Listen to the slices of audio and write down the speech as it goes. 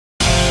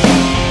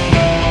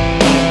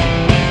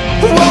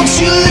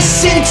you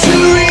listen to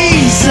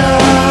reason?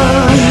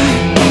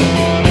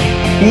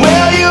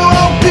 Will you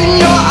open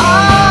your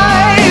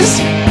eyes?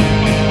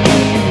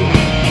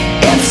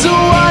 It's a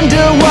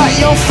wonder what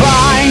you'll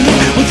find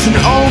with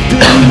an open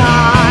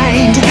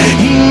mind.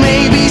 You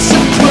may be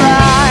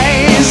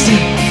surprised.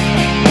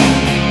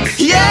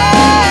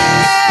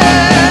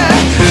 Yeah,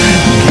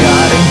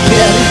 gotta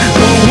get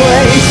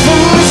away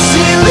from this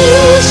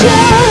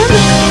illusion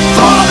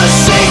for the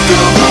sake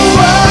of the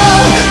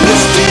world.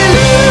 This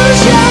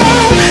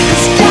delusion,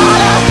 it's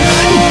gotta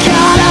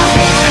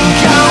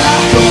go.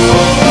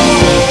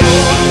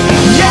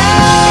 Yeah.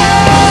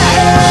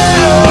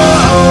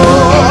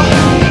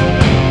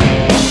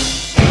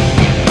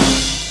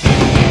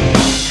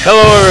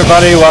 Hello,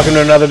 everybody. Welcome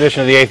to another edition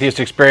of the Atheist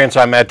Experience.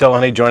 I'm Matt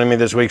Dillahunty. Joining me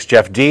this week's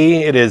Jeff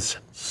D. It is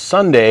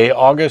Sunday,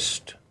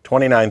 August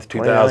 29th,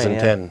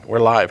 2010. Yeah. We're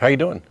live. How you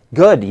doing?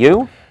 Good,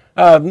 you?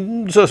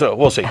 So.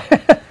 We'll see.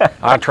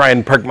 I'll try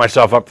and perk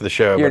myself up for the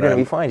show. You're going to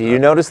be fine. Did you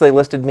notice they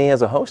listed me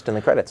as a host in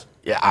the credits?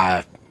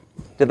 Yeah,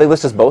 Did they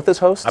list us both as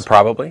hosts?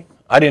 probably.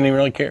 I didn't even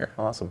really care.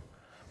 Awesome.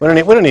 We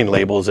don't need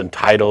labels and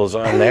titles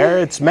on there.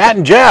 It's Matt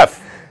and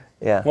Jeff.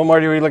 Yeah. What more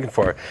are we looking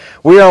for?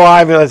 We are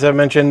live, as I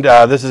mentioned.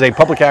 This is a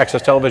public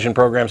access television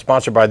program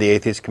sponsored by the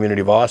Atheist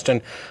Community of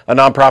Austin, a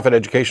nonprofit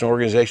educational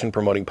organization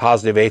promoting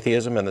positive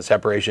atheism and the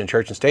separation of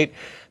church and state.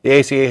 The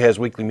ACA has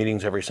weekly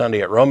meetings every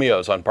Sunday at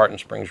Romeo's on Barton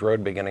Springs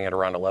Road, beginning at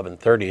around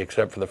 11:30,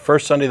 except for the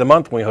first Sunday of the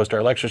month when we host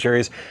our lecture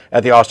series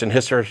at the Austin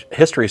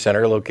History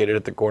Center, located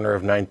at the corner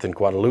of 9th and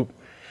Guadalupe.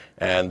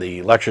 And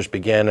the lectures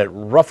begin at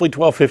roughly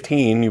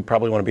 12:15. You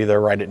probably want to be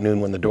there right at noon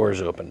when the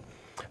doors open.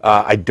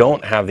 I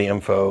don't have the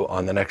info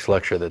on the next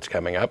lecture that's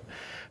coming up.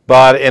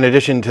 But in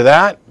addition to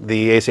that,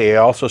 the ACA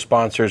also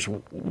sponsors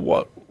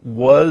what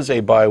was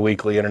a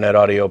bi-weekly internet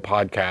audio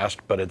podcast,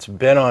 but it's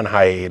been on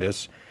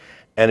hiatus,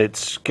 and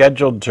it's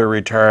scheduled to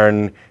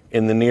return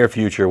in the near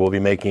future. We'll be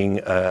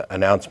making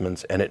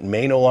announcements, and it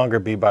may no longer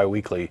be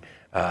bi-weekly.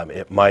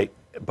 It might,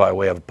 by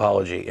way of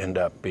apology, end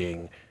up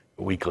being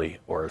weekly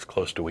or as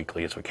close to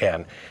weekly as we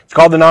can. It's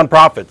called The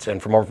Nonprofits,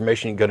 and for more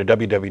information, you can go to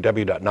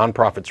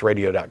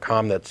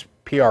www.nonprofitsradio.com. That's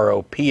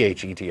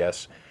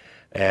PROPHETS,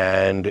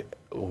 and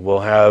we'll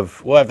have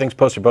things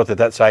posted both at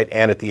that site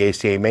and at the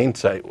ACA main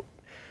site,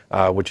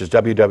 which is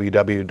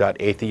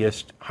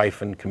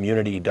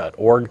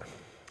www.atheist-community.org.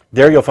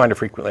 There you'll find a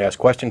frequently asked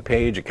question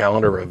page, a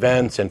calendar of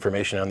events,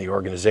 information on the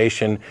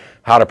organization,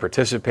 how to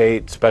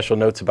participate, special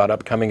notes about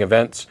upcoming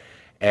events,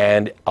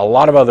 and a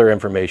lot of other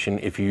information.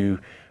 If you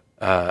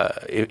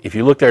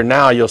look there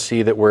now, you'll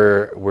see that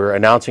we're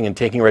announcing and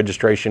taking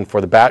registration for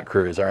the Bat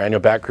Cruise. Our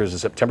annual Bat Cruise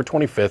is September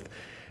 25th,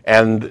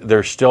 and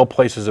there's still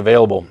places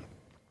available.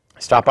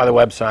 Stop by the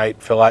website,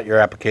 fill out your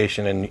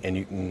application, and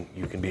you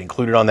can be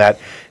included on that.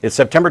 It's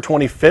September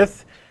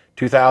 25th,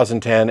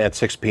 2010 at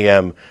 6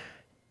 p.m.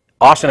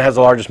 Austin has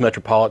the largest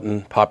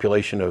metropolitan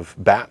population of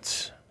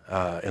bats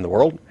in the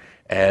world.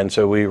 And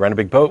so we rent a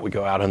big boat, we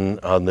go out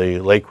on the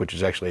lake, which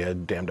is actually a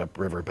dammed up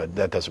river, but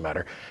that doesn't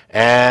matter.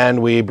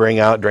 And we bring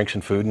out drinks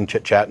and food and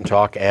chit chat and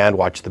talk and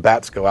watch the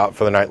bats go out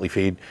for the nightly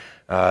feed.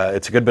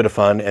 It's a good bit of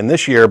fun. And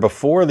this year,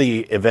 before the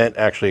event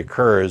actually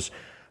occurs,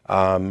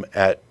 the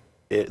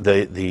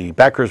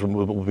Bat Cruise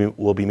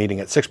will be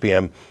meeting at 6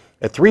 p.m.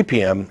 At 3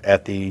 p.m.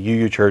 at the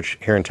UU Church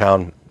here in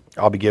town,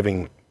 I'll be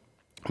giving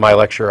my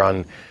lecture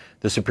on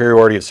the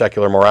superiority of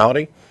secular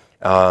morality.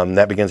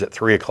 That begins at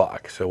 3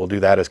 o'clock. So we'll do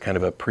that as kind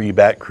of a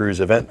pre-Bat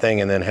Cruise event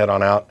thing and then head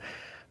on out.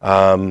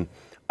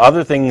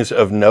 Other things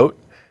of note,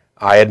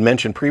 I had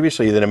mentioned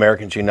previously that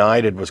Americans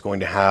United was going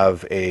to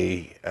have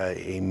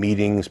a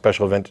meeting,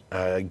 special event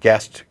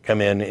guest come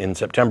in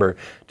September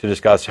to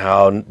discuss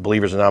how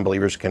believers and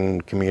non-believers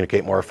can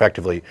communicate more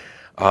effectively.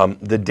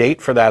 The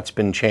date for that's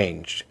been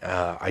changed.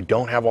 I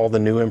don't have all the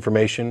new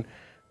information,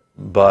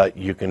 but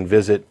you can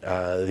visit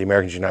the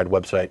Americans United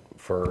website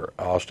for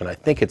Austin. I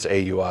think it's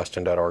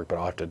auaustin.org, but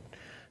I'll have to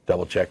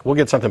double check. We'll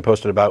get something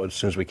posted about it as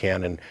soon as we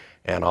can, and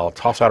I'll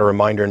toss out a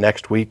reminder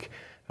next week,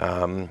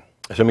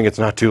 assuming it's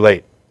not too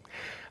late.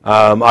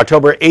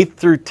 October 8th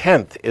through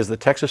 10th is the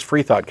Texas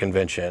Free Thought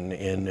Convention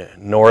in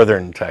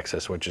northern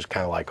Texas, which is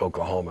kind of like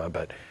Oklahoma,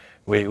 but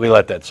we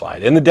let that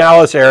slide. In the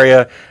Dallas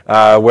area,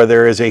 where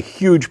there is a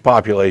huge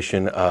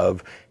population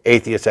of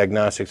atheists,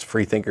 agnostics,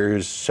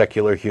 freethinkers,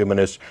 secular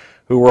humanists,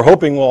 who we're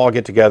hoping will all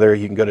get together.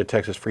 You can go to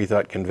Texas Free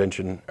Thought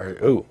Convention,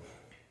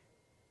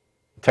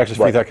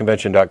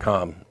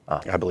 TexasFreeThoughtConvention.com,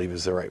 I believe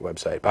is the right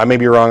website. I may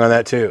be wrong on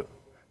that too.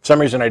 For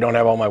some reason, I don't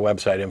have all my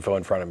website info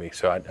in front of me,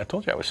 so I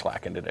told you I was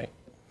slacking today.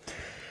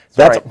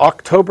 That's right.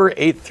 October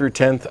 8th through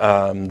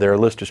 10th. Their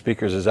list of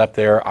speakers is up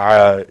there.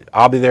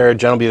 I'll be there.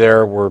 Jen will be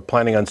there. We're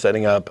planning on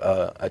setting up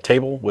a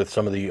table with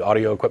some of the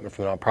audio equipment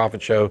from the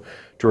Nonprofit Show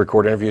to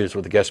record interviews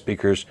with the guest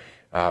speakers.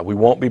 We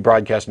won't be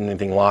broadcasting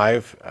anything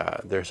live.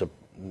 There's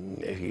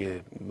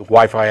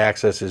Wi-Fi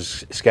access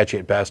is sketchy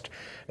at best,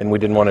 and we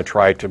didn't want to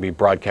try to be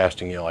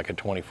broadcasting, like a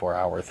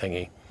 24-hour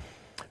thingy.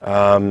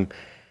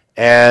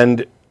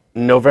 And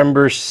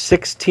November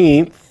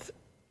 16th,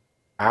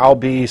 I'll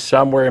be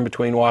somewhere in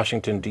between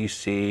Washington,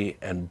 D.C.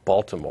 and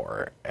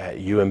Baltimore at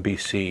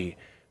UMBC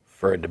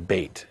for a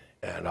debate.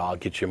 And I'll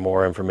get you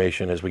more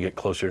information as we get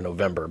closer to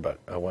November, but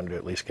I wanted to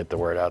at least get the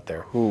word out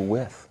there. Who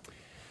with?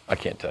 I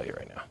can't tell you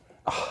right now.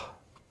 Oh.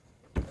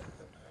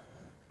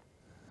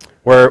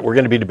 We're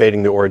going to be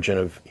debating the origin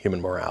of human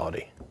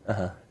morality.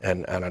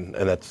 And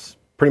that's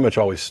pretty much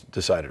always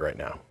decided right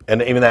now.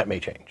 And even that may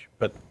change.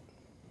 But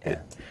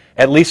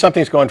at least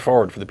something's going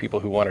forward for the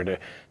people who wanted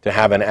to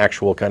have an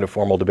actual kind of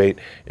formal debate.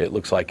 It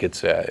looks like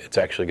it's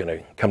actually going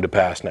to come to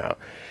pass now.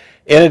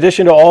 In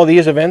addition to all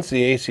these events,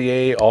 the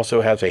ACA also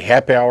has a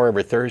happy hour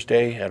every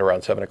Thursday at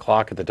around 7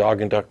 o'clock at the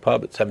Dog and Duck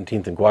Pub at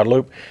 17th and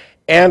Guadalupe.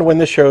 And when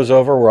this show's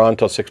over, we're on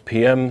until 6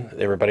 p.m.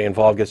 Everybody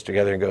involved gets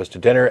together and goes to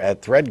dinner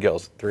at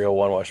Threadgill's,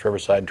 301 West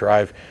Riverside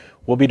Drive.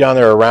 We'll be down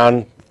there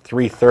around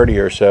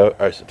 3:30 or so,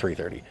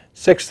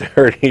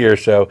 6:30 or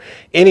so.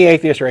 Any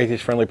atheist or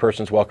atheist-friendly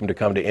person is welcome to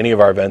come to any of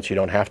our events. You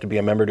don't have to be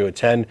a member to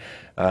attend,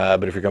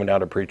 but if you're coming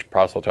down to preach,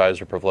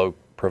 proselytize, or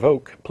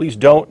provoke, please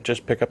don't.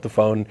 Just pick up the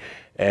phone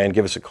and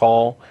give us a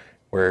call,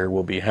 where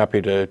we'll be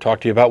happy to talk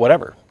to you about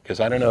whatever. Because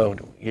I don't know,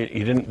 you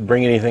didn't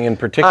bring anything in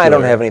particular. I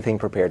don't have anything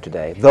prepared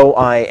today, though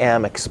I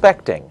am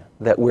expecting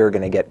that we're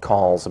going to get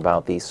calls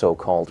about the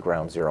so-called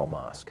Ground Zero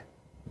Mosque,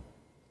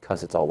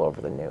 because it's all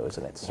over the news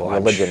and it's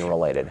religion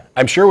related.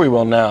 I'm sure we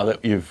will now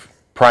that you've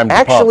primed the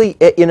pump. Actually,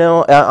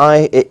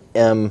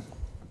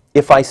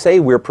 if I say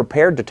we're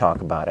prepared to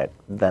talk about it,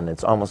 then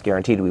it's almost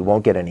guaranteed we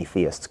won't get any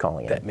theists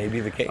calling in. That may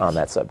be the case. On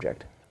that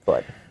subject,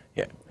 but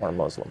yeah, or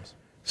Muslims.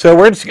 So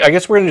I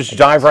guess we're going to just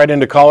dive right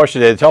into callers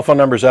today. The telephone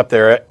number's up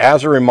there.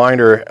 As a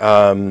reminder,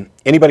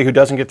 anybody who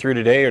doesn't get through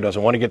today or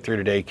doesn't want to get through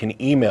today can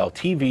email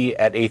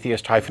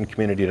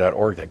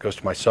tv@atheist-community.org. That goes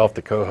to myself,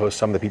 the co-host,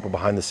 some of the people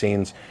behind the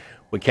scenes.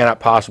 We cannot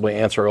possibly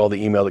answer all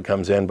the email that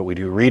comes in, but we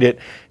do read it.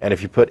 And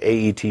if you put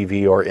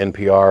AETV or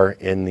NPR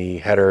in the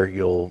header,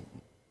 you'll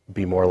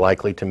be more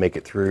likely to make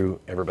it through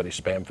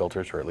everybody's spam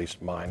filters, or at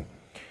least mine.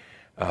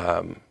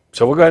 So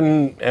we'll go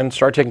ahead and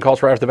start taking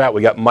calls right off the bat.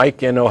 We got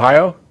Mike in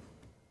Ohio.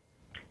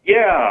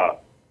 Yeah,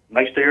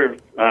 nice to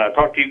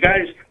talk to you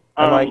guys.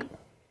 Hi, Mike.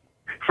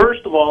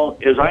 First of all,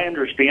 as I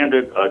understand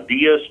it, a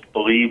deist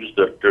believes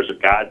that there's a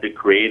God that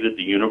created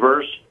the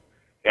universe,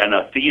 and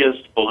a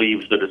theist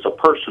believes that it's a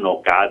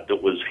personal God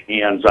that was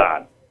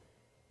hands-on.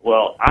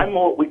 Well, I'm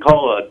what we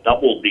call a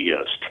double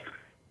deist.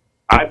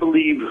 I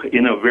believe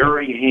in a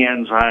very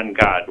hands-on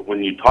God.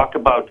 When you talk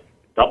about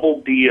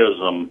double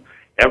deism,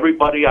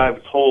 everybody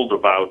I've told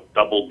about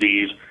double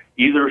Ds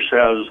either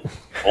says,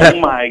 oh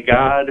my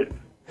God,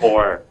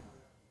 or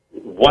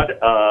what,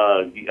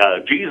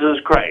 Jesus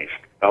Christ,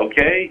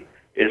 okay,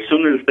 as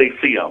soon as they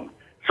see him.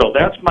 So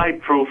that's my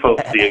proof of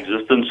the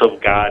existence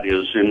of God,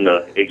 is in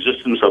the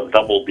existence of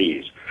double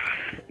Ds.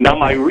 Now,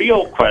 my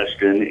real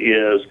question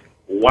is,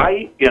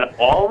 why in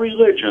all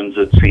religions,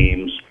 it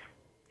seems,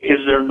 is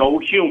there no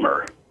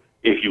humor?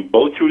 If you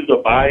go through the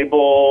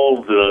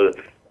Bible, the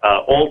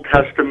Old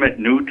Testament,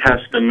 New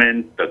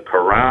Testament, the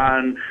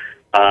Quran,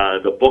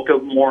 the Book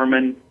of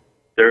Mormon,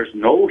 there's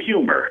no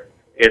humor.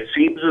 It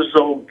seems as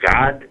though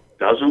God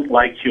doesn't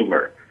like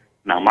humor.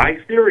 Now, my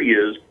theory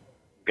is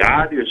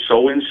God is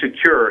so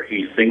insecure,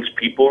 he thinks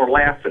people are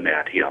laughing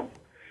at him,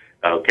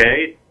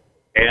 okay?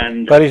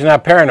 But he's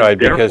not paranoid,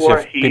 because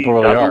if people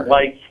really are. He doesn't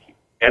like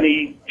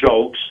any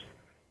jokes.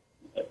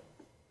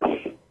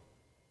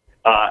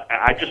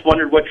 I just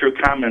wondered what your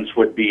comments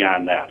would be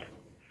on that.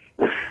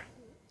 You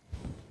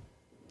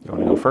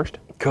want to go first?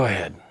 Go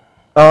ahead.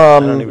 I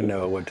don't even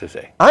know what to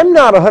say. I'm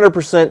not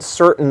 100%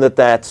 certain that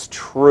that's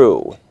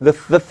true. The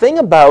thing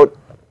about,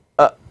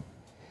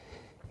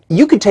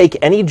 you could take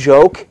any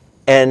joke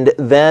and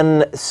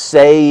then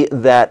say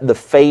that the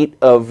fate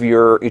of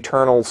your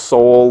eternal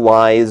soul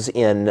lies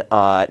in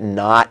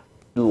not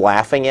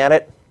laughing at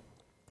it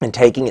and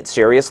taking it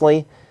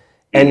seriously,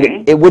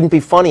 and it wouldn't be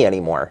funny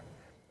anymore.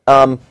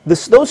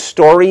 Those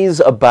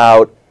stories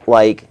about,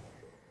 like,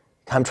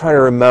 I'm trying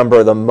to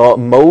remember the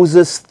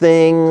Moses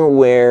thing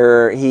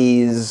where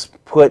he's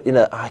put in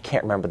I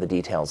can't remember the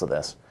details of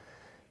this.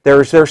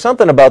 There's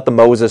something about the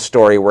Moses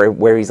story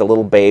where he's a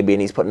little baby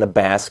and he's put in a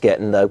basket,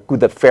 and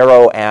the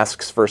Pharaoh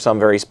asks for some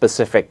very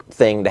specific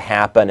thing to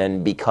happen,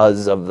 and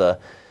because of the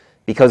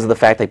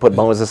fact they put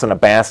Moses in a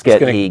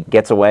basket, he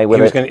gets away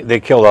with it. They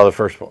killed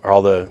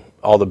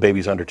all the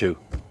babies under 2.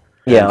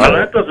 Yeah, well,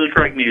 that doesn't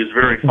strike me as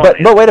very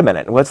funny. But wait a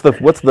minute, what's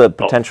the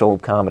potential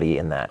comedy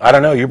in that? I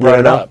don't know. You brought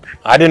it up.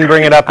 I didn't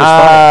bring it up as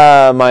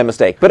funny. My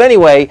mistake. But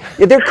anyway,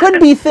 there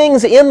could be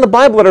things in the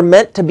Bible that are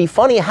meant to be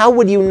funny. How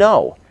would you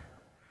know?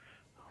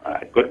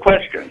 Good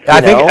question.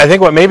 I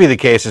think what may be the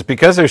case is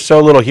because there's so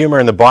little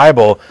humor in the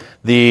Bible,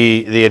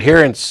 the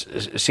adherents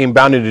seem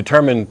bound and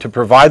determined to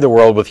provide the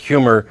world with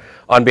humor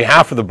on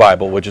behalf of the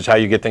Bible, which is how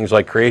you get things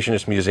like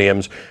creationist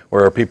museums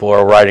where people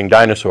are riding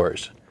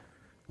dinosaurs.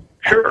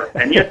 Sure,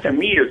 and yet to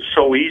me it's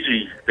so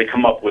easy to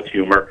come up with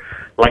humor.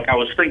 Like I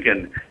was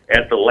thinking,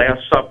 at the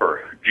Last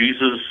Supper,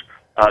 Jesus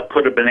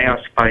could have been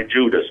asked by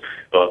Judas,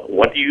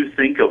 what do you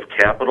think of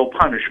capital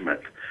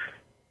punishment?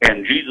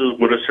 And Jesus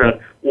would have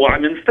said, well,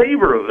 I'm in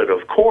favor of it,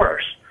 of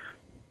course.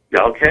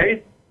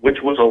 Okay?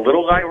 Which was a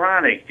little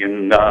ironic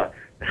in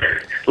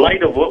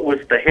light of what was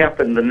to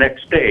happen the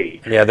next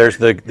day. Yeah, there's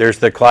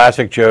the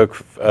classic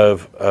joke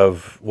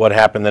of what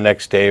happened the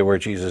next day, where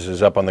Jesus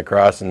is up on the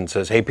cross and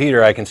says, "Hey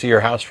Peter, I can see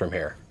your house from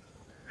here."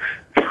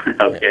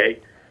 Okay.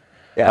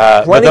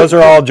 But those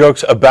are all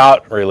jokes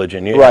about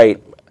religion,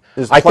 right?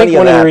 I think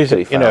one of the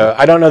reasons,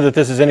 I don't know that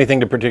this is anything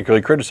to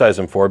particularly criticize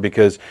them for,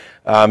 because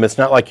it's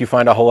not like you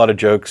find a whole lot of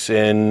jokes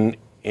in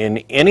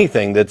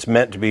anything that's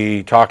meant to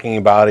be talking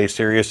about a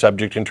serious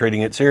subject and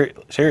treating it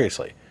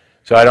seriously.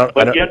 So I don't.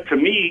 But yet, to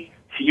me,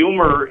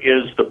 humor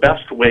is the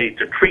best way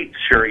to treat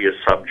serious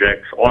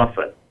subjects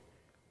often,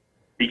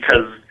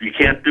 because you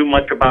can't do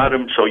much about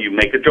them, so you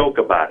make a joke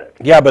about it.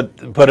 Yeah,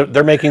 but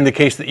they're making the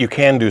case that you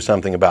can do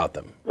something about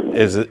them.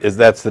 Is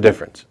that's the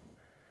difference?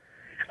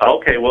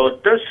 Okay, well,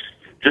 it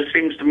just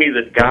seems to me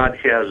that God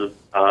has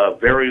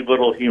very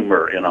little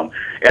humor in him,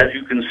 as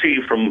you can see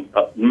from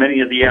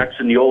many of the acts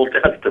in the Old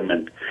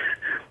Testament.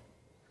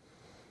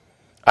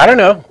 I don't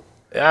know.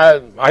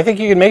 I think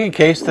you can make a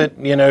case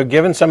that,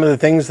 given some of the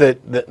things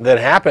that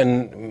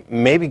happen,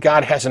 maybe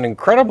God has an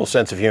incredible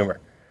sense of humor.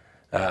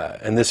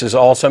 And this is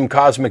all some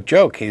cosmic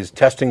joke. He's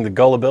testing the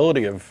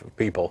gullibility of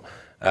people.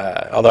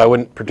 Although I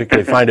wouldn't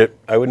particularly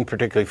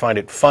find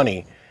it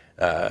funny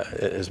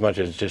as much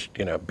as just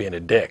being a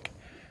dick.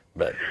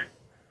 But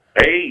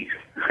hey,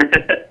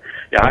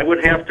 yeah, I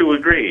would have to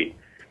agree.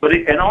 But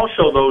and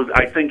also, though,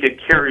 I think it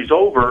carries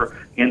over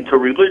into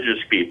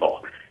religious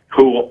people,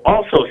 who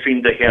also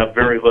seem to have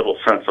very little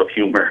sense of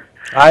humor.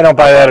 I don't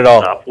buy that at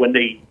all. When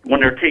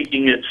they're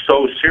taking it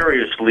so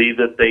seriously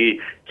that they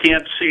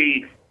can't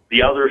see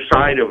the other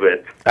side of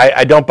it.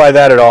 I don't buy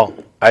that at all.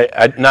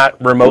 I not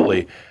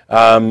remotely.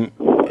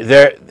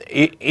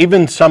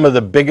 Even some of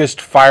the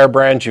biggest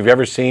firebrands you've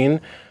ever seen,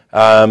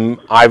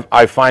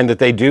 I find that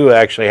they do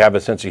actually have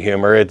a sense of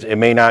humor. It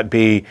may not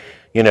be,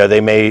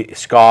 they may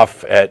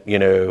scoff at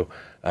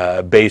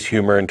base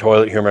humor and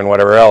toilet humor and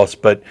whatever else,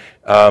 but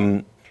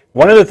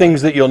one of the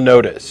things that you'll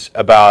notice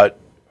about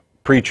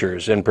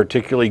preachers, and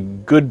particularly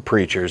good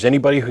preachers,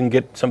 anybody who can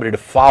get somebody to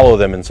follow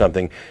them in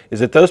something, is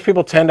that those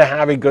people tend to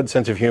have a good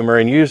sense of humor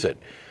and use it.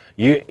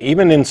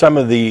 Even in some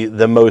of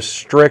the most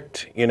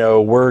strict,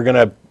 we're going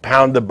to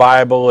pound the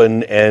Bible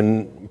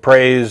and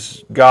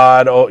praise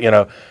God,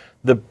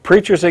 the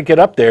preachers that get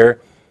up there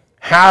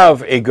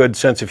have a good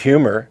sense of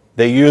humor.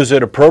 They use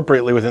it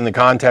appropriately within the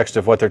context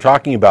of what they're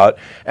talking about,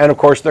 and of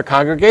course their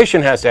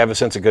congregation has to have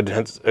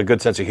a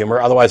good sense of humor.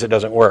 Otherwise, it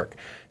doesn't work.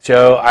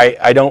 So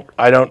I don't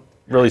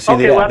really see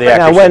the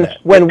accuracy. Now,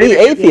 when we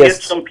atheists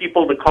get some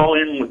people to call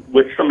in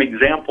with some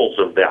examples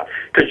of that,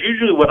 because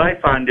usually what I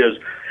find is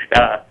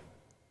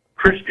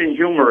Christian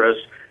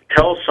humorists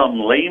tell some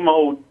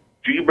lame-o,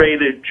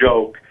 G-rated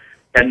joke,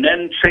 and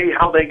then say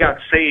how they got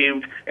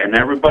saved, and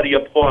everybody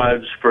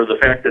applauds for the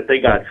fact that they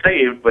got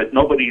saved, but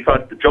nobody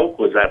thought the joke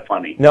was that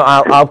funny. No,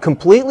 I'll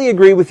completely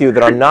agree with you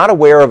that I'm not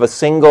aware of a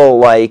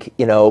single,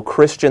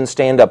 Christian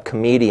stand-up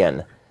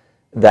comedian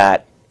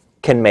that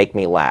can make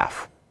me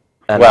laugh.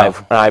 And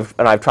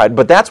I've tried,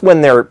 but that's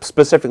when they're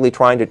specifically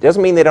trying to. It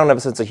doesn't mean they don't have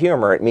a sense of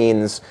humor. It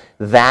means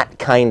that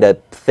kind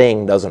of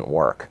thing doesn't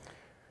work.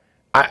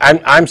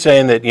 I'm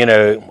saying that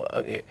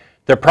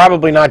they're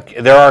probably not.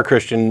 There are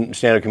Christian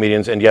stand-up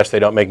comedians, and yes, they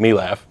don't make me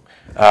laugh.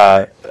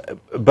 But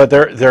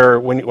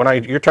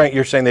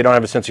you're saying they don't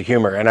have a sense of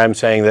humor, and I'm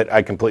saying that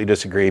I completely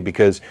disagree,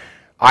 because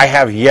I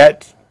have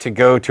yet to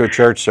go to a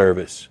church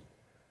service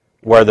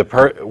where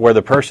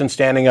the person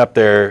standing up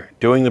there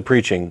doing the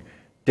preaching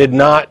did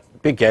not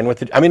begin with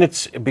they're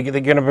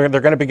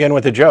going to begin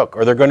with a joke,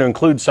 or they're going to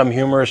include some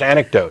humorous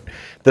anecdote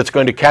that's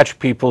going to catch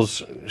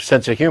people's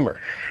sense of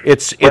humor.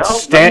 It's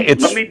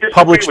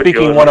public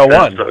speaking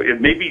 101. So it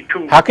may be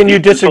too How can you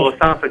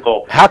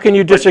philosophical. How can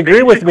you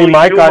disagree with me,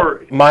 Mike?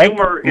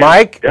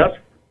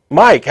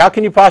 Mike, how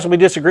can you possibly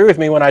disagree with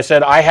me when I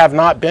said I have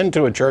not been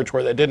to a church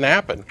where that didn't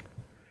happen?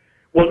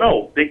 Well,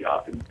 no,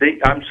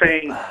 I'm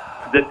saying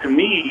that to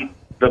me,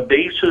 the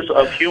basis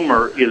of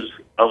humor is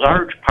a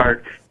large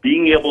part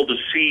being able to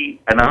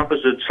see an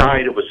opposite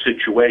side of a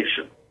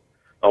situation,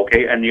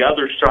 okay, and the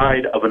other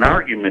side of an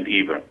argument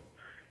even.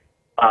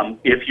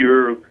 If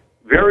you're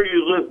very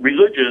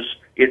religious,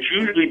 it's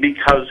usually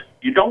because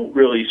you don't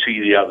really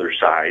see the other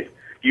side.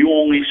 You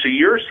only see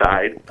your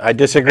side. I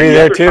disagree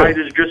there too. The other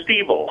side is just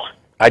evil.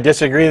 I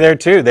disagree there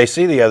too. They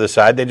see the other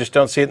side. They just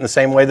don't see it in the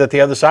same way that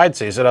the other side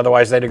sees it.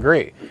 Otherwise, they'd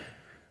agree.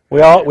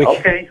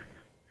 Okay.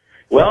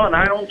 Well, and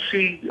I don't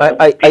see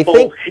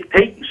people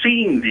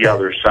seeing the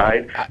other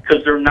side,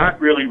 because they're not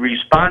really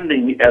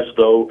responding as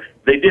though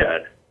they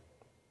did.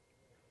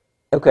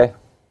 Okay.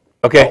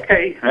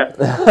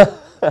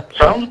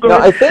 Sounds good. No,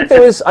 I think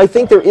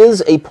there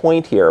is a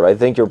point here. I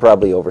think you're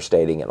probably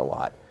overstating it a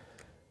lot.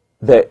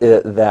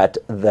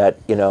 That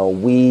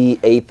we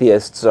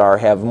atheists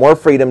have more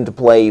freedom to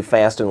play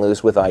fast and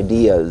loose with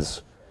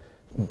ideas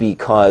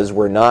because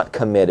we're not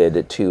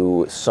committed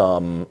to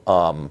some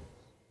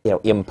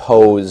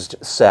imposed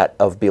set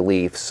of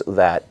beliefs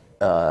that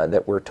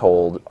that we're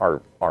told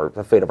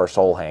the fate of our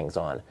soul hangs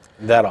on.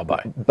 That I'll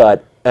buy.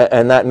 But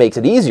and that makes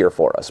it easier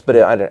for us. But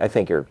I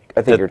think you're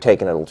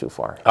taking it a little too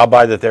far. I'll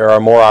buy that there are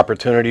more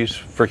opportunities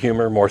for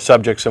humor, more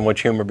subjects in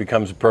which humor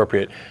becomes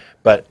appropriate.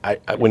 But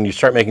when you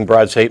start making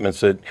broad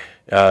statements that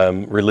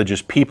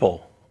religious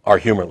people are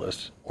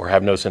humorless or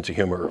have no sense of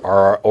humor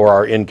or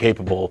are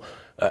incapable,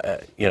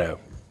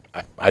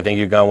 I think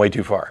you've gone way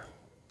too far.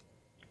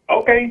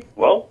 Okay,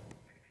 well,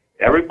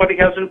 everybody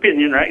has an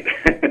opinion, right?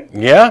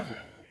 Yeah.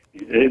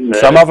 And,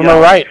 some of them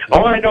are right.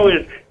 All I know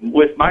is,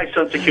 with my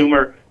sense of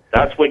humor,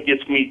 that's what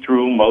gets me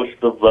through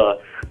most of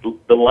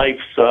the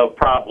life's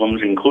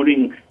problems,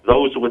 including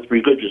those with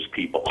religious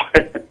people.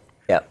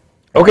 Yeah.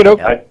 Okay, doke.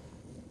 Yeah.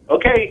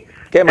 Okay.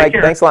 Okay, Mike.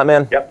 Thanks a lot,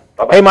 man. Yep.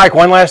 Bye-bye. Hey, Mike,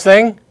 one last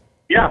thing.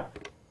 Yeah.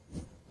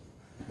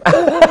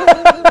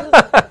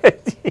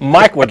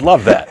 Mike would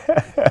love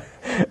that.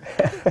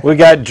 We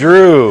got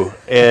Drew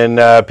in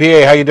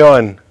PA. How you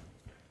doing?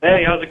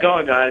 Hey, how's it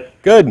going, guys?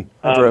 Good.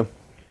 Drew.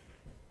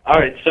 All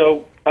right,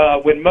 so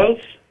when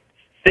most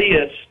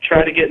theists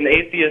try to get an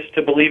atheist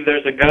to believe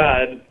there's a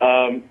God,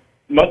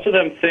 most of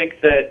them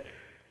think that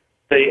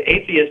the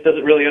atheist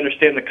doesn't really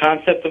understand the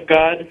concept of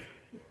God.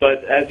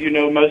 But as you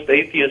know, most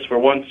atheists were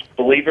once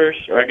believers,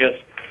 or I guess,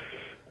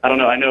 I don't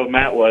know, I know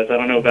Matt was, I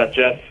don't know about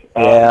Jeff.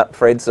 Yeah,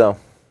 afraid so.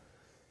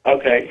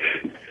 Okay.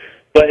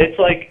 But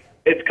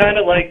it's kind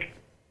of like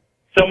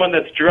someone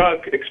that's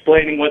drunk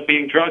explaining what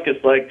being drunk is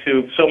like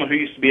to someone who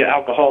used to be an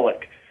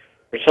alcoholic,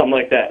 or something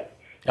like that.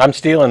 I'm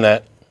stealing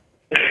that.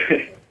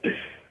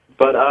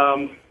 But,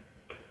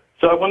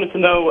 so I wanted to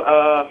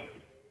know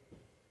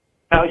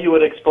how you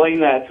would explain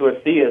that to a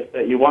theist,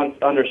 that you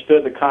once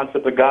understood the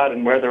concept of God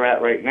and where they're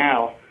at right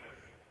now.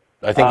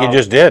 I think you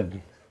just did.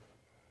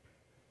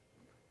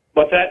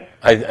 What's that?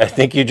 I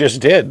think you just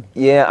did.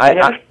 Yeah,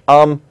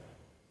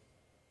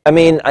 I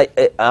mean,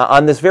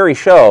 on this very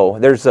show,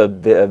 there's a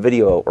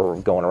video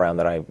going around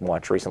that I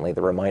watched recently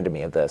that reminded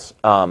me of this.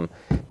 I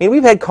mean,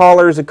 we've had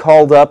callers that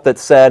called up that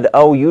said,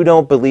 "Oh, you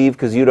don't believe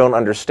because you don't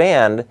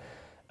understand,"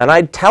 and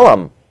I'd tell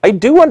them, "I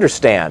do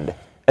understand,"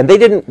 and they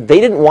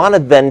didn't want to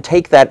then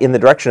take that in the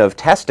direction of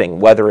testing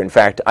whether, in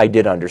fact, I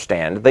did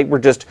understand. They were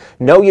just,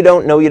 "No, you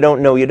don't. No, you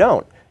don't. No, you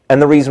don't."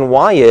 And the reason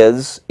why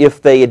is,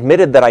 if they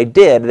admitted that I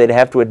did, they'd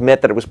have to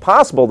admit that it was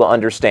possible to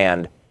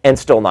understand and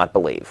still not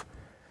believe.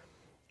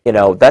 You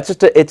know,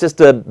 it's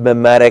just a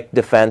mimetic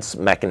defense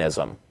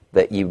mechanism,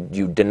 that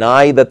you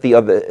deny that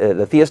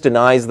the theist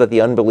denies that the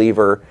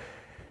unbeliever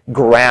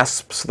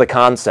grasps the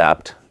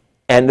concept,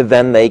 and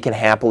then they can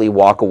happily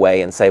walk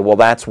away and say, well,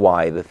 that's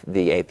why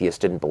the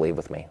atheist didn't believe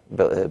with me,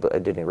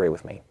 didn't agree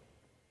with me.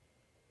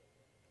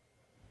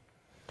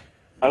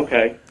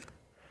 Okay.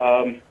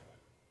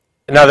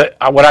 Now,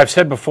 what I've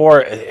said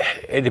before,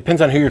 it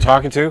depends on who you're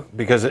talking to,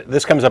 because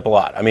this comes up a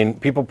lot. I mean,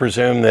 people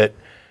presume that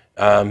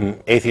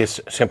atheists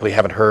simply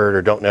haven't heard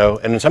or don't know,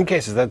 and in some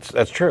cases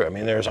that's true. I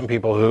mean, there are some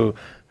people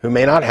who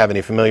may not have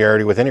any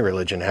familiarity with any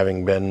religion,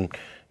 having been,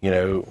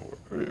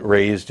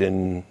 raised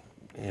in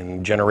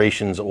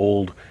generations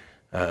old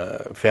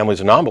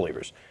families of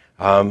non-believers.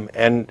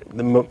 And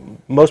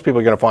most people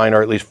are going to find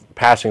are at least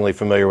passingly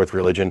familiar with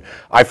religion.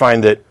 I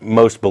find that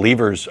most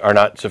believers are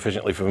not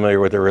sufficiently familiar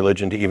with their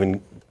religion to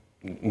even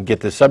get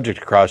this subject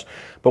across.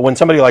 But when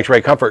somebody like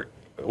Ray Comfort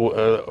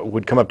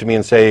would come up to me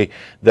and say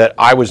that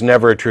I was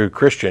never a true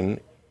Christian,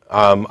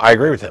 I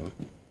agree with him.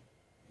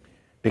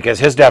 Because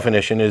his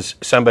definition is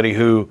somebody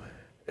who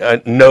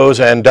knows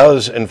and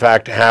does, in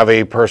fact, have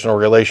a personal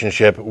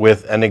relationship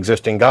with an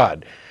existing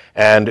God.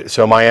 And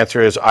so my answer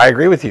is, I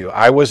agree with you.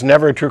 I was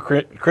never a true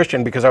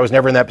Christian because I was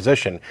never in that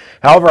position.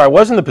 However, I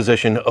was in the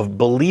position of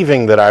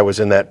believing that I was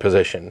in that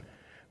position,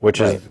 which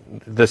is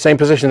the same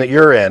position that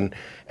you're in,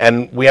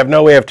 and we have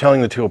no way of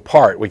telling the two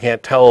apart. We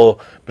can't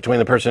tell between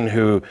the person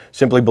who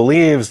simply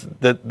believes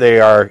that they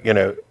are,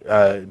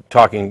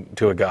 talking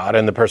to a God,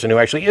 and the person who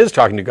actually is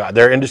talking to God.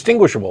 They're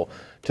indistinguishable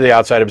to the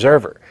outside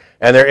observer,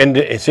 and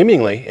they're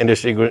seemingly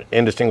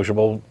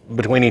indistinguishable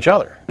between each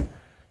other.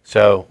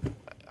 So,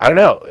 I don't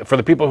know. For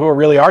the people who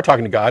really are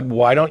talking to God,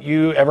 why don't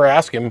you ever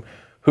ask him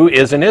who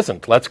is and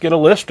isn't? Let's get a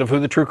list of who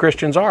the true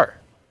Christians are.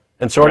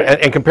 And sort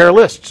and compare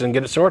lists and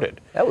get it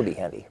sorted. That would be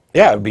handy.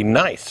 Yeah, it would be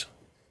nice.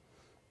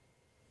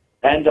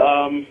 And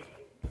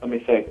let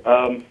me think.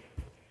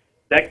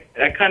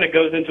 That kind of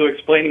goes into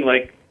explaining,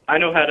 like, I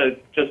know how to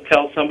just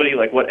tell somebody,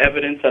 like, what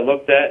evidence I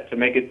looked at to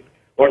make it,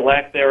 or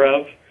lack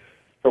thereof,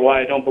 for why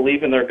I don't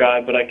believe in their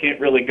God, but I can't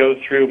really go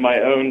through my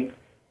own,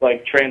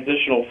 like,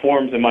 transitional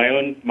forms in my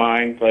own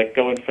mind, like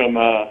going from,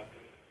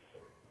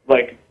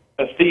 like,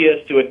 a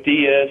theist to a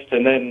deist,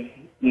 and then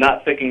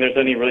not thinking there's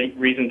any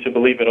reason to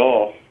believe at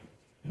all.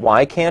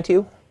 Why can't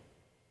you?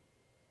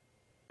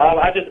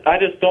 I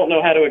just don't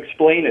know how to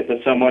explain it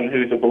to someone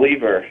who's a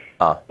believer,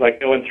 like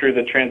going through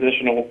the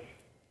transitional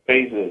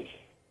phases.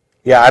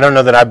 Yeah, I don't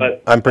know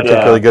that I'm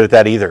particularly good at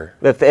that either.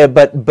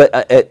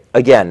 But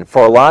again,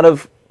 for a lot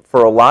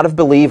of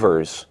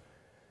believers,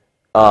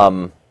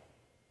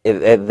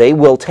 they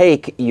will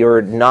take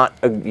your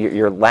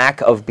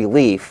lack of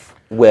belief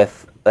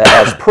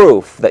as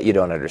proof that you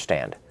don't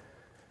understand.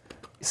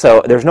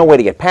 So there's no way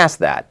to get past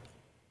that.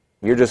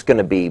 You're just going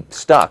to be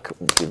stuck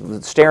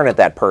staring at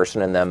that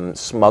person and them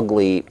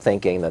smugly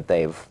thinking that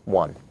they've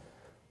won.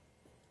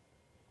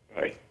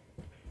 Right.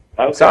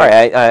 Okay. Sorry,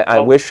 I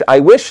wish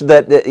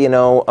that you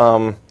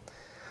know,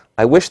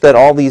 I wish that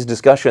all these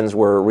discussions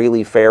were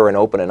really fair and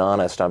open and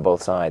honest on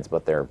both sides,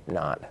 but they're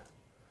not.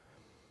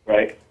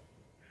 Right.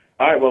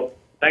 All right. Well,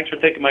 thanks for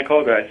taking my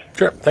call, guys.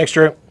 Sure. Thanks,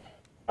 Drew.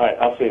 All right.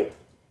 I'll see you.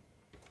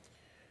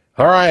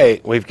 All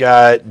right. We've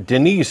got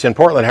Denise in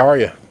Portland. How are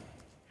you?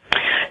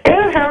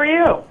 Good, how are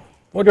you?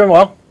 We're doing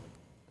well.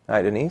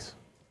 Hi, Denise.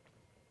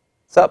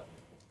 What's up?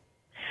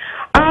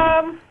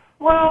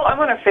 Well, I'm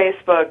on a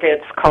Facebook.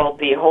 It's called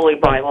the Holy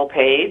Bible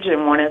page,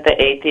 and one of the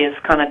atheists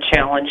kind of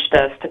challenged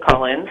us to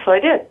call in, so I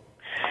did.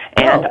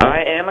 And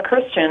I am a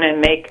Christian and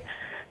make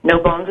no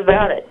bones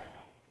about it.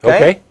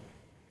 Okay.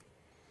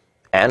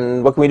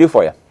 And what can we do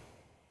for you?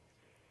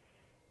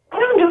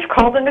 I'm just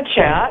called in to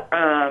chat.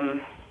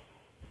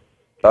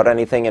 About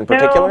anything in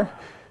particular? No,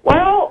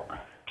 well,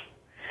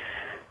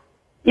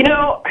 you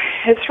know,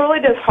 it's really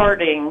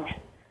disheartening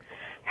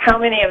how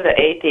many of the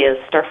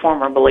atheists are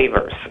former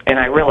believers, and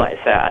I realize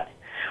that.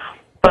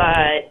 But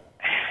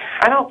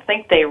I don't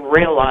think they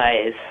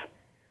realize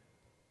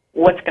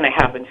what's going to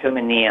happen to them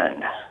in the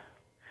end.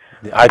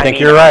 I think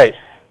you're right.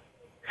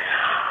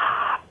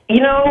 You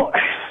know,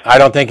 I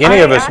don't think any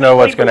of us know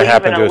what's going to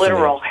happen to us. in a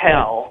literal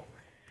hell.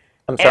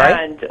 I'm sorry?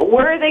 And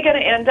where are they going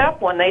to end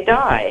up when they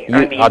die?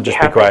 I mean, I'll just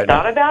be have quiet they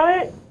now. thought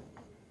about it?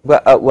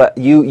 What,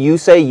 you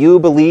say you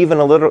believe in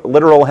a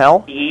literal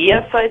hell?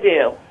 Yes, I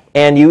do.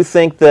 And you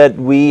think that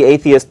we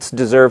atheists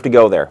deserve to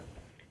go there?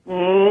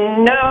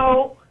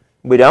 No,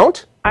 We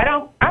don't? I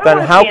don't. I Then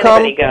don't how want to see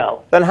come? anybody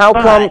go. Then how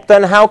come? But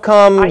Then how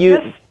come I you,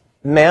 just-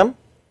 ma'am?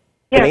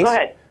 Yeah, Denise? go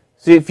ahead.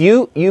 So if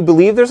you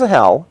believe there's a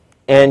hell,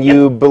 and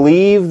you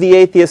believe the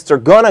atheists are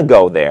gonna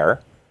go there,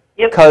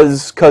 Yep.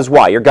 cause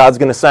why? Your God's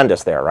gonna send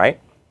us there, right?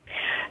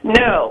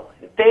 No,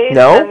 they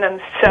No? send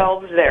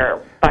themselves there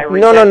by No,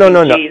 rejecting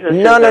no. Jesus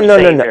No, as no,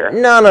 their no. Savior.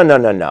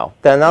 No.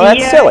 Then now that's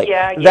Yeah, silly.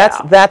 yeah.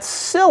 That's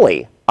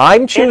silly.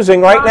 I'm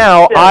choosing right not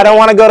now. I silly. don't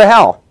want to go to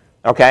hell.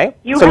 Okay.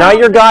 You So now have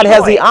your the God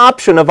has the choice.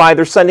 option of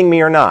either sending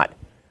me or not.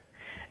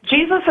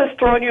 Jesus has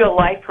thrown you a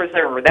life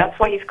preserver. That's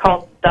why he's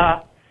called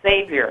the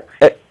Savior.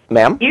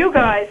 Ma'am? You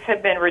guys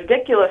have been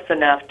ridiculous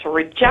enough to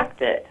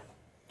reject it.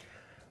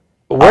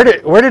 Where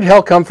did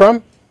hell come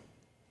from?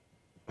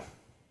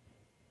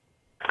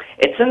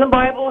 It's in the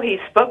Bible. He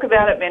spoke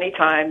about it many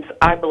times.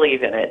 I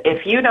believe in it.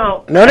 If you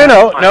don't... No.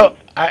 that's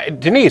fine.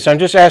 Denise, I'm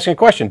just asking a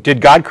question. Did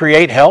God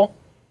create hell?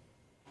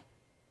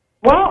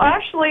 Well,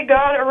 actually,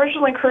 God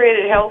originally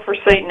created hell for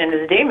Satan and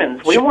his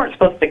demons. We weren't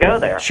supposed to go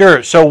there.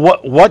 Sure. So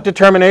what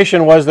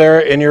determination was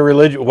there in your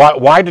religion?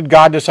 Why did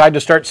God decide to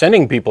start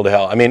sending people to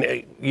hell? I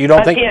mean, you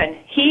don't think... Again,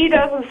 he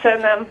doesn't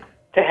send them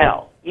to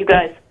hell. You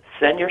guys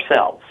send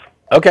yourselves.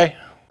 Okay.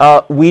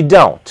 We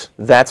don't.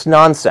 That's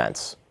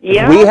nonsense.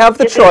 Yeah, we have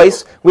the you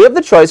choice. do. We have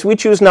the choice. We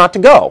choose not to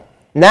go.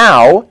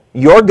 Now,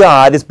 your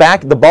God is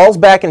back. The ball's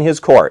back in his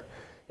court.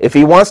 If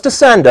he wants to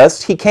send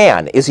us, he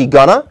can. Is he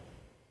gonna?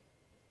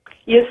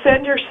 You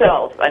send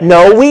yourselves.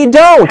 No, we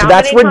don't. How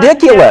That's many times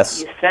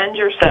ridiculous. You send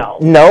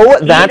yourselves. No,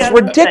 that's doesn't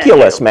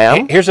ridiculous, send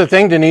ma'am. Here's the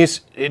thing,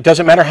 Denise. It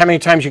doesn't matter how many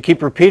times you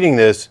keep repeating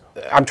this.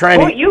 I'm trying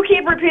Well, to... you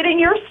keep repeating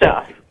your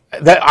stuff.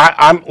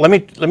 Let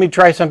me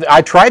try something.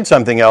 I tried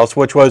something else,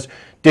 which was,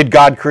 did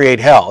God create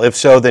hell? If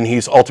so, then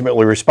he's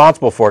ultimately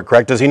responsible for it,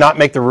 correct? Does he not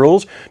make the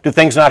rules? Do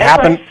things not As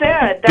happen? I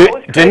said, that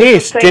was created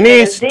Denise, for Satan and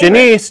his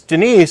demons.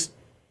 Denise,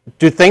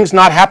 do things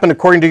not happen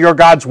according to your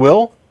God's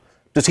will?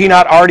 Does he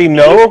not already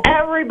know? He's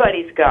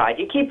everybody's God.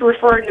 You keep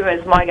referring to him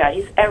as my God.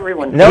 He's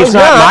everyone's No, God. He's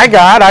not my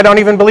God. I don't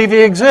even believe he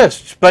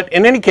exists. But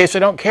in any case, I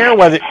don't care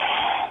whether...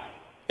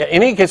 In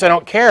any case, I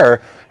don't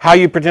care how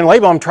you pretend to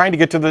label. I'm trying to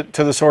get to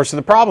the source of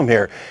the problem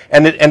here,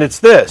 and it's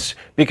this,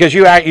 because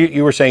you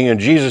were saying,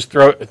 Jesus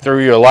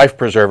threw you a life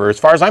preserver. As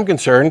far as I'm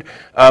concerned,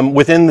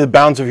 within the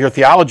bounds of your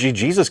theology,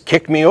 Jesus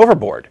kicked me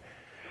overboard,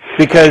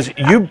 because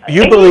you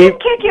He believe...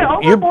 didn't kick you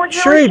overboard.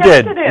 Sure You he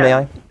did. rejected him. May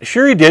I?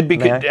 Sure he did.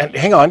 Because, May I?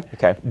 hang on.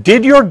 Okay.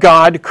 Did your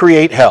God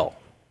create hell?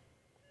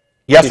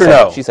 Yes or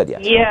no? She said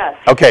yes. Yes.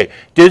 Okay.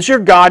 Does your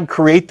God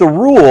create the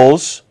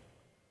rules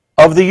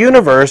of the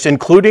universe,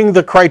 including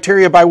the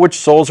criteria by which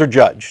souls are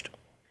judged?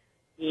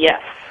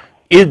 Yes.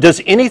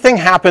 Does anything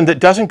happen that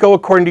doesn't go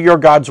according to your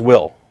God's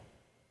will?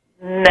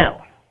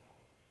 No.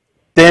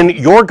 Then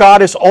your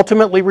God is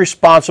ultimately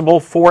responsible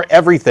for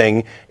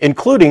everything,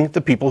 including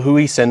the people who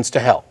he sends to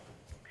hell.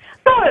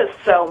 That is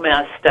so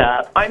messed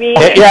up. I mean...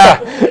 Yeah,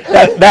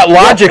 that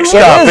logic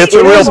stuff, it's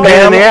a real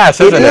pain in the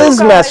ass, isn't it? It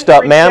is messed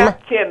up, ma'am.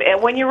 Reject him.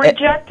 And when you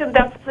reject him,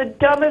 that's the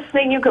dumbest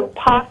thing you can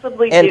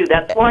possibly do.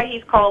 That's why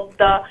he's called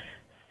the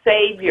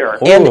Savior.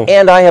 Ooh.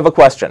 And I have a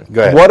question.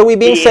 Go ahead. What are we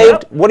being Yep.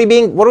 saved? What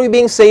are we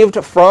being saved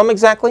from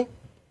exactly?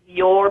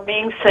 You're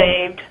being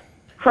saved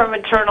from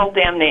eternal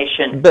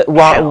damnation. But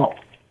while-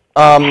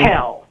 Hell.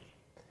 Hell.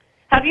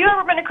 Have you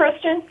ever been a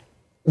Christian?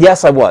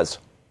 Yes, I was.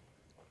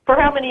 For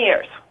how many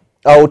years?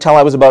 Oh, till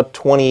I was about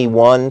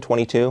 21,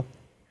 22.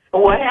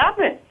 What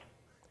happened?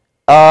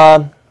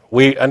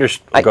 We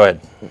understand. Go ahead.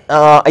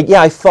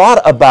 Yeah, I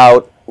thought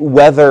about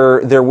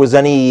whether there was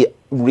any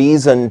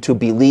reason to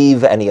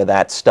believe any of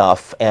that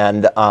stuff,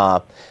 and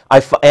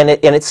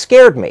it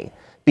scared me,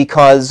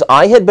 because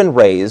I had been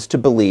raised to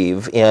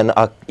believe in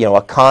a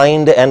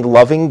kind and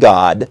loving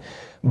God,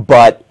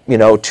 but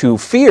to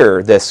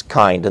fear this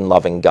kind and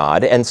loving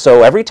God. And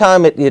so every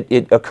time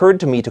it occurred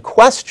to me to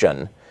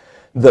question,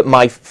 that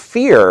my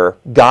fear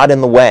got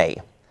in the way.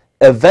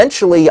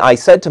 Eventually I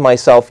said to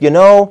myself,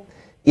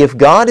 if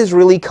God is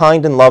really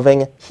kind and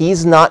loving,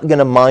 He's not going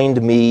to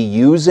mind me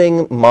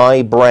using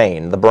my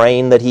brain, the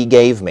brain that He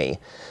gave me,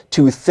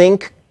 to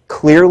think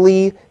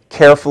clearly,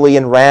 carefully,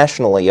 and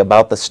rationally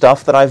about the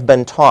stuff that I've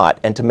been taught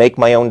and to make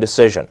my own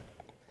decision.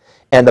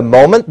 And the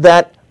moment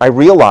that I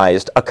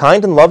realized a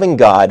kind and loving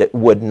God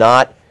was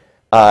not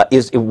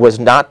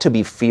to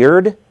be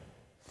feared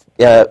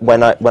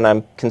when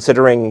I'm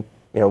considering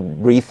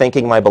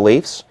rethinking my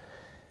beliefs,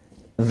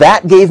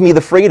 that gave me the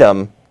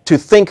freedom to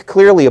think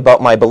clearly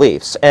about my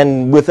beliefs.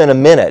 And within a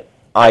minute,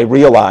 I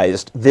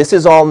realized this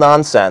is all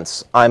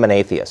nonsense. I'm an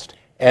atheist.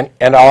 And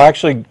I'll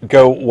actually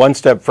go one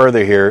step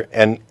further here.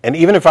 And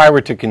even if I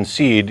were to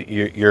concede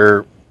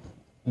your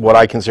what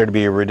I consider to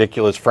be a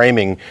ridiculous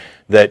framing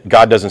that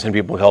God doesn't send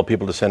people to hell,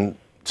 people to send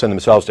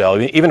themselves to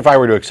hell, even if I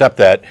were to accept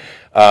that,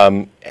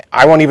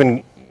 I won't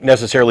even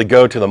necessarily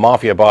go to the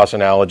mafia boss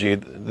analogy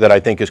that I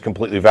think is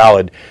completely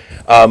valid.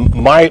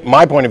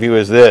 My point of view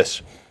is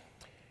this.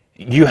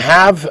 You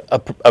have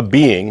a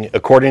being,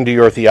 according to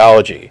your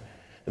theology,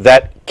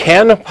 that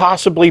can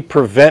possibly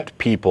prevent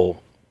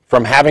people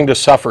from having to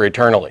suffer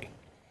eternally.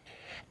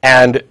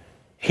 And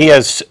he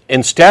has,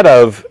 instead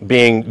of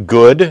being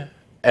good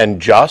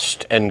and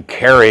just and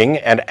caring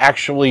and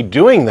actually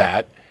doing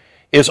that,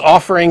 is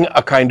offering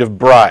a kind of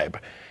bribe.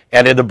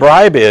 And the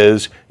bribe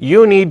is,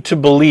 you need to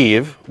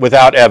believe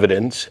without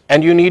evidence,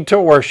 and you need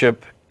to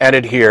worship and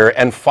adhere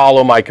and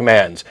follow my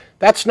commands.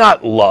 That's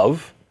not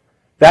love.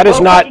 That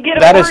is not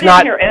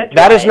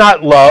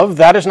love.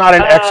 That is not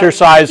an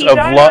exercise of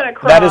love.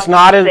 That is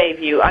not a save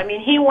you. I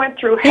mean, he went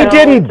through hell. He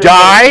didn't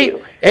die.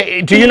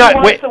 Do you not?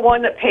 He was the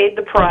one that paid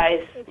the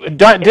price.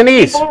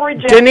 Denise. People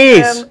reject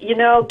Denise.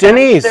 him,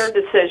 Denise. that's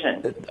their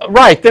decision.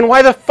 Right. Then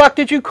why the fuck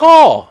did you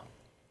call?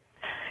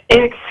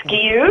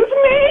 Excuse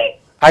me?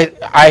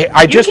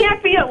 I just... You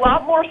can't be a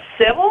lot more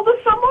civil to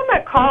someone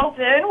that calls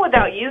in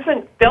without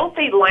using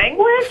filthy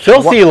language?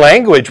 Filthy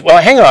language?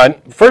 Well, hang on.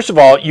 First of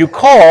all, you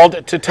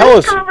called to tell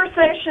us... This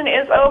conversation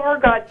is over.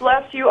 God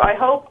bless you. I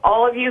hope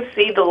all of you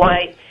see the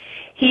light.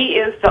 He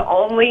is the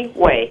only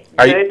way.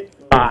 Goodbye.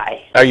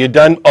 Are you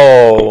done?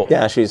 Oh.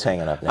 Yeah, she's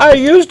hanging up now. I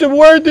used a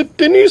word that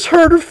Denise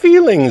hurt her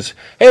feelings.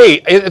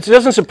 Hey, it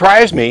doesn't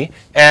surprise me,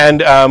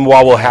 and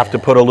while we'll have to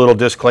put a little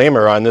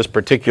disclaimer on this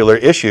particular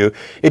issue,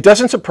 it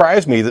doesn't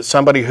surprise me that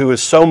somebody who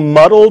is so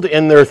muddled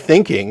in their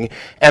thinking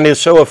and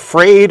is so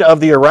afraid of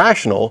the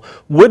irrational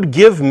would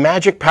give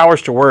magic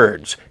powers to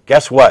words.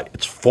 Guess what?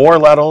 It's 4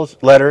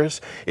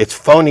 letters, it's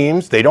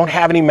phonemes, they don't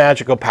have any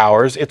magical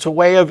powers, it's a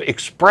way of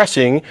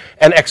expressing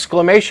an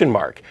exclamation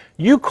mark.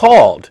 You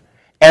called.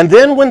 And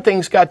then when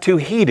things got too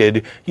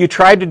heated, you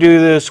tried to do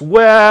this,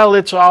 well,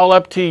 it's all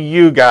up to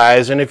you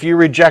guys, and if you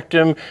reject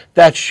him,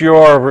 that's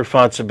your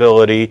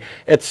responsibility,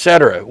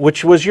 etc.,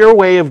 which was your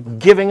way of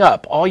giving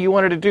up. All you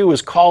wanted to do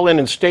was call in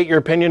and state your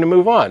opinion and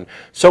move on.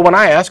 So when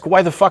I ask,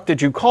 why the fuck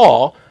did you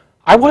call,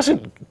 I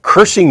wasn't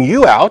cursing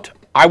you out.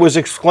 I was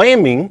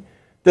exclaiming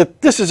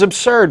that this is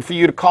absurd for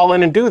you to call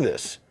in and do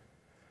this.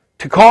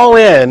 To call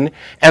in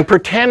and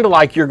pretend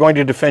like you're going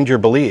to defend your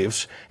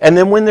beliefs, and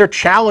then when they're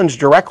challenged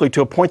directly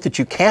to a point that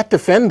you can't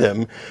defend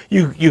them,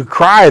 you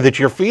cry that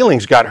your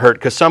feelings got hurt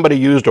because somebody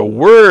used a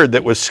word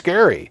that was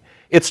scary.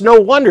 It's no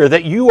wonder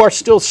that you are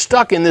still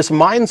stuck in this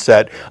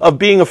mindset of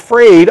being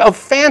afraid of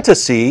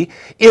fantasy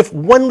if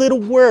one little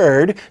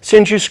word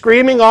sends you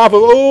screaming off of,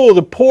 oh,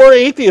 the poor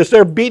atheists,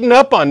 they're beating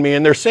up on me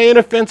and they're saying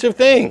offensive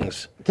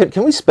things.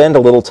 Can we spend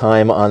a little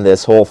time on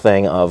this whole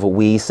thing of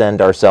we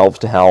send ourselves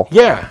to hell?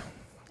 Yeah.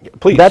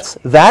 Please.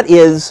 That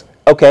is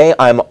okay.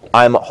 I'm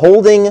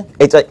holding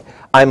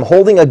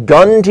a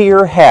gun to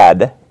your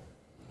head,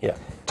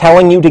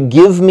 telling you to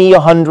give me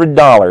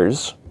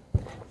 $100.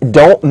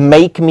 Don't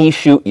make me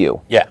shoot you.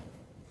 Yeah.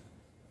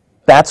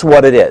 That's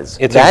what it is.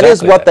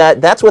 That's what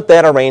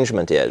that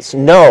arrangement is.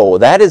 No,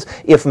 that is,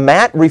 if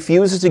Matt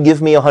refuses to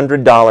give me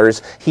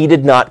 $100, he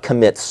did not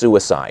commit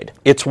suicide.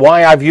 It's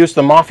why I've used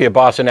the mafia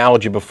boss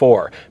analogy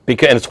before,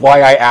 and it's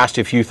why I asked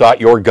if you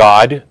thought your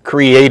God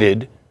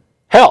created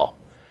hell.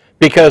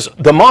 Because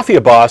the mafia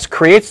boss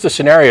creates the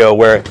scenario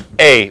where,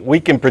 A,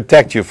 we can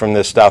protect you from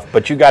this stuff,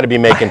 but you got to be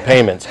making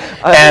payments.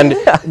 And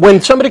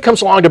when somebody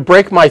comes along to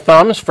break my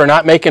thumbs for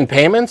not making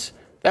payments,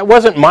 that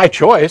wasn't my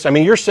choice. I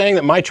mean, you're saying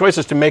that my choice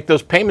is to make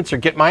those payments or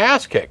get my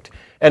ass kicked.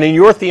 And in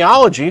your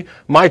theology,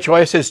 my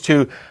choice is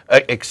to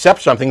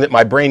accept something that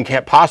my brain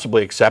can't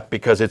possibly accept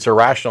because it's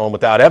irrational and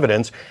without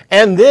evidence,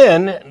 and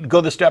then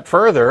go the step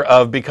further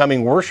of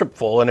becoming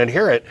worshipful and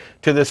adherent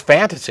to this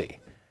fantasy.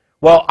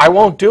 Well, I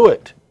won't do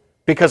it.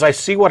 because I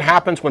see what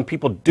happens when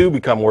people do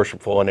become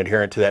worshipful and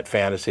adherent to that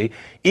fantasy.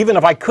 Even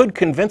if I could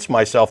convince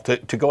myself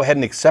to go ahead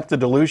and accept the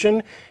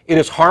delusion, it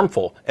is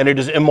harmful and it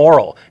is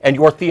immoral, and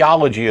your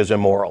theology is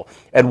immoral.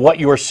 And what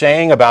you are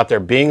saying about there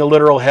being a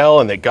literal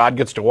hell and that God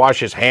gets to wash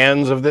his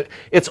hands of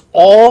it's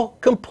all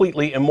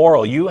completely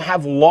immoral. You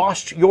have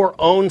lost your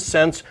own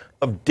sense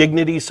of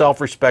dignity,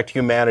 self-respect,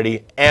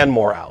 humanity, and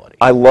morality.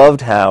 I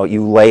loved how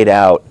you laid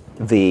out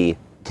the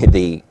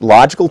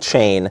logical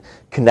chain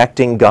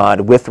connecting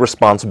God with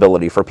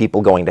responsibility for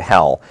people going to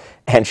hell.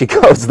 And she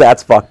goes,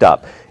 that's fucked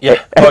up.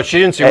 Yeah. Well, she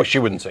didn't say. She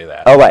wouldn't say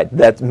that. Oh, right.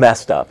 That's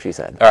messed up, she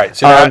said. All right.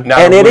 So now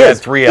and we it had is.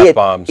 3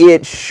 F-bombs.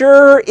 It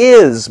sure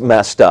is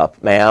messed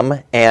up,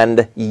 ma'am.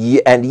 And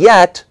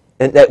yet,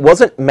 and it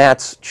wasn't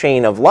Matt's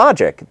chain of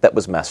logic that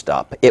was messed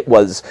up. It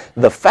was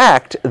the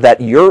fact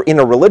that you're in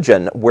a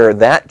religion where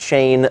that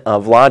chain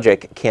of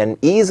logic can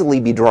easily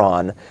be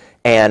drawn,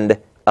 and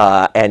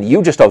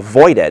you just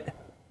avoid it.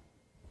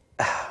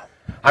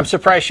 I'm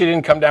surprised she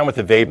didn't come down with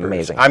the vapors.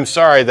 Amazing. I'm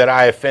sorry that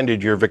I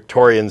offended your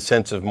Victorian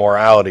sense of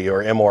morality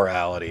or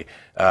immorality,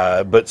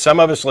 but some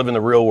of us live in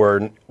the real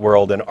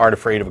world and aren't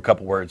afraid of a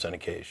couple words on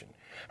occasion.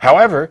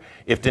 However,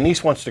 if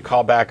Denise wants to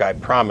call back, I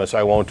promise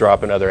I won't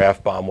drop another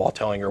F-bomb while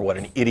telling her what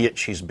an idiot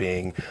she's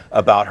being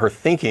about her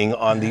thinking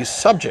on these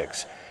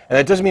subjects. And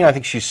that doesn't mean I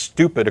think she's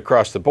stupid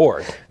across the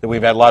board. That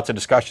we've had lots of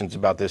discussions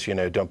about this, you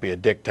know, don't be a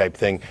dick type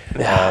thing.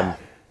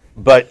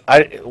 But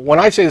when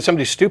I say that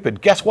somebody's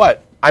stupid, guess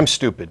what? I'm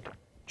stupid.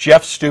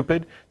 Jeff's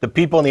stupid. The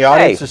people in the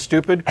audience is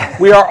stupid.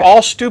 We are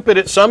all stupid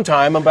at some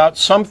time about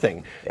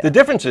something. Yeah. The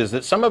difference is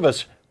that some of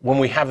us, when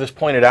we have this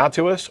pointed out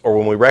to us or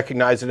when we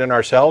recognize it in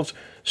ourselves,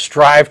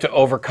 strive to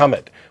overcome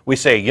it. We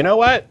say, you know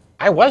what?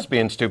 I was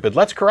being stupid.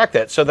 Let's correct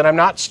that so that I'm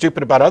not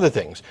stupid about other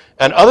things.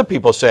 And other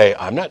people say,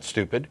 I'm not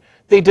stupid.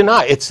 They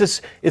deny. It's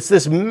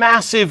this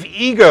massive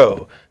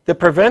ego that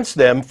prevents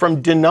them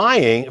from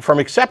denying, from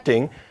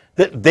accepting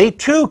that they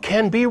too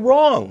can be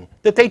wrong,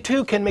 that they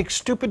too can make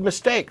stupid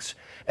mistakes.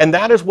 And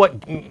that is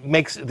what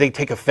makes, they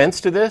take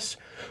offense to this.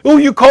 Oh,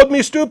 you called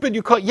me stupid.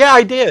 Yeah,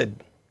 I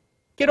did.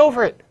 Get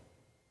over it.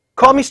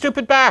 Call me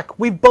stupid back.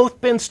 We've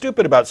both been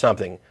stupid about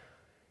something.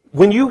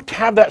 When you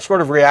have that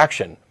sort of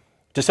reaction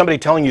to somebody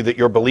telling you that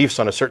your beliefs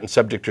on a certain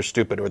subject are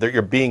stupid or that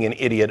you're being an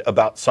idiot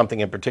about something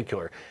in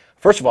particular,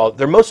 first of all,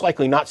 they're most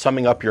likely not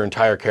summing up your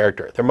entire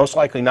character. They're most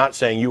likely not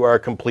saying you are a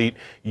complete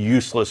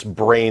useless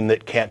brain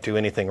that can't do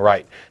anything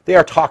right. They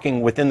are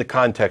talking within the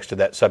context of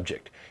that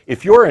subject.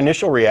 If your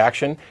initial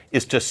reaction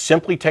is to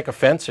simply take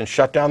offense and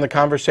shut down the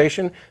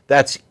conversation,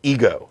 that's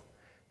ego.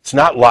 It's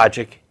not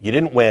logic. You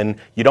didn't win.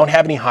 You don't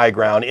have any high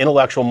ground,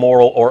 intellectual,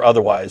 moral, or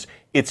otherwise.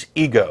 It's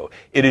ego.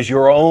 It is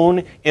your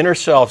own inner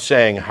self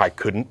saying, I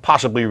couldn't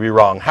possibly be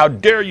wrong. How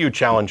dare you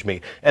challenge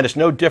me? And it's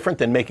no different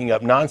than making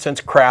up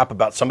nonsense crap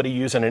about somebody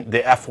using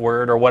the F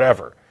word or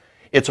whatever.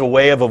 It's a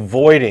way of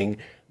avoiding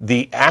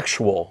the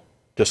actual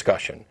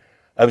discussion.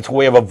 It's a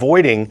way of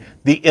avoiding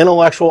the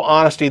intellectual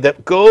honesty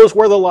that goes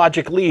where the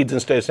logic leads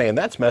instead of saying,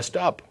 that's messed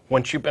up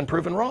once you've been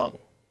proven wrong.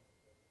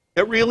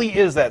 It really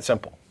is that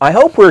simple. I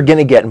hope we're going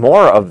to get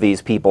more of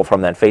these people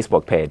from that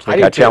Facebook page that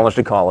got challenged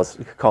to call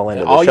into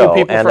the show.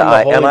 And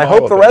I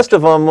hope the rest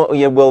of them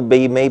will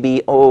be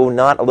maybe,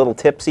 not a little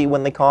tipsy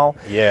when they call.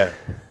 Yeah.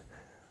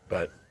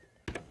 But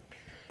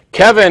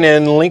Kevin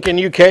in Lincoln,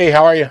 UK,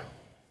 how are you?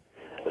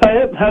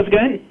 Hi, how's it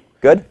going?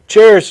 Good.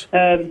 Cheers.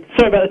 Sorry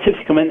about the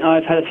tipsy comment.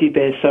 I've had a few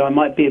beers, so I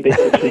might be a bit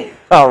tipsy.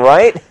 All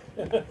right.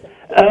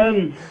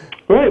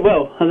 Right,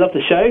 well, I love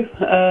the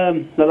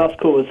show. The last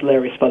call was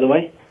hilarious, by the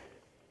way.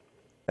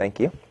 Thank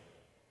you.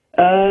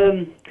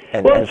 And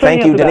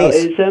thank you,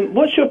 Denise.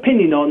 What's your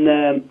opinion on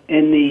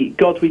in the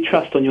God We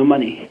Trust on your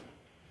money?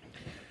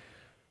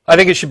 I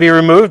think it should be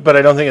removed, but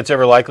I don't think it's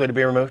ever likely to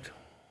be removed.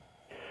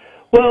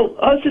 Well,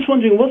 I was just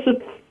wondering, what's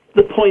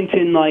the point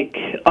in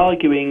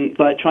arguing,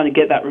 trying to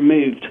get that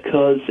removed?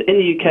 Because in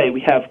the UK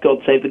we have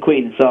God Save the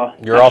Queen as our.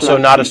 You're also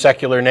not a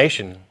secular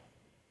nation.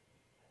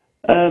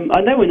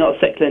 I know we're not a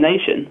secular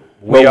nation.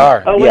 We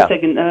are. Oh, wait a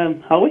second.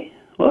 Are we?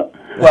 What?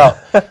 Well,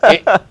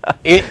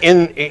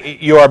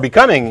 you are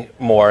becoming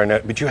more,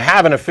 but you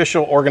have an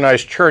official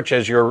organized church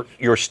as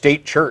your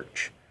state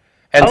church.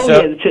 And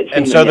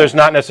so there's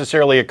not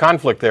necessarily a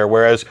conflict there,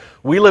 whereas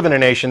we live in a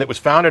nation that was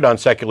founded on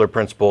secular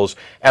principles,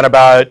 and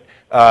about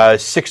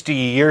 60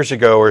 years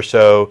ago or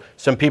so,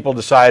 some people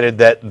decided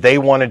that they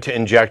wanted to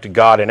inject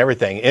God in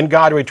everything. In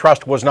God We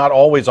Trust was not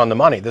always on the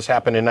money. This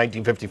happened in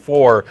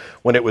 1954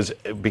 when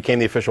it became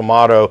the official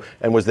motto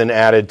and was then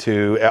added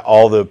to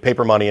all the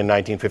paper money in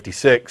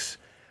 1956.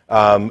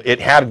 It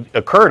had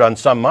occurred on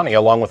some money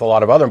along with a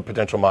lot of other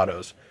potential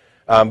mottos.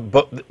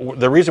 But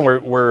the reason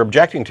we're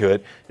objecting to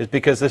it is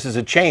because this is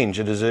a change.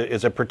 It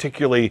is a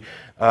particularly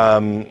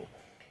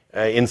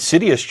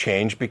insidious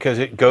change because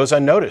it goes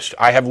unnoticed.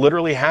 I have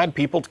literally had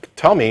people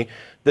tell me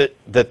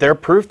that their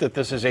proof that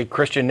this is a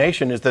Christian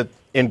nation is that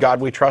In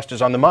God We Trust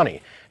is on the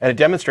money. And it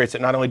demonstrates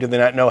that not only do they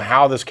not know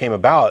how this came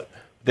about,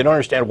 they don't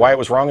understand why it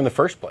was wrong in the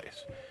first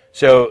place.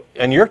 So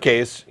in your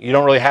case, you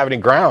don't really have any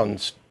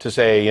grounds to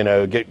say,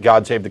 get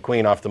God Save the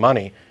Queen off the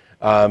money.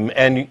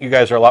 And you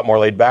guys are a lot more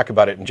laid back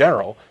about it in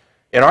general.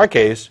 In our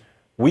case,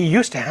 we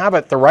used to have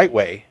it the right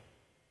way,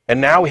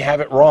 and now we have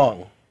it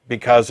wrong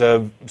because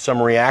of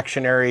some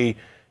reactionary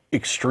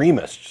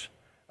extremists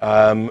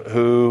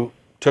who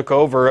took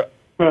over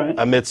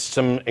amidst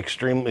some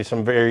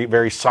very,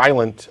 very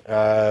silent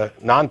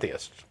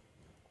non-theists.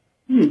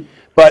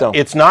 But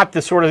it's not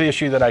the sort of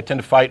issue that I tend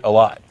to fight a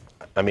lot.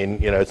 I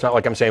mean, you know, it's not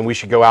like I'm saying we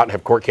should go out and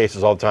have court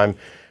cases all the time,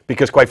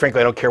 because quite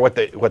frankly, I don't care what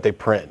they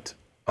print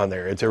on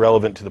there. It's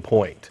irrelevant to the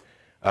point.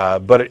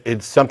 But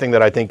it's something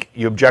that I think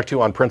you object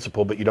to on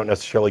principle, but you don't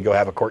necessarily go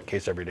have a court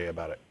case every day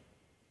about it.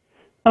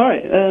 All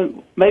right,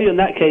 maybe in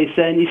that case,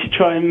 then you should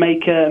try and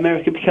make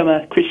America become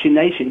a Christian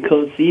nation,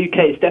 because the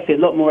UK is definitely a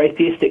lot more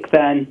atheistic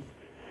than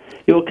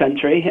your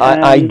country.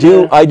 I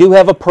do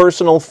have a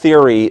personal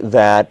theory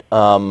that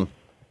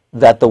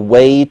that the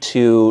way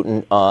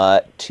to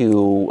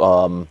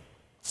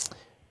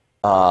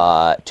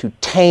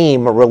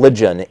tame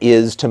religion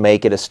is to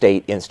make it a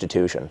state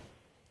institution,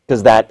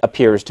 because that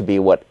appears to be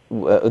what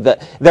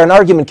an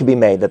argument could be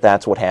made that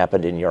that's what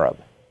happened in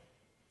Europe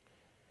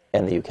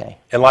and the UK.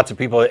 And lots of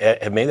people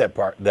have made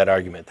that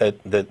argument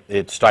that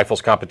it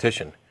stifles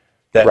competition.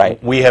 That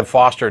Right. we have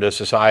fostered a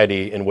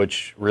society in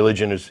which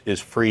religion is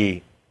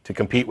free to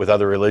compete with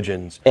other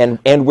religions.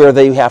 And where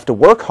they have to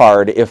work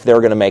hard if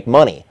they're going to make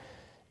money.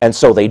 And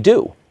so they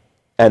do.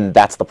 And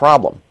that's the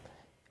problem.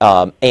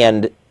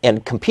 And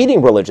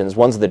competing religions,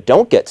 ones that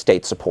don't get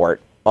state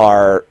support,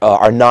 are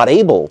not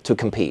able to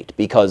compete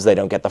because they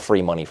don't get the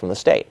free money from the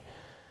state.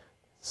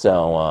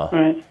 So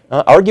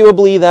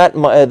arguably that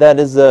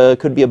is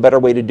could be a better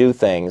way to do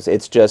things.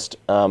 It's just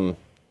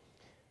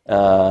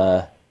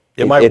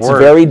it's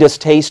very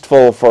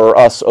distasteful for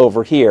us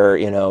over here,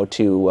 you know,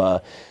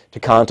 to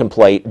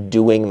contemplate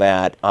doing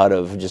that out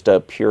of just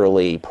a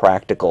purely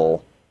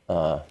practical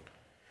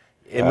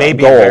it may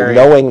be goal,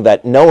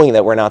 knowing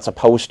that we're not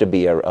supposed to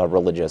be a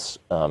religious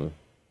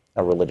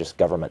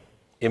government.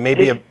 It may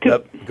be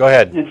go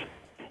ahead. Yes.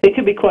 It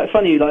could be quite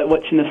funny, like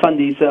watching the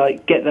fundies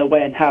get their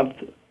way and have,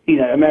 you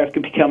know, America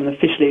become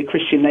officially a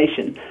Christian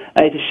nation,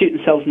 to shoot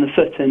themselves in the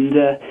foot and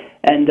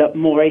end up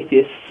more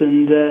atheists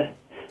and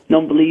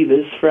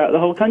non-believers throughout the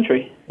whole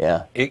country.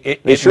 Yeah,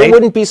 they sure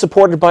wouldn't be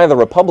supported by the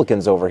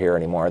Republicans over here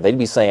anymore. They'd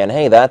be saying,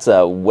 "Hey, that's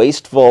a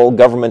wasteful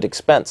government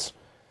expense."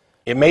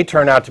 It may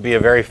turn out to be a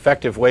very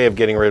effective way of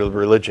getting rid of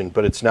religion,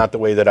 but it's not the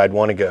way that I'd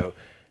want to go,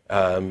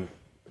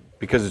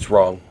 because it's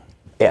wrong.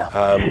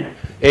 Yeah.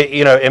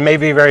 It may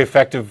be a very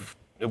effective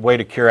way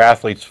to cure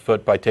athlete's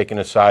foot by taking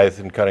a scythe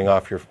and cutting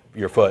off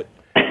your foot,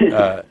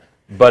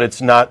 but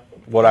it's not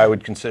what I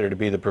would consider to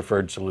be the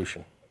preferred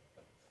solution.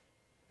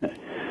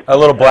 A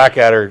little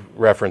Blackadder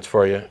reference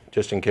for you,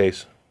 just in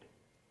case.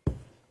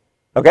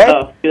 Okay.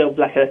 Oh, good old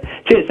Blackadder.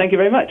 Cheers, thank you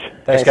very much.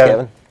 Thanks,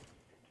 Kevin.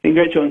 Been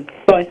great, John.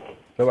 Bye.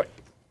 Bye-bye.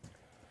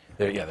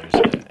 There's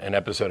an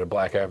episode of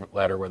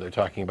Blackadder where they're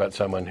talking about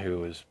someone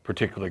who is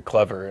particularly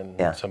clever,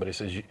 and somebody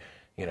says, you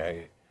know,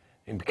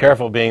 be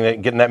careful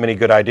getting that many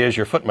good ideas,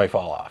 your foot may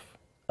fall off.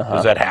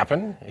 Does that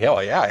happen? Yeah,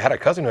 well, yeah, I had a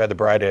cousin who had the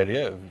bright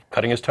idea of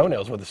cutting his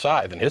toenails with a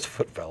scythe, and his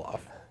foot fell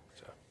off.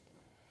 So.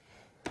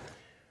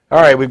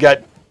 All right, we've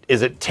got,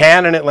 is it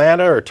Tan in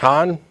Atlanta or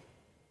Tan?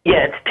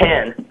 Yeah, it's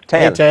Tan.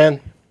 Tan. Hey,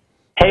 Tan.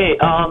 Hey,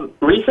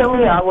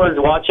 recently I was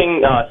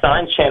watching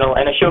Science Channel,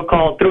 and a show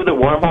called Through the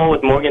Wormhole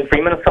with Morgan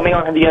Freeman was coming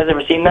on. Have you guys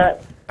ever seen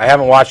that? I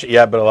haven't watched it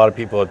yet, but a lot of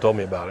people have told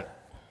me about it.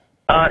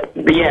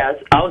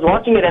 Yes, I was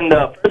watching it, and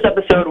the first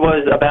episode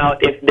was about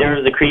if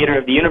there's a creator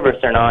of the universe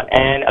or not.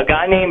 And a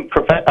guy named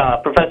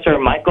Professor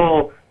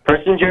Michael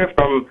Persinger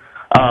from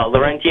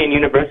Laurentian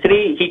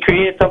University, he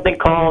created something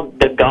called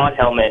the God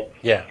helmet.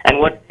 Yeah. And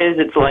what it is,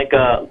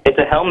 it's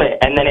a helmet,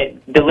 and then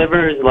it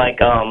delivers like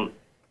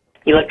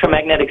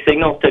electromagnetic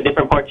signals to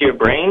different parts of your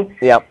brain.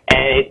 Yep.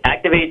 And it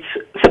activates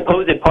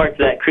supposed parts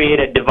that create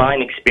a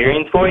divine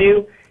experience for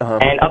you.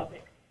 And up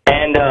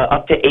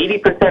to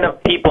 80%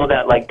 of people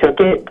that took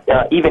it,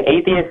 even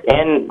atheists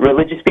and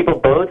religious people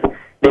both,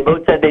 they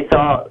both said they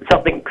saw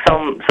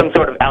some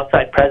sort of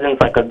outside presence,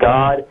 like a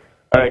god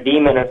or a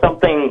demon or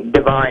something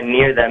divine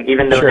near them,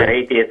 even though they're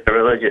atheists or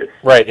religious.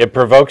 Right. It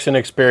provokes an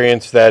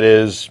experience that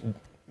is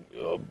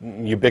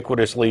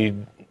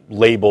ubiquitously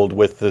labeled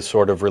with this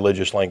sort of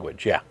religious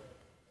language. Yeah.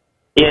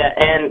 Yeah,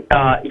 and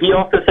he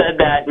also said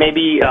that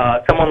maybe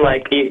someone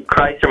like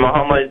Christ or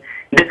Muhammad,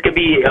 this could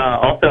be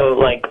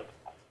also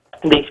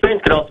the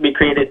experience could also be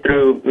created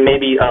through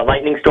maybe a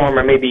lightning storm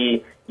or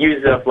maybe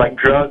use of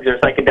drugs or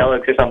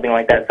psychedelics or something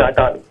like that. So I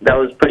thought that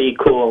was pretty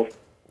cool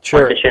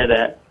to share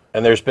that.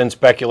 And there's been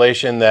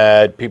speculation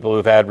that people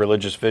who've had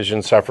religious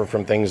visions suffer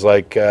from things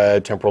like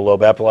temporal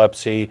lobe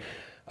epilepsy.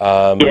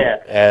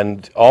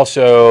 And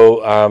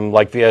also,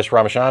 like V.S.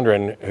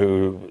 Ramachandran,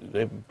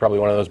 who probably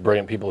one of those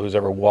brilliant people who's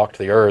ever walked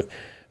the earth,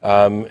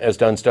 has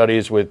done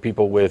studies with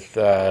people with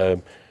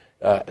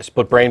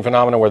split brain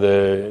phenomena where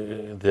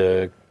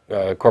the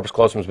corpus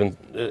callosum has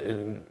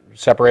been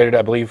separated,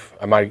 I believe.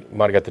 I might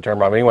have got the term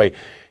wrong. But anyway,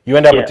 you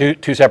end up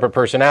with two separate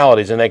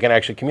personalities, and they can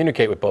actually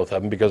communicate with both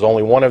of them because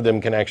only one of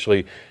them can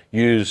actually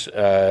use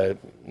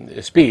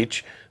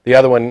speech. The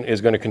other one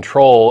is going to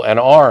control and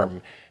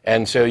arm.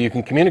 And so you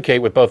can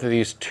communicate with both of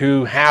these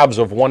two halves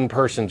of one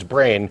person's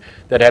brain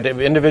that have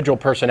individual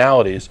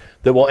personalities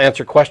that will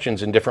answer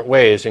questions in different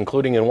ways,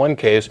 including in one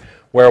case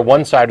where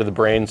one side of the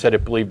brain said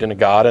it believed in a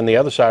God and the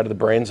other side of the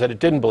brain said it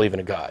didn't believe in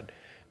a God.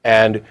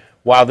 And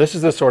while this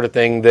is the sort of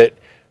thing that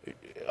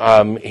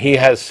he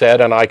has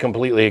said, and I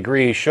completely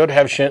agree, should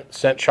have sent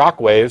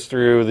shockwaves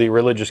through the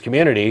religious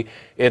community,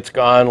 it's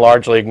gone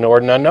largely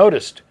ignored and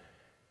unnoticed.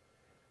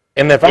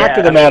 And the fact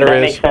of the matter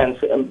that is... makes sense.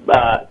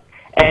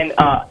 And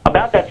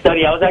about that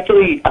study, I was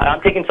actually,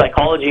 I'm taking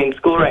psychology in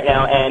school right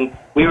now, and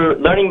we were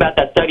learning about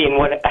that study, and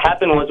what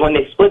happened was when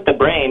they split the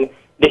brain,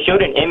 they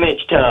showed an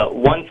image to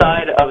one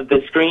side of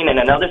the screen and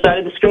another side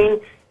of the screen,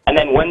 and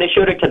then when they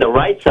showed it to the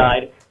right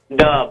side,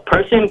 the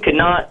person could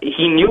not,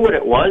 he knew what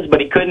it was, but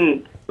he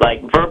couldn't,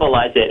 like,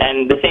 verbalize it.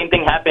 And the same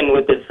thing happened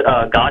with this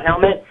God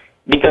helmet,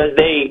 because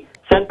they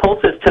sent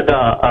pulses to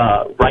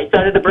the right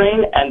side of the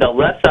brain, and the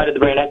left side of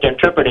the brain had to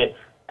interpret it,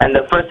 and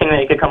the first thing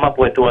they could come up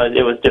with was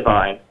it was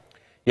divine.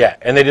 Yeah,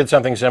 and they did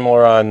something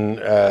similar on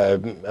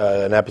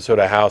an episode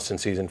of House in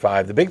season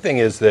 5. The big thing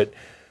is that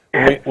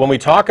when we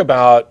talk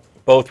about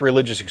both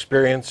religious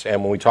experience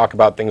and when we talk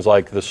about things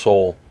like the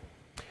soul,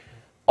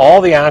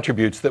 all the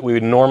attributes that we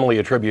would normally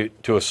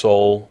attribute to a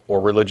soul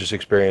or religious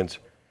experience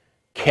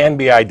can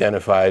be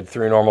identified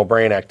through normal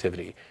brain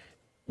activity,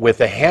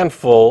 with a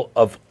handful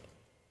of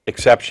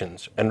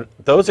exceptions. And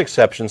those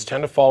exceptions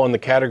tend to fall in the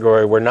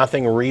category where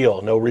nothing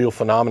real, no real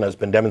phenomena has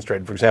been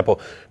demonstrated. For example,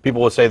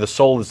 people will say the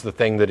soul is the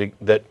thing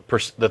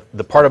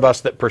the part of us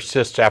that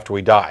persists after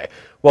we die.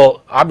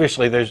 Well,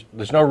 obviously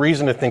there's no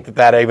reason to think that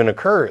that even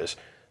occurs.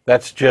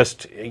 That's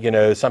just,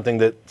 something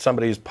that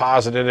somebody's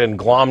posited and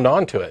glommed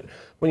onto it.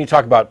 When you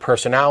talk about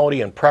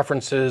personality and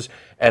preferences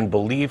and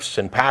beliefs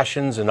and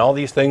passions and all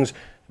these things,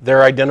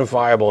 they're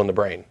identifiable in the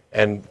brain.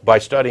 And by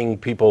studying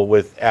people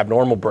with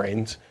abnormal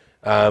brains,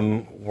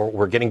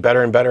 we're getting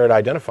better and better at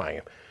identifying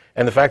them.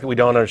 And the fact that we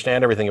don't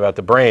understand everything about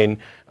the brain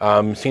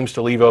seems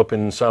to leave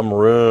open some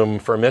room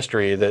for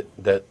mystery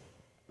that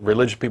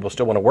religious people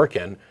still want to work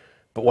in.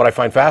 But what I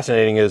find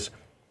fascinating is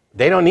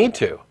they don't need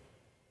to.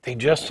 They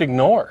just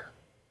ignore.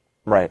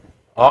 Right.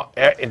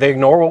 They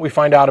ignore what we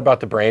find out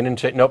about the brain and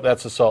say, nope,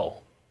 that's the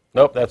soul.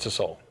 Nope, that's the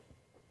soul.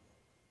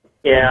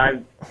 Yeah,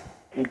 I've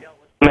dealt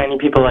with many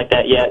people like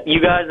that. Yeah,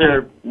 you guys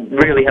are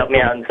really helped me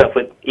out and stuff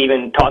with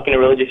even talking to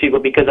religious people,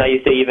 because I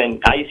used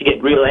to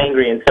get real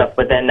angry and stuff,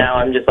 but then now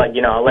I'm just like,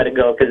 I'll let it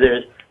go, because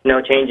there's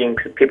no changing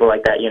people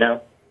like that,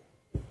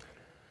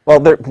 Well,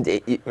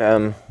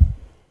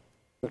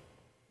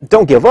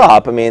 don't give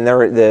up. I mean,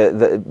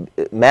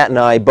 Matt and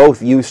I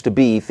both used to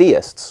be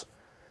theists.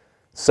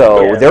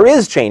 So yeah. There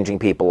is changing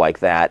people like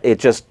that. It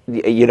just,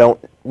 you don't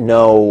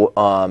know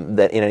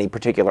that in any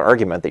particular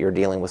argument that you're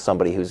dealing with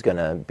somebody who's going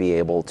to be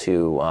able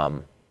to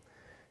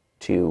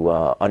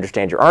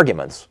understand your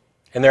arguments.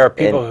 And there are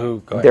people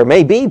who... There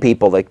may be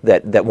people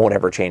that won't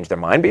ever change their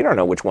mind, but you don't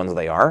know which ones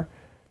they are.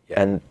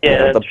 Yeah. And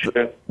that's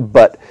true.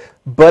 But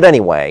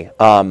anyway,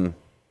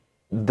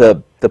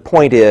 the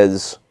point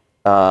is,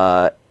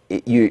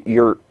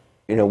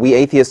 we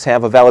atheists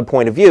have a valid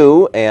point of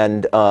view,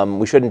 and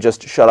we shouldn't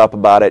just shut up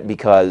about it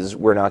because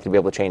we're not going to be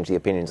able to change the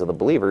opinions of the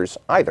believers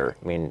either.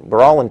 I mean,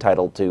 we're all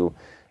entitled to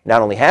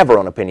not only have our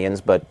own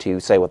opinions, but to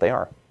say what they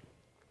are.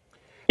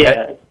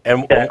 Yeah,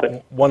 and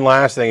exactly. One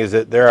last thing is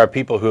that there are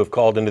people who have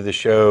called into the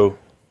show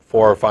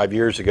 4 or 5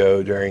 years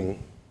ago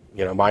during,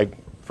 my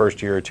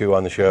first year or two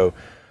on the show,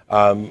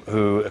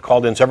 who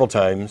called in several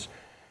times,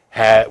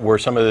 were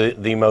some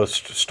of the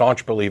most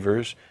staunch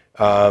believers,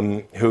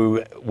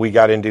 who we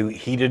got into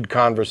heated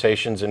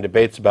conversations and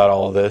debates about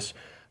all of this.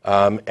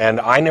 And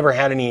I never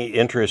had any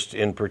interest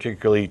in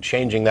particularly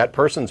changing that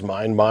person's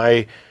mind.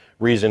 My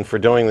reason for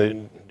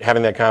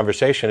having that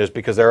conversation is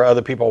because there are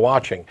other people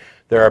watching.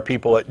 There are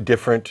people at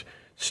different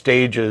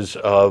stages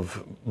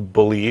of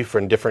belief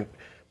and different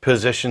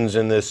positions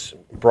in this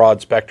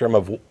broad spectrum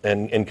of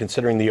and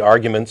considering the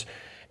arguments.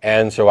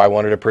 And so I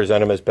wanted to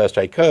present them as best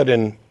I could.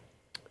 And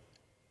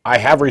I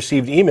have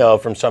received email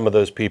from some of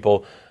those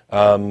people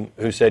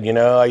who said,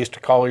 I used to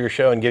call your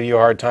show and give you a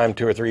hard time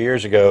 2 or 3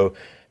 years ago,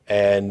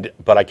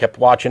 but I kept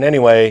watching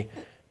anyway,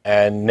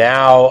 and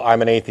now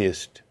I'm an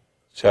atheist.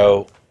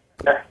 So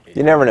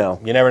you never know.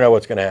 You never know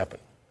what's going to happen.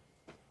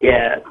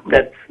 Yeah,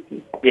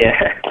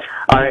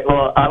 All right,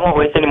 well, I won't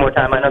waste any more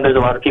time. I know there's a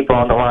lot of people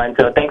on the line,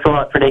 so thanks a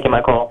lot for taking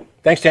my call.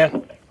 Thanks,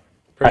 Dan.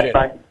 Appreciate it.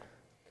 Bye.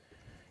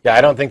 Yeah,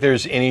 I don't think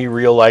there's any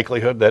real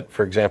likelihood that,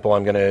 for example,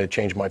 I'm going to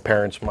change my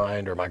parents'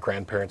 mind or my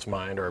grandparents'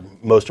 mind or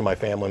most of my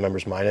family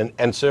members' mind,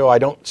 and so I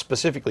don't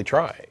specifically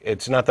try.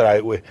 It's not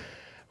that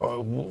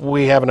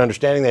we have an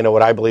understanding. They know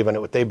what I believe, I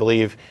know what they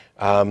believe.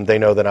 They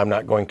know that I'm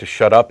not going to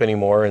shut up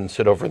anymore and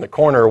sit over in the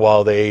corner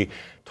while they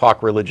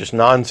talk religious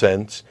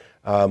nonsense,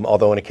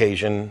 although on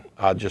occasion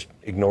I'll just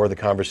ignore the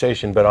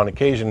conversation, but on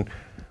occasion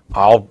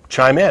I'll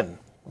chime in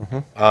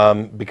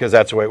because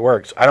that's the way it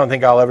works. I don't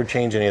think I'll ever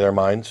change any of their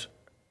minds,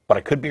 but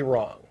I could be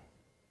wrong.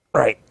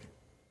 Right.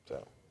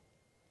 So,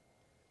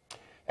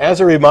 As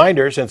a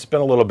reminder, since it's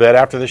been a little bit,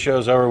 after the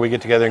show's over, we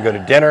get together and go to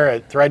dinner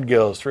at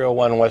Threadgill's,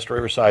 301 West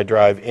Riverside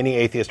Drive. Any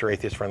atheist or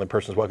atheist-friendly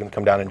person is welcome to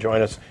come down and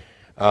join us.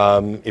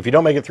 If you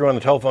don't make it through on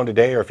the telephone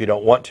today, or if you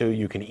don't want to,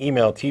 you can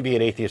email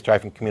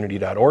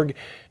tv@atheist-community.org,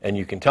 and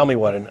you can tell me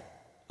what an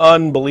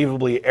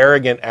unbelievably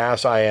arrogant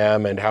ass I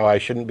am and how I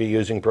shouldn't be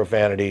using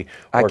profanity.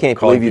 I can't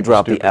believe you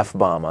dropped the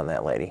F-bomb on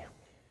that lady.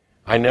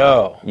 I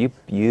know.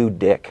 You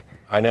dick.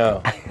 I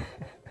know.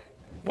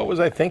 What was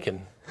I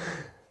thinking?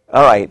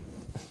 All right.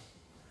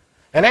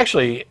 And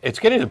actually, it's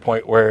getting to the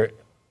point where,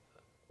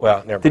 well,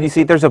 never mind. Did you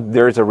see? There's a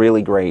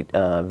really great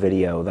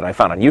video that I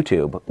found on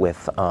YouTube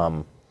with,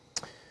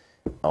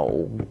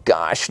 oh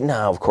gosh,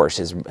 now of course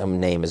his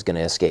name is going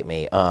to escape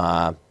me.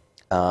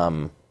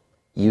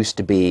 Used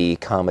to be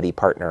comedy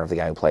partner of the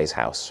guy who plays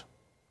House.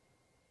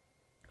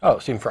 Oh,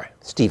 Stephen Fry.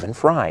 Stephen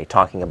Fry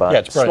talking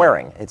about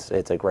swearing. It's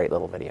a great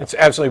little video. It's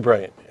absolutely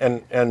brilliant,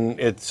 and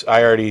it's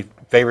I already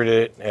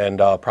favorited it,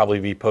 and I'll probably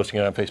be posting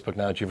it on Facebook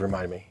now that you've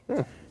reminded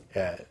me.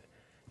 Yeah.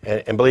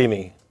 And believe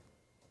me,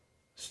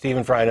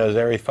 Stephen Fry knows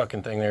every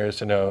fucking thing there is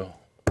to know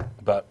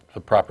about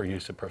the proper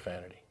use of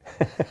profanity.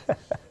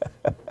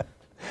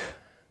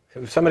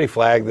 If somebody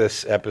flag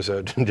this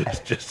episode,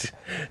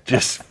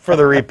 just for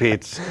the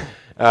repeats.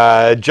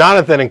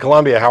 Jonathan in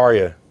Columbia, how are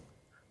you?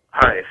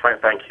 Hi, fine,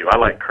 thank you. I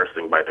like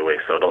cursing, by the way,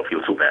 so don't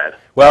feel too bad.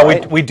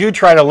 Well, we do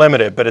try to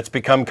limit it, but it's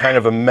become kind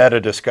of a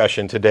meta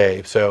discussion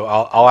today. So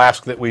I'll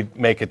ask that we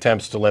make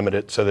attempts to limit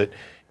it so that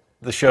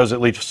the show's at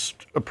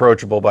least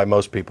approachable by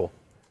most people.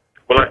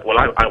 Well,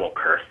 I won't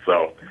curse,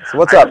 so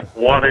what's up? I just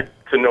wanted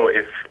to know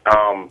if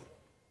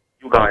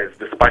you guys,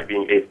 despite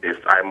being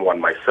atheists, I'm one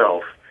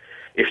myself,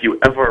 if you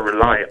ever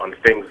rely on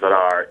things that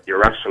are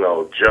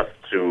irrational just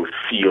to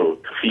feel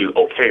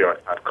okay or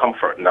have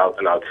comfort. And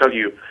I'll tell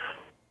you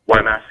why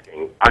I'm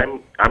asking.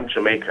 I'm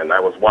Jamaican. I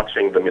was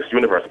watching the Miss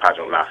Universe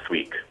pageant last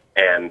week,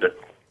 and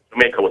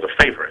Jamaica was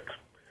a favorite.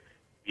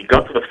 We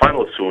got to the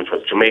final two, which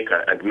was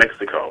Jamaica and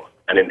Mexico.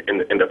 And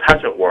in the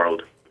pageant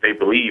world, they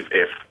believe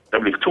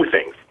two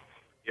things.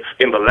 If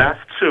in the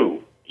last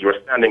two you're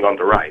standing on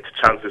the right,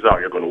 chances are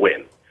you're going to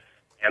win.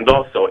 And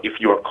also, if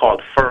you are called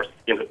first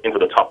into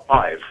the top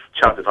five,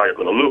 chances are you're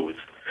going to lose.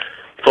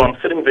 So I'm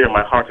sitting there,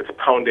 my heart is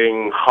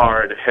pounding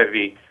hard,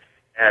 heavy,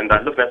 and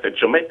I look at the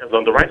Jamaica's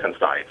on the right-hand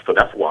side, so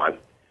that's one.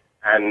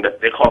 And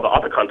they call the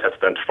other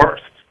contestant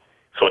first,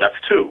 so that's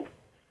two.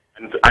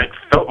 And I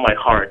felt my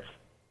heart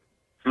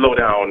slow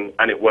down,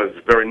 and it was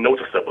very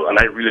noticeable, and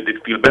I really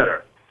did feel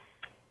better.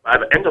 By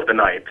the end of the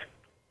night,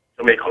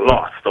 Jamaica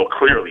lost, so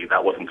clearly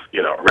that wasn't,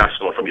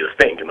 rational for me to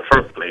think in the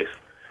first place.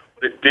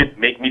 But it did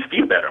make me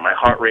feel better. My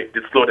heart rate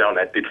did slow down.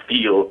 I did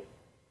feel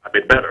a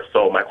bit better.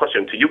 So my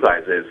question to you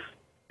guys is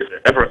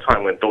there ever a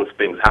time when those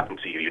things happen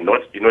to you? You know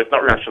it's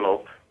not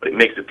rational, but it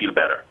makes you feel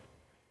better.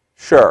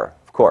 Sure,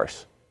 of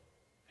course.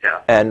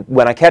 Yeah. And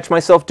when I catch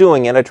myself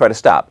doing it, I try to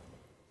stop.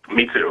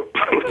 Me too.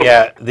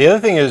 Yeah. The other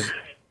thing is,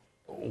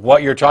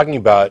 what you're talking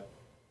about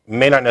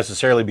may not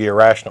necessarily be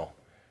irrational.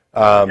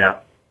 Yeah.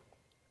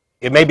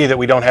 It may be that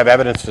we don't have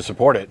evidence to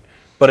support it,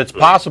 but it's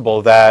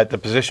possible that the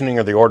positioning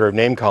or the order of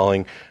name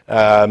calling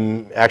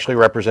actually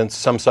represents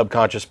some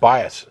subconscious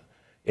bias.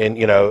 And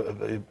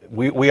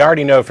we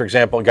already know, for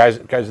example, guys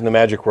in the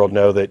magic world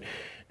know that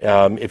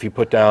if you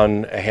put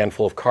down a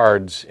handful of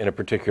cards in a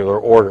particular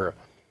order,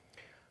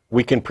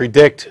 we can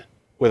predict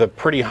with a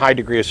pretty high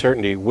degree of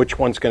certainty which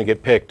one's going to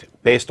get picked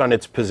based on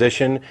its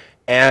position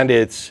and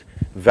its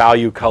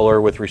value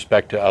color with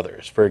respect to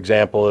others. For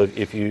example,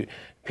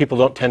 people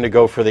don't tend to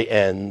go for the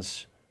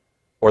ends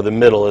or the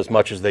middle as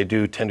much as they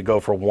do tend to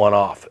go for one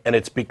off. And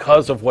it's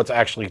because of what's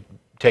actually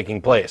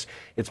taking place.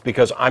 It's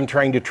because I'm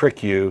trying to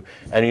trick you,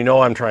 and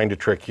I'm trying to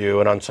trick you,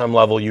 and on some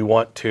level you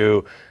want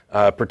to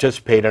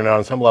participate, and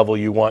on some level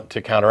you want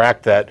to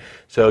counteract that,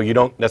 so you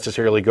don't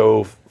necessarily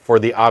go for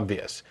the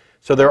obvious.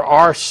 So there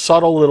are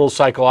subtle little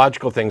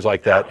psychological things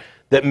like that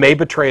that may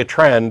betray a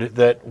trend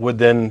that would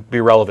then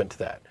be relevant to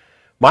that.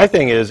 My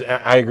thing is,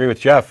 I agree with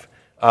Jeff,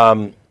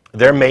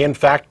 there may in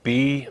fact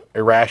be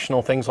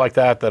irrational things like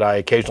that I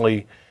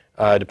occasionally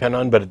depend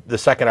on, but the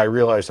second I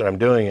realize that I'm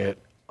doing it,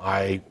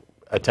 I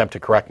attempt to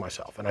correct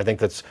myself. And I think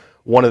that's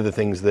one of the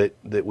things that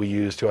we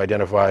use to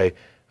identify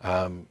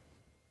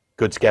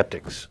good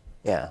skeptics.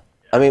 Yeah.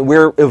 I mean,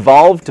 we're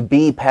evolved to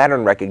be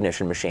pattern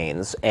recognition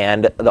machines,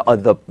 and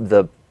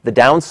the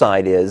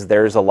downside is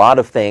there's a lot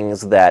of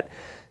things that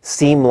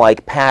seem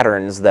like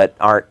patterns that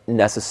aren't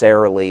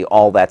necessarily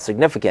all that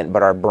significant,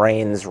 but our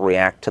brains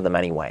react to them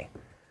anyway.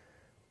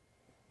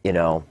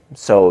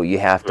 So you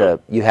have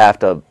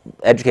to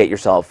educate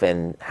yourself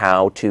in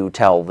how to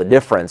tell the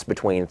difference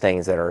between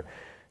things that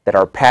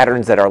are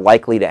patterns that are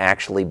likely to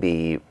actually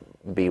be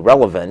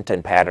relevant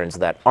and patterns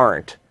that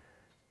aren't.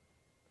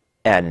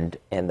 And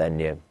then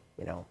you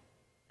know.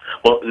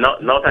 Well,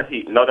 now that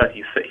he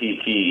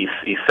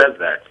says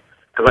that,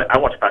 because I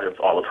watch patterns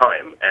all the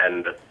time,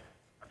 and as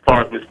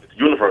far as Miss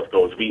Universe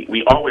goes,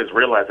 we always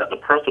realize that the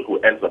person who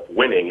ends up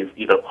winning is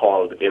either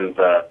called in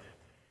the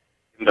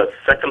in the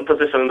second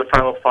position in the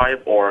final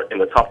 5, or in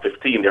the top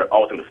 15, they're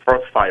out in the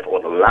first 5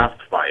 or the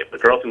last 5. The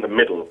girls in the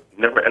middle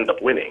never end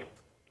up winning.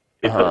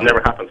 It just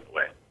never happens that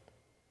way.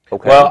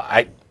 Okay. Well,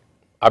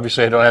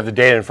 obviously I don't have the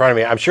data in front of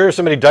me. I'm sure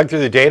somebody dug through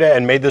the data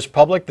and made this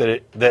public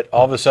that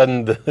all of a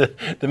sudden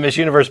the Miss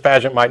Universe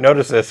pageant might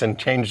notice this and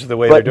change the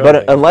way they're doing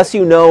things. But unless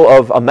you know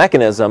of a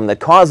mechanism that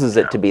causes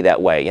it to be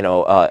that way, you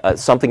know,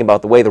 something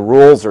about the way the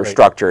rules are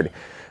structured,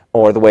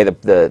 or the way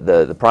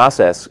the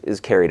process is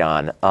carried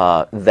on,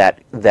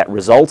 that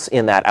results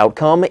in that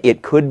outcome,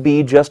 it could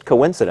be just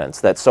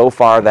coincidence that so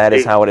far that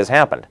is how it has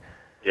happened.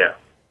 Yeah.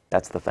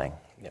 That's the thing.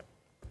 Yep.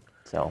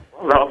 So.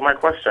 Well, that was my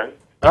question.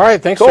 All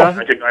right, thanks, Cool.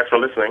 Jonathan. Thank you guys for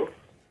listening.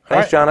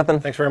 Thanks, Jonathan.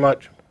 Thanks very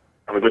much.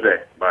 Have a good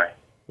day. Bye.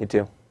 You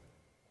too.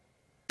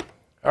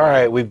 All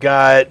right, we've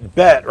got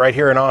Bet right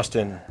here in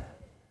Austin.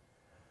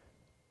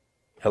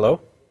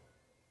 Hello?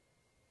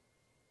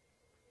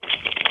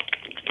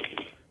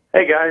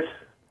 Hey, guys.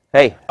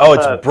 Hey. Oh,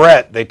 it's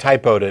Brett. They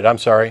typoed it. I'm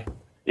sorry.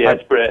 Yeah,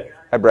 it's Brett.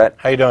 Hi, Brett.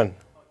 How you doing?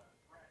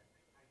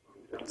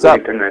 What's up?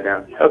 Let me turn that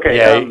down. Okay.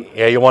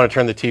 Yeah, you want to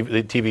turn the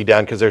TV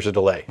down because there's a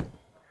delay.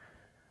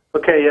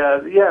 Okay,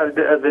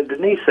 the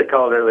Denise that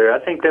called earlier, I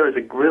think there was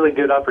a really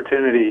good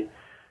opportunity.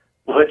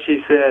 What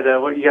she said,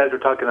 what you guys were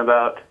talking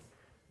about,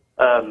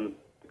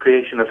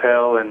 creation of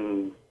hell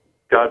and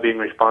God being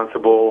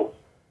responsible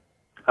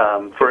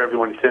for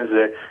everyone's sins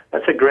there.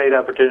 That's a great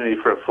opportunity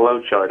for a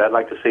flow chart. I'd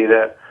like to see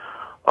that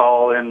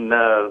all in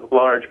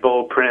large,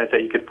 bold print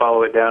that you could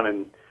follow it down,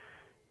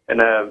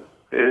 and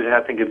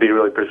I think it'd be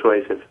really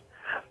persuasive.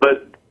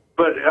 But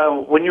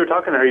when you were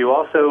talking to her, you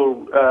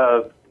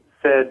also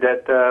said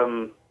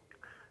that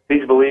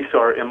these beliefs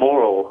are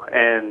immoral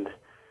and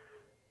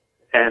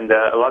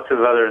lots of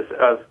other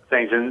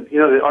things. And, you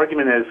know, the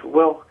argument is,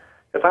 well,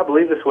 if I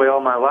believe this way all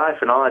my life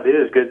and all I do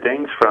is good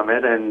things from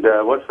it, and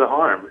what's the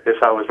harm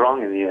if I was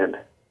wrong in the end?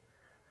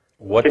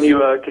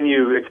 Can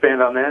you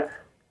expand on that?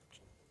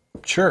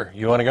 Sure.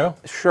 You want to go?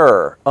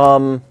 Sure.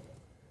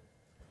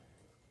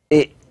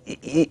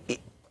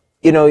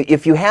 You know,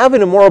 if you have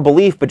an immoral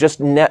belief, but just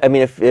I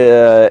mean,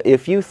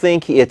 if you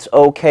think it's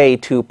okay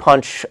to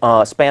punch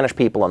Spanish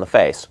people in the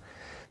face,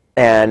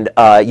 and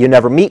you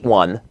never meet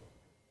one,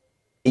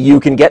 you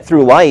can get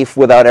through life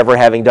without ever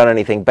having done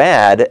anything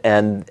bad.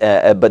 And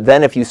but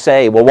then if you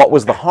say, well, what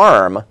was the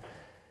harm?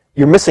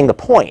 You're missing the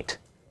point,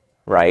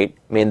 right?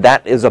 I mean,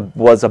 that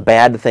was a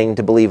bad thing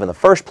to believe in the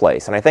first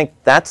place. And I think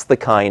that's the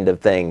kind of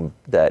thing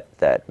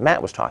that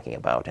Matt was talking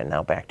about. And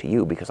now back to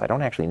you, because I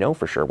don't actually know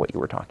for sure what you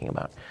were talking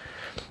about.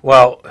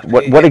 Well,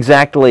 what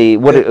exactly?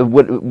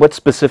 What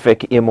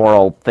specific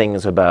immoral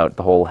things about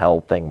the whole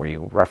hell thing were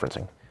you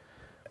referencing?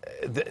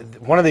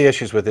 One of the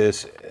issues with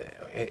this,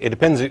 it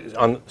depends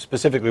on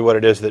specifically what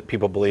it is that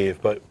people believe,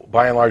 but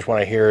by and large, when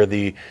I hear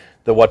the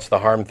what's the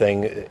harm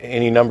thing,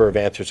 any number of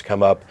answers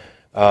come up.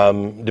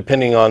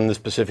 Depending on the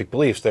specific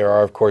beliefs, there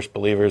are, of course,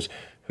 believers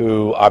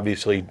who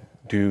obviously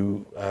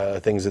do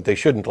things that they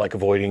shouldn't, like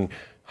avoiding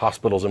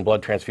hospitals and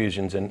blood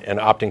transfusions and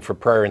opting for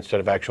prayer instead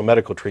of actual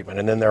medical treatment.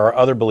 And then there are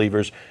other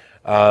believers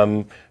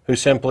who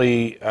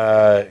simply,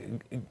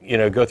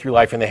 go through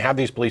life and they have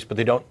these beliefs, but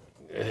they don't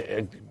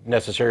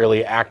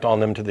necessarily act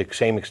on them to the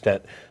same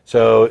extent.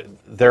 So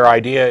their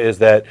idea is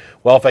that,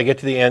 well, if I get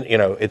to the end,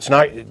 it's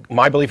not,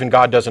 my belief in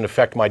God doesn't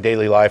affect my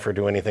daily life or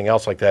do anything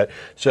else like that.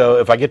 So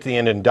if I get to the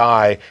end and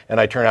die and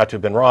I turn out to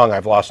have been wrong,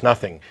 I've lost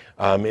nothing.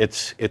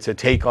 It's a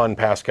take on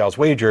Pascal's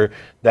wager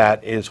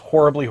that is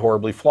horribly,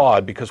 horribly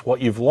flawed, because what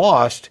you've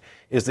lost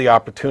is the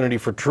opportunity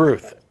for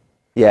truth.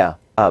 Yeah.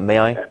 May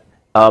I?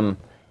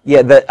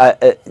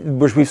 Yeah,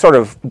 we've sort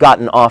of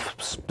gotten off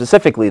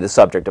specifically the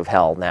subject of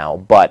hell now,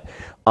 but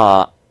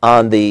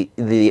on the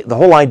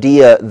whole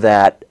idea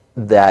that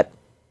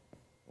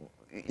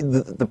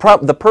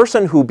the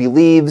person who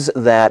believes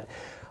that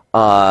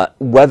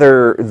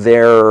whether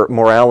their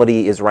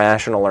morality is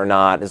rational or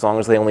not, as long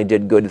as they only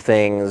did good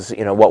things,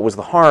 what was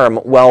the harm?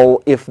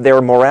 Well, if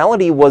their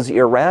morality was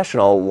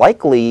irrational,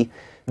 likely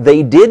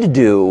they did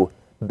do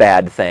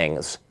bad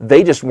things.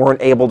 They just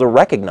weren't able to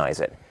recognize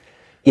it.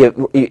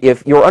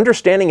 If your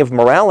understanding of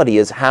morality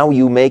is how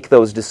you make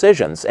those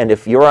decisions, and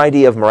if your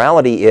idea of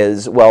morality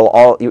is,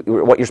 well,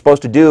 what you're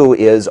supposed to do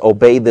is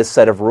obey this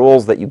set of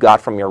rules that you got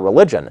from your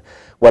religion,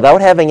 without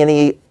having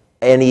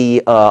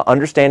any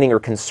understanding or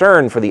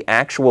concern for the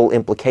actual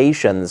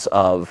implications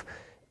of,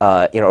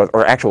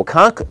 or actual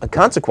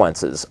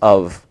consequences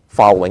of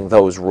following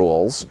those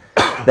rules,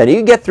 then you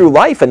can get through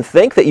life and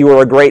think that you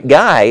were a great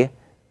guy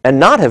and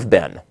not have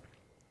been.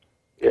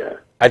 Yeah.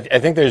 I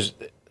think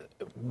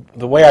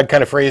the way I'd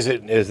kind of phrase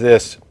it is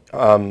this.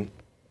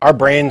 Our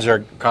brains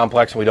are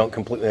complex and we don't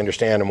completely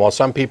understand. And while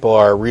some people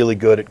are really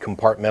good at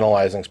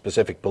compartmentalizing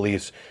specific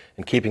beliefs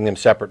and keeping them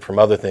separate from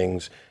other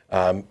things,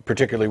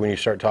 particularly when you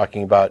start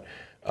talking about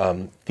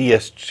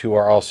theists who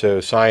are also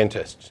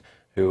scientists,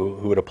 who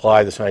would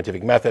apply the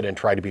scientific method and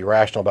try to be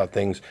rational about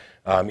things,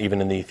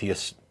 even in the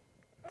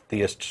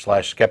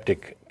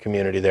theist/skeptic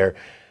community there.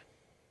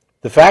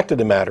 The fact of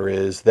the matter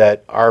is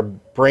that our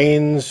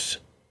brains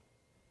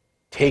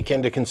take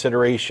into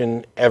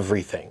consideration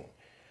everything.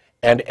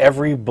 And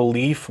every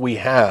belief we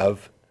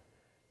have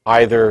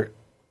either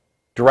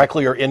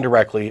directly or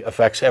indirectly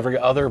affects every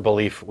other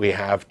belief we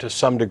have to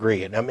some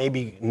degree. And that may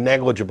be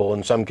negligible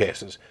in some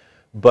cases,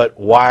 but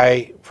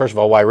why, first of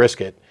all, why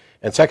risk it?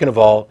 And second of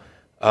all,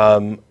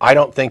 I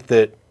don't think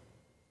that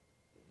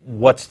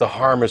what's the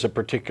harm is a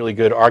particularly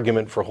good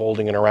argument for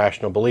holding an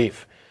irrational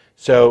belief.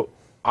 So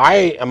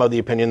I am of the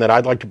opinion that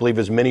I'd like to believe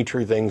as many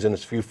true things and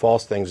as few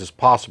false things as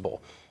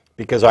possible,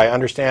 because I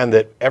understand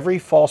that every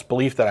false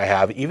belief that I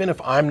have, even if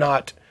I'm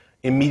not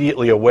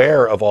immediately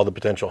aware of all the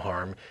potential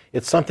harm,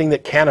 it's something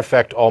that can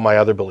affect all my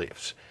other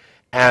beliefs.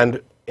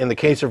 And in the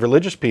case of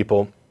religious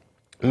people,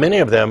 many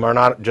of them are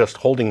not just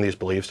holding these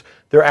beliefs,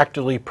 they're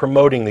actively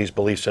promoting these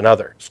beliefs in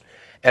others.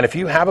 And if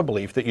you have a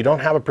belief that you don't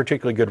have a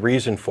particularly good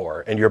reason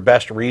for, and your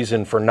best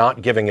reason for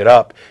not giving it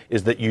up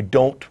is that you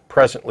don't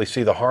presently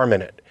see the harm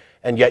in it,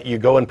 and yet you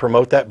go and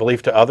promote that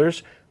belief to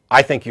others,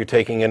 I think you're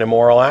taking an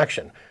immoral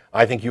action.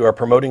 I think you are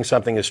promoting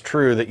something as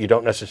true that you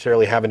don't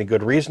necessarily have any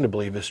good reason to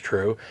believe is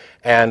true,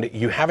 and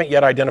you haven't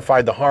yet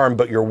identified the harm,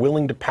 but you're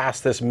willing to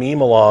pass this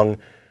meme along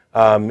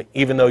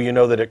even though you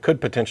know that it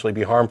could potentially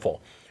be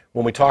harmful.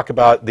 When we talk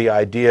about the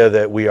idea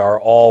that we are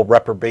all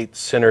reprobate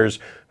sinners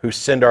who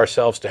send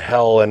ourselves to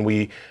hell, and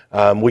we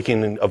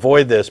can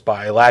avoid this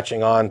by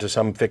latching on to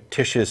some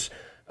fictitious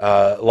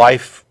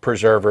life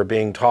preserver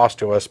being tossed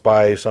to us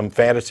by some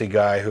fantasy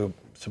guy who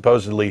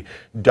supposedly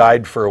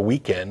died for a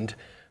weekend,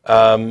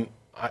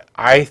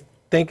 I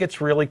think it's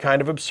really kind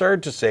of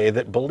absurd to say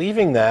that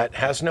believing that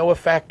has no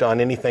effect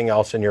on anything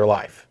else in your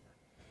life.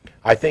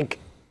 I think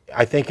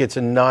it's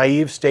a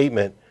naive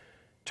statement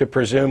to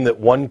presume that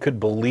one could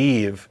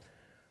believe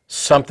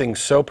something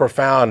so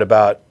profound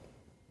about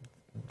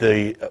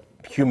the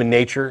human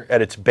nature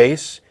at its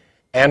base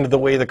and the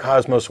way the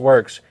cosmos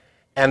works,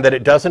 and that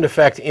it doesn't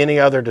affect any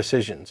other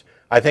decisions.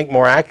 I think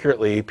more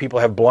accurately, people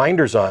have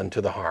blinders on to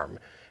the harm.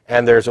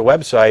 And there's a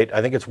website,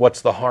 I think it's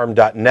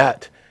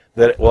whatstheharm.net,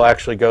 that will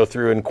actually go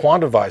through and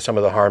quantify some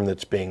of the harm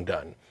that's being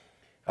done.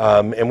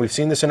 And we've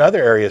seen this in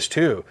other areas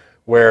too,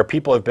 where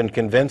people have been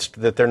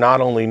convinced that they're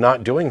not only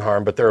not doing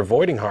harm, but they're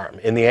avoiding harm.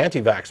 In the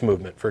anti-vax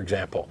movement, for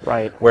example,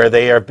 right, where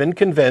they have been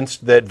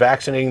convinced that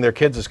vaccinating their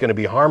kids is going to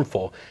be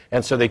harmful,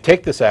 and so they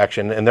take this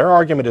action, and their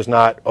argument is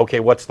not, okay,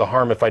 what's the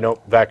harm if I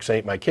don't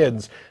vaccinate my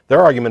kids?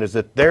 Their argument is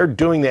that they're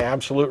doing the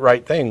absolute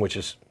right thing, which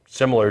is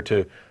similar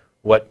to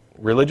what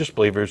religious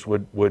believers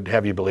would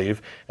have you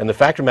believe. And the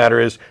fact of the matter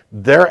is,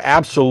 they're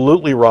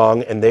absolutely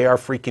wrong, and they are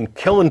freaking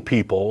killing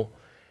people.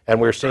 And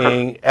we're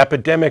seeing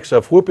epidemics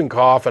of whooping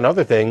cough and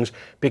other things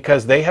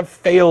because they have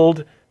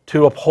failed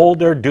to uphold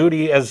their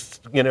duty as,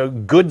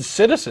 good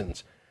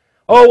citizens.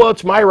 Oh, well,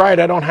 it's my right.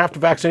 I don't have to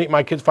vaccinate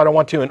my kids if I don't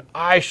want to, and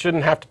I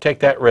shouldn't have to take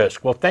that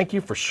risk. Well, thank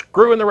you for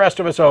screwing the rest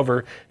of us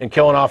over and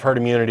killing off herd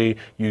immunity,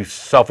 you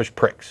selfish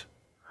pricks.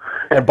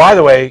 And by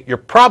the way, you're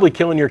probably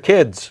killing your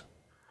kids.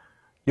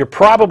 You're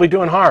probably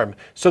doing harm.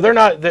 So they're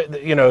not,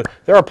 there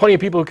are plenty of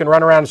people who can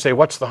run around and say,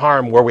 what's the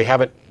harm, where we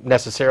haven't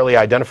necessarily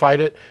identified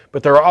it.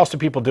 But there are also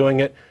people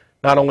doing it,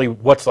 not only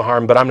what's the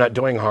harm, but I'm not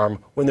doing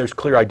harm, when there's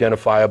clear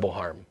identifiable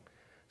harm.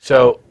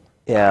 So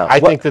yeah,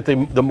 I think that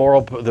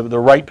the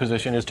right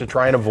position is to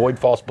try and avoid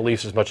false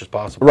beliefs as much as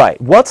possible.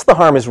 Right. What's the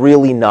harm is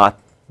really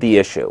not the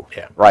issue.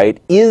 Yeah. Right?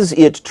 Is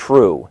it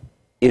true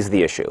is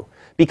the issue.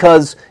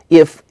 Because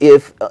if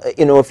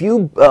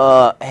you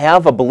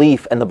have a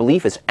belief and the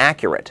belief is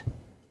accurate,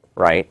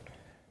 right,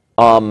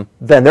 then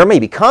there may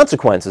be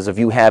consequences of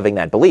you having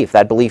that belief.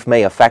 That belief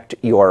may affect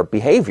your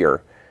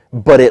behavior,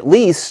 but at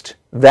least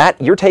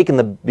that you're taking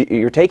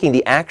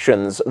the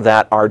actions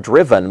that are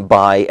driven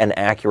by an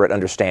accurate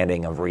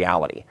understanding of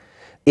reality.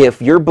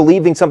 If you're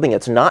believing something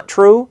that's not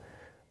true,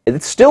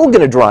 it's still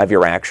going to drive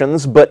your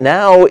actions, but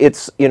now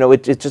it's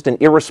just an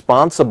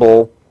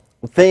irresponsible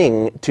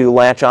thing to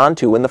latch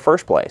onto in the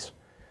first place.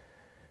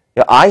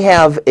 I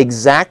have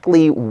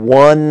exactly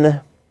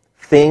one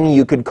thing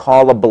you could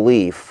call a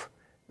belief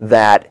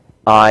that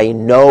I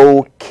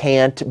know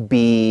can't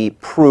be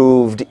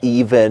proved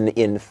even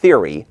in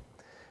theory,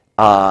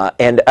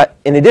 and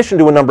in addition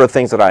to a number of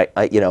things that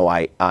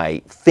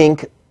I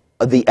think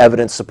the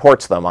evidence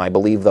supports them, I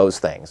believe those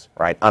things,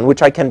 right, on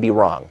which I can be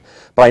wrong.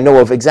 But I know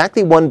of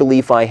exactly one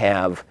belief I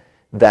have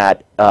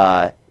that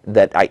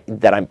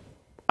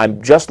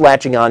I'm just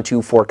latching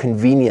onto for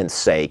convenience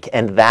sake,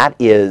 and that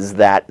is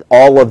that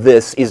all of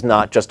this is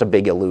not just a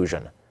big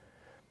illusion.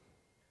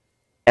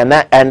 And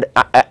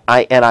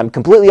I'm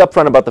completely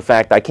upfront about the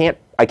fact I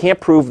can't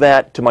prove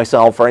that to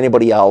myself or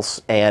anybody else,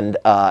 and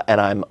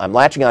I'm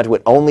latching onto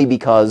it only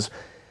because,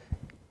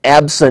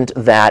 absent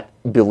that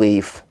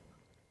belief,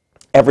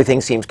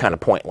 everything seems kind of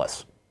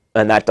pointless,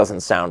 and that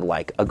doesn't sound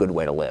like a good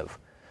way to live.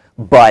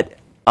 But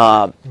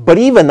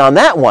even on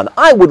that one,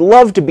 I would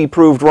love to be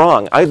proved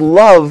wrong. I'd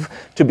love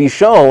to be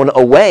shown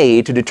a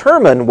way to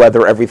determine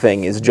whether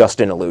everything is just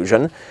an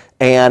illusion,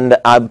 and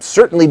I'd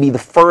certainly be the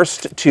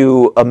first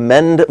to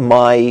amend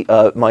my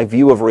my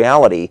view of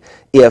reality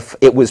if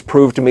it was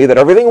proved to me that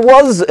everything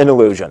was an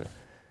illusion.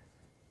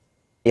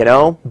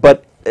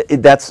 But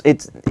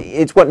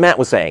it's what Matt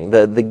was saying.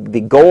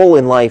 The goal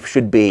in life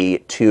should be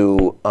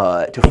to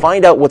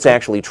find out what's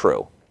actually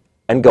true,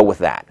 and go with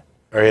that.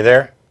 Are you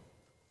there?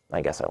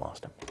 I guess I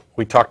lost him.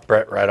 We talked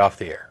Brett right off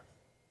the air.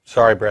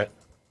 Sorry, Brett.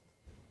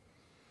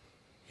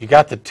 You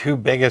got the two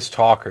biggest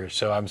talkers,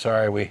 so I'm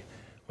sorry we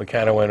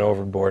kind of went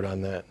overboard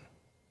on that.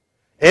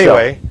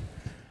 Anyway,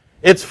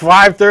 it's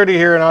 5:30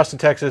 here in Austin,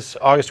 Texas,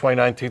 August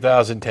 29,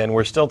 2010.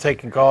 We're still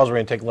taking calls. We're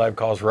going to take live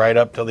calls right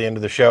up till the end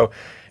of the show.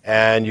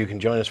 And you can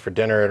join us for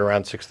dinner at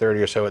around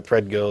 6:30 or so at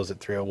Threadgills at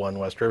 301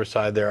 West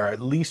Riverside. There are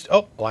at least,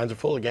 lines are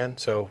full again.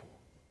 So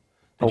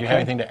did you have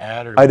anything to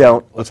add? Or I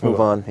don't. Let's move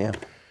on. Yeah.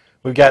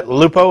 We've got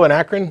Lupo in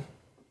Akron.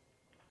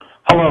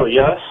 Hello,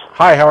 yes?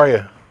 Hi, how are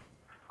you?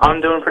 I'm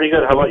doing pretty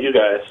good. How about you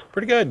guys?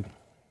 Pretty good.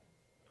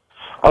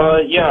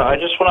 Yeah, I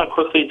just want to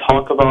quickly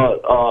talk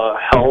about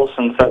hell,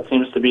 since that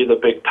seems to be the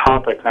big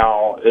topic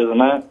now,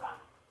 isn't it?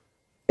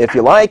 If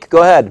you like,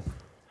 go ahead.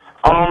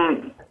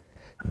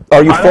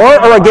 Are you for or I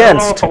don't know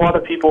against? if a lot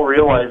of people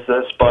realize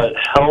this, but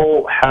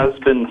hell has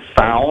been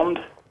found,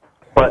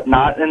 but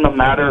not in the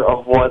matter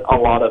of what a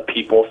lot of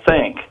people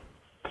think.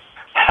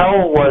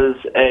 Hell was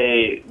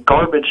a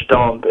garbage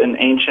dump in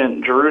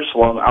ancient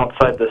Jerusalem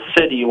outside the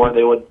city where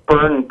they would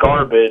burn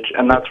garbage,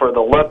 and that's where the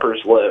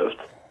lepers lived.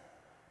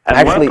 And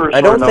Actually, lepers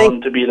I don't were think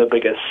known to be the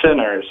biggest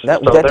sinners.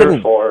 that so didn't-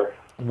 therefore,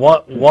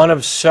 One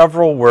of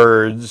several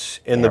words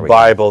in the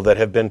Bible that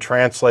have been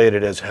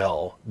translated as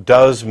hell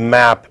does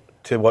map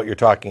to what you're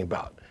talking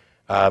about.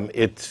 I'm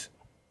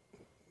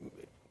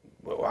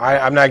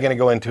not going to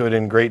go into it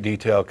in great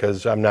detail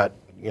because I'm not,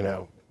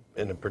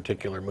 in a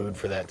particular mood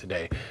for that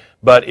today.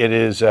 But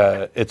it's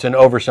an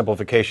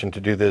oversimplification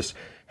to do this.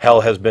 Hell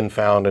has been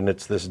found and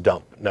it's this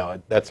dump.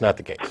 No, that's not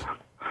the case.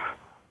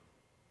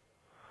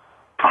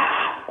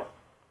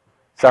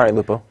 Sorry,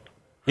 Lupo.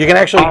 You can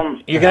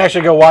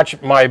actually go watch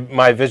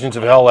my Visions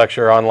of Hell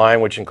lecture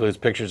online, which includes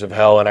pictures of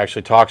hell and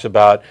actually talks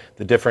about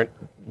the different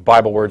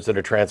Bible words that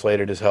are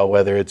translated as hell,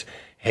 whether it's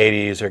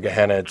Hades or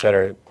Gehenna,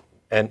 etc.,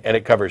 and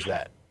it covers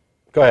that.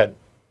 Go ahead.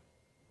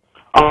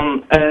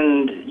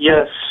 And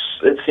yes,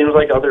 it seems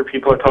like other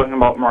people are talking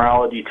about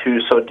morality too.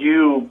 So do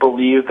you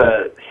believe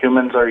that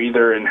humans are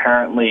either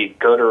inherently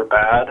good or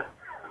bad?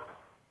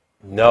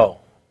 No.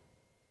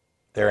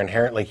 They're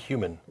inherently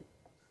human.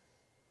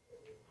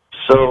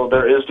 So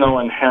there is no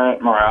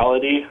inherent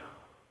morality?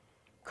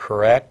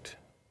 Correct.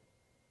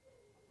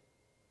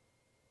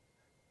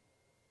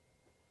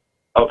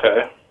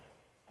 Okay.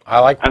 I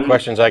like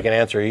questions I can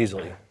answer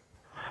easily.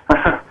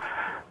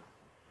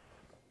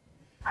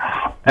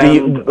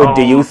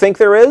 Do you think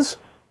there is?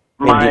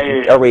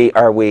 My-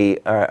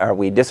 Are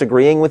we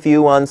disagreeing with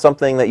you on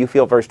something that you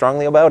feel very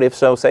strongly about? If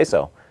so, say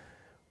so.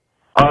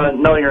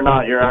 No, you're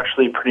not. You're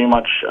actually pretty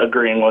much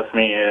agreeing with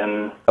me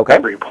in Okay.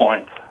 every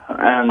point.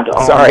 And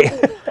Sorry.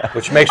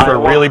 Which makes for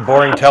really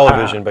boring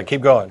television, but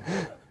keep going.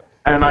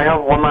 And I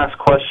have one last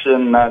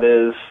question. That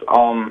is,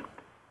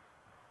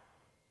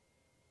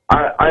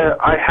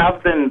 I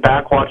have been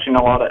back watching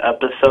a lot of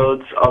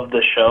episodes of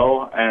the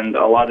show and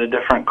a lot of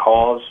different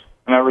calls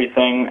and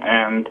everything,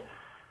 and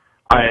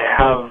I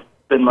have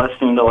been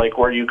listening to like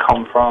where you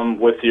come from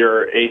with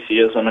your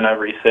atheism and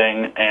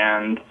everything,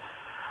 and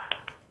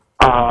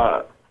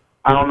I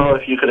don't know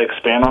if you could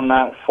expand on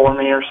that for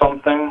me or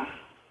something.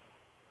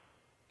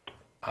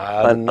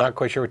 I'm not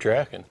quite sure what you're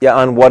asking. Yeah,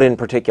 on what in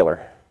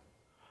particular?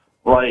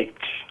 Like,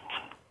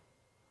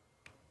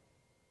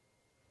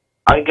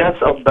 I guess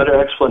a better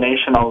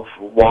explanation of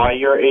why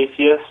you're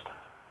atheist.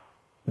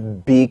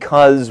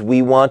 Because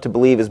we want to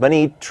believe as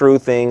many true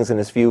things and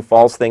as few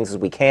false things as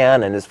we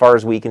can, and as far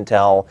as we can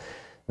tell,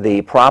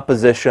 the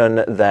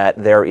proposition that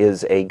there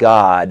is a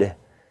God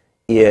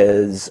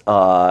is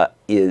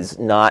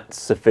not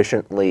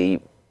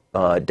sufficiently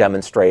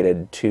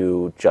demonstrated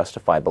to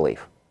justify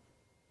belief.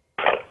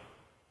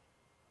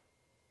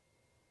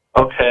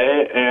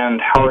 Okay,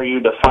 and how are you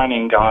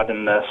defining God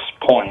in this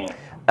point?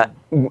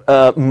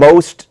 What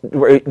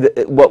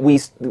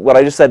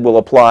I just said will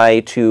apply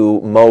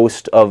to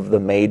most of the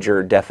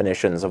major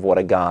definitions of what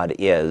a god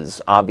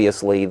is.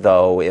 Obviously,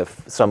 though,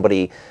 if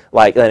somebody,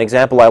 like an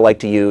example I like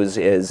to use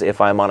is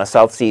if I'm on a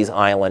South Seas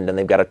island and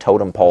they've got a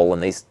totem pole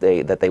and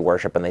that they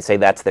worship and they say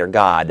that's their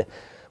god,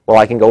 well,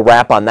 I can go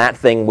rap on that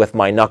thing with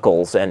my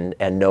knuckles and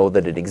know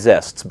that it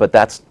exists. But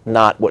that's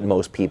not what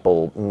most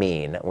people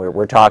mean.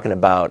 We're talking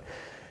about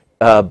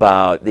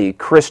the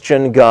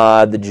Christian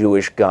God, the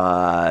Jewish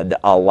God,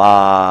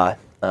 Allah,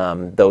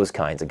 those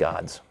kinds of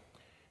gods.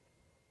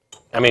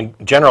 I mean,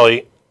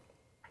 generally,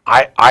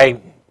 I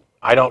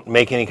don't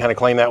make any kind of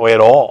claim that way at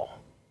all.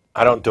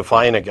 I don't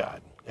define a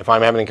God. If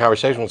I'm having a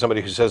conversation with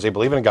somebody who says they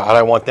believe in a God,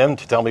 I want them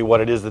to tell me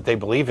what it is that they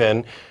believe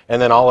in,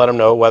 and then I'll let them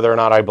know whether or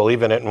not I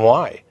believe in it and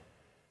why.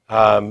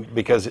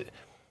 Because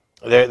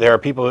there are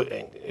people,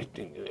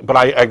 but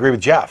I agree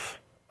with Jeff.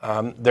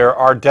 There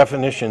are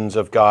definitions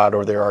of God,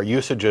 or there are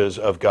usages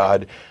of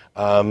God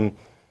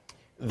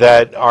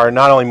that are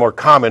not only more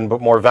common but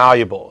more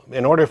valuable.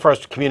 In order for us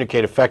to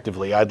communicate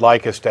effectively, I'd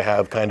like us to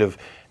have kind of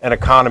an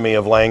economy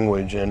of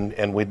language, and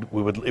it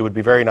would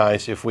be very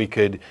nice if we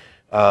could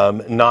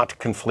not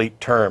conflate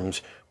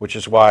terms, which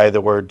is why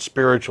the word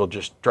spiritual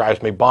just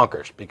drives me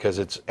bonkers, because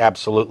it's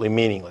absolutely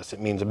meaningless.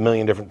 It means a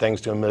million different things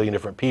to a million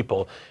different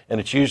people, and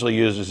it's usually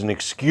used as an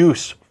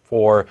excuse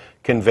for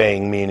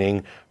conveying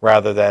meaning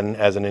rather than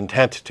as an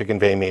intent to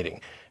convey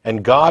meaning.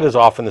 And God is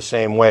often the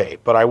same way,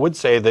 but I would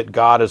say that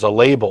God as a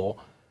label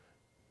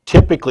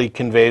typically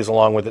conveys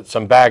along with it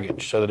some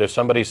baggage, so that if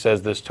somebody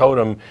says this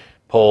totem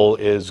pole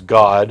is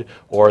God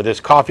or this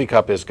coffee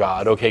cup is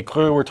God, okay,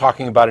 clearly we're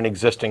talking about an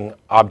existing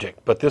object,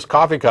 but this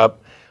coffee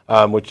cup,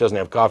 which doesn't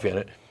have coffee in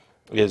it,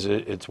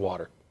 it's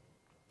water,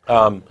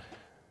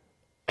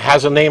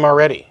 has a name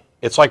already.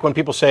 It's like when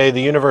people say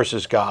the universe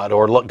is God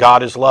or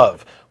God is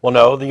love. Well,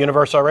 no, the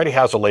universe already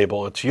has a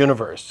label, it's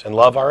universe, and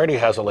love already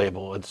has a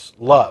label, it's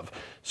love.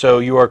 So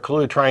you are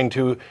clearly trying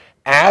to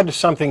add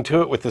something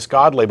to it with this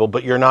God label,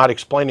 but you're not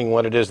explaining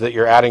what it is that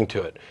you're adding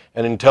to it.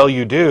 And until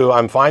you do,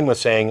 I'm fine with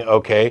saying,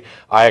 okay,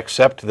 I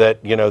accept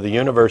that, you know, the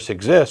universe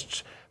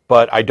exists,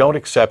 but I don't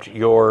accept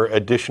your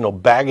additional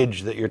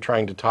baggage that you're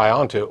trying to tie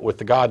onto it with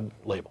the God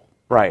label.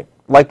 Right.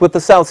 Like with the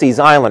South Seas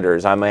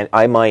Islanders, I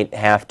might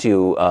have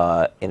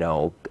to, you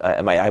know,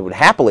 I would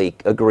happily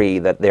agree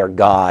that their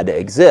God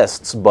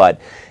exists,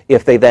 but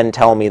if they then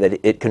tell me that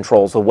it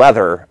controls the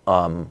weather,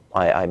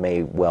 I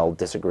may well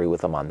disagree with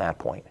them on that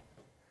point.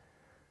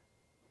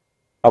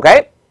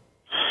 Okay?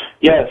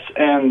 Yes,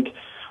 and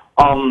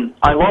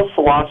I love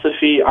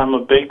philosophy. I'm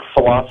a big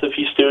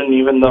philosophy student,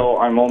 even though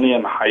I'm only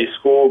in high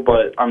school,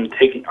 but I've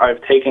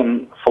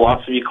taken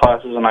philosophy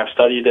classes and I've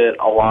studied it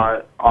a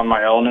lot on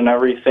my own and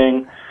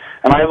everything.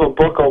 And I have a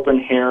book open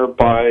here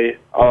by,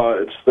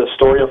 it's The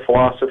Story of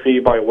Philosophy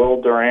by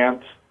Will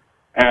Durant,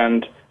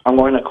 and I'm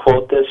going to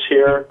quote this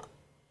here.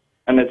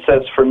 And it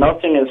says, "For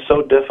nothing is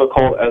so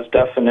difficult as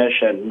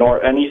definition,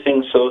 nor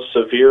anything so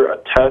severe a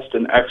test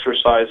and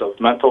exercise of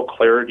mental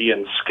clarity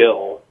and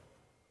skill."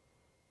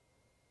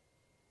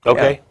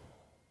 Okay.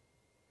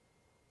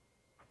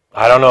 Yeah.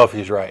 I don't know if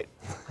he's right,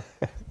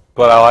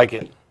 but I like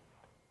it.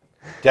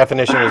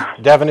 Definition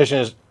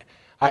is.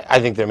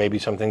 I think there may be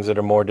some things that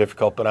are more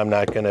difficult, but I'm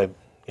not going to,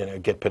 you know,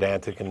 get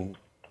pedantic and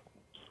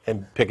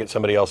pick at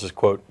somebody else's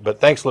quote. But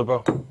thanks,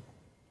 Lupo.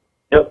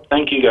 Yep.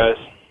 Thank you, guys.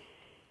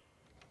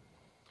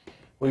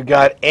 We've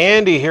got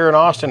Andy here in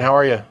Austin. How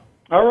are you?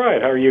 All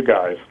right. How are you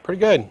guys? Pretty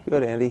good.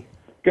 Good, Andy.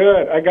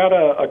 Good. I got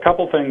a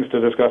couple things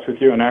to discuss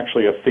with you, and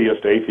actually a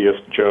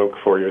theist-atheist joke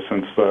for you,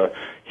 since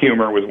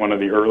humor was one of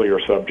the earlier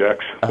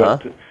subjects.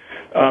 But,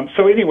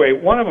 so anyway,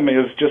 one of them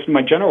is just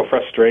my general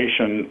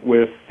frustration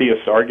with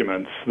theist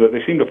arguments, that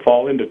they seem to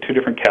fall into two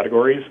different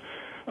categories.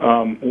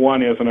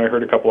 One is, and I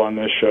heard a couple on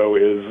this show,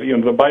 is, you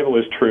know, the Bible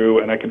is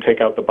true, and I can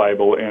take out the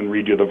Bible and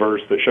read you the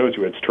verse that shows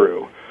you it's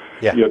true.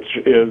 Yeah.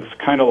 It's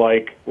kind of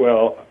like,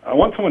 well, I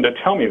want someone to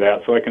tell me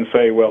that so I can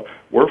say, well,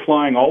 we're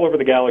flying all over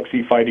the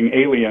galaxy fighting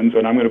aliens,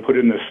 and I'm going to put it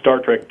in this Star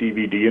Trek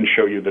DVD and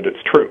show you that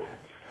it's true.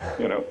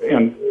 You know,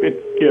 and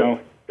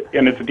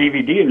and it's a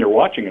DVD and you're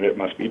watching it, it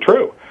must be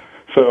true.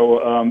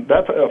 So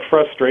that's a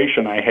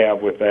frustration I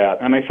have with that,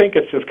 and I think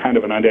it's just kind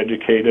of an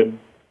uneducated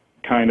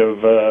kind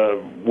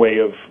of way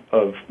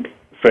of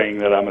saying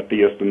that I'm a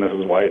theist and this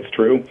is why it's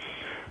true.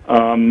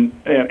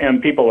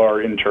 And people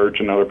are in church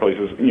and other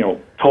places, you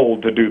know,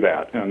 told to do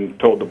that and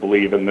told to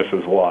believe, and this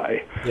is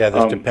why. Yeah,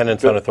 there's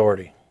dependence on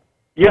authority.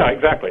 Yeah,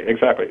 exactly.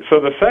 So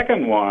the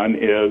second one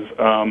is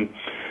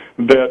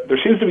that there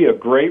seems to be a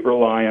great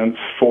reliance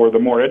for the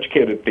more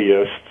educated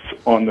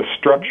theists on the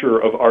structure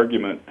of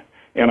argument.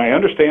 And I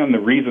understand the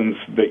reasons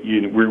that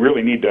we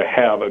really need to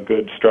have a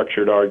good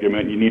structured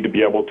argument. You need to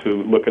be able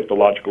to look at the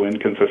logical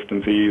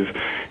inconsistencies,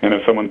 and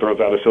if someone throws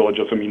out a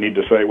syllogism, you need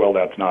to say, well,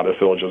 that's not a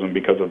syllogism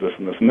because of this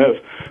and this and this.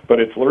 But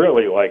it's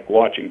really like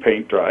watching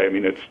paint dry. I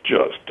mean, it's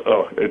just,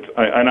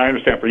 and I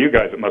understand for you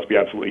guys it must be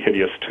absolutely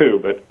hideous too,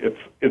 but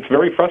it's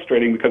very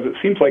frustrating because it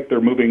seems like they're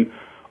moving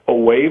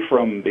away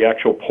from the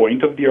actual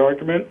point of the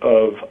argument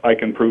of I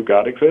can prove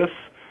God exists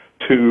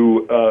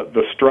to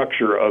the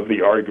structure of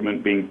the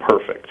argument being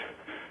perfect.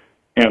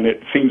 And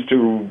it seems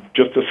to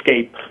just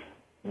escape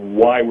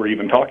why we're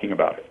even talking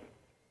about it.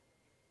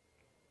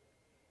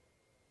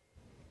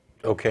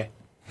 Okay.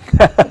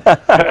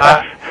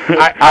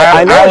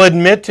 I'll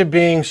admit to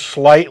being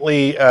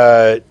slightly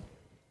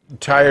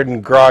tired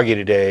and groggy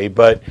today,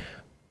 but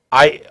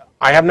I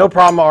have no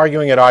problem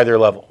arguing at either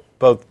level,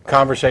 both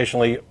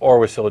conversationally or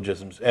with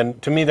syllogisms. And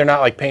to me, they're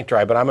not like paint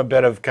dry, but I'm a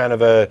bit of kind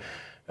of a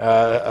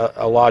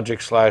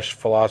logic /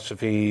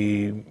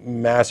 philosophy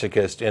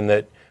masochist in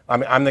that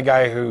I'm the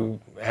guy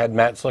who had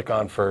Matt Slick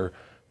on for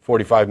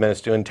 45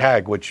 minutes doing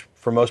tag, which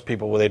for most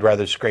people, they'd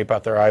rather scrape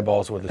out their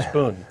eyeballs with a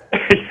spoon.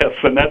 Yes,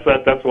 and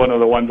that's one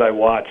of the ones I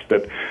watched,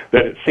 that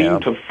it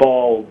seemed to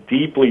fall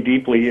deeply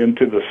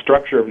into the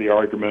structure of the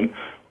argument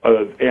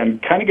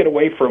and kind of get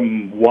away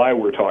from why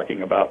we're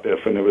talking about this,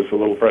 and it was a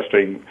little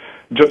frustrating.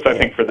 Just, I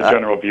think, for the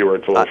general viewer,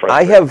 it's a little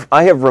frustrating.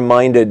 I have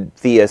reminded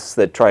theists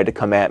that tried to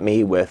come at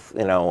me with,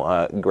 you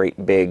know,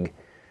 great big,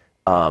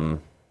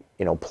 you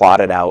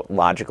plotted out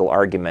logical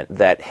argument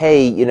that,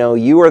 hey,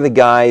 you are the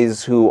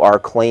guys who are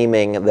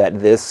claiming that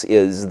this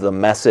is the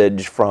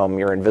message from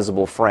your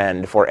invisible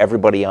friend for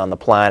everybody on the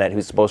planet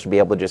who's supposed to be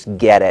able to just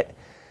get it,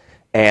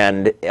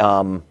 and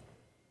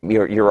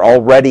you're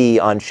already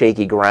on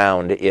shaky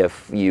ground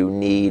if you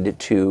need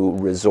to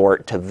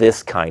resort to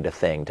this kind of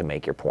thing to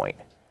make your point.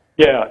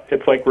 Yeah,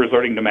 it's like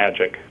resorting to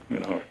magic.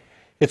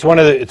 It's one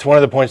of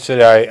the points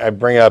that I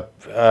bring up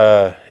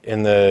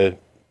in the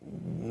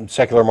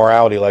secular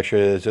morality lecture,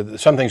 is that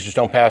some things just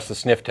don't pass the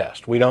sniff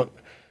test. We don't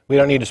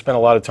need to spend a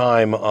lot of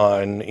time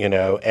on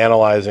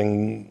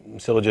analyzing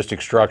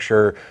syllogistic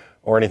structure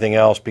or anything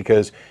else,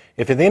 because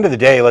if at the end of the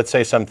day, let's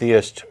say some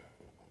theist,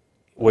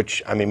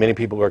 which many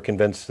people are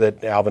convinced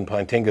that Alvin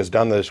Plantinga has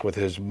done this with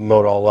his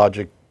modal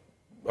logic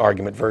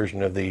argument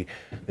version of the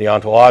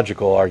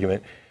ontological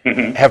argument,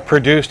 have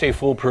produced a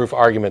foolproof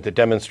argument that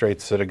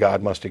demonstrates that a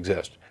God must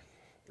exist.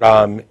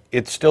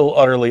 It's still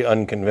utterly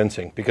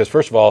unconvincing, because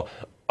first of all,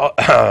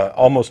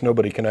 almost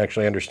nobody can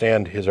actually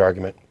understand his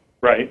argument.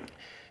 Right.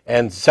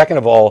 And second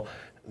of all,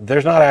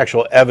 there's not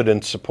actual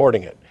evidence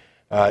supporting it.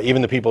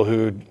 Even the people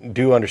who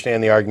do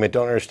understand the argument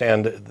don't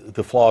understand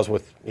the flaws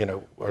with,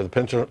 or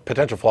the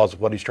potential flaws of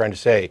what he's trying to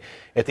say.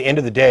 At the end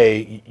of the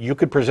day, you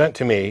could present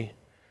to me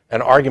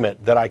an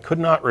argument that I could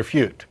not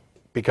refute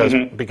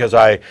because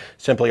I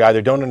simply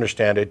either don't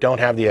understand it, don't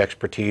have the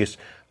expertise,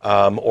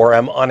 or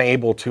am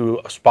unable to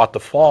spot the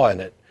flaw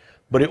in it.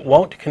 But it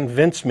won't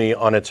convince me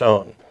on its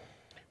own,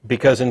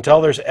 because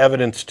until there's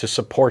evidence to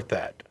support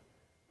that,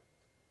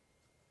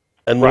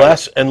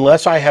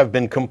 unless I have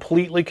been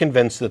completely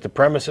convinced that the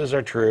premises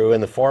are true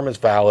and the form is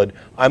valid,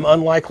 I'm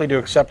unlikely to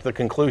accept the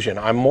conclusion.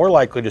 I'm more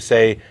likely to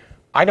say,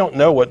 I don't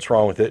know what's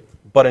wrong with it,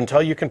 but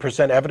until you can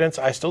present evidence,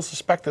 I still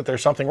suspect that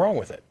there's something wrong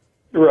with it.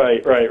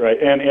 Right.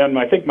 And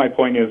I think my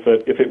point is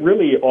that if it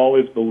really all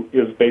is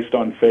based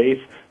on faith,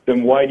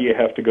 then why do you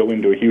have to go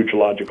into a huge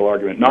logical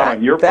argument? Not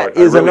on your part.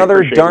 That is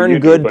another darn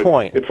good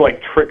point. It's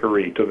like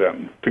trickery to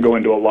them to go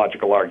into a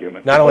logical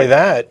argument. Not only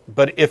that,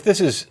 but if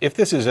this is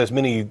as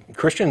many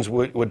Christians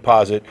would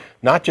posit,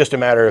 not just a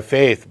matter of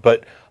faith,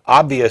 but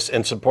obvious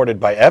and supported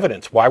by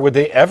evidence, why would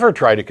they ever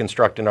try to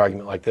construct an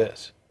argument like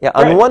this? Yeah.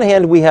 On the one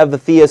hand, we have the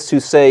theists who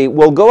say,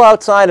 well, go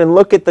outside and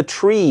look at the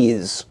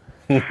trees,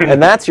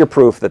 and that's your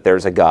proof that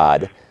there's a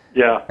God.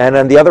 Yeah. And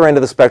on the other end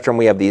of the spectrum,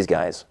 we have these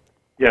guys.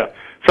 Yeah.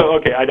 So,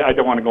 okay, I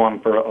don't want to go on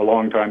for a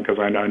long time because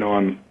I know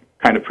I'm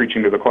kind of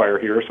preaching to the choir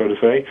here, so to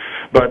say.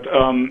 But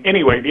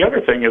anyway, the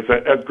other thing is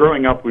that as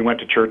growing up, we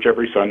went to church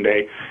every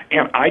Sunday,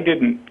 and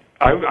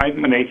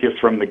I'm an atheist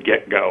from the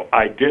get-go.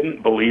 I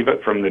didn't believe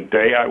it from the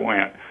day I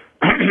went.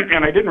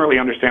 And I didn't really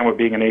understand what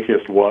being an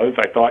atheist was.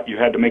 I thought you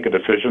had to make a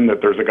decision that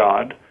there's a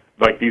God,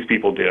 like these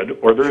people did,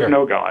 or there's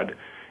no God.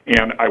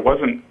 And I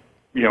wasn't,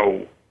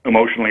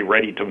 emotionally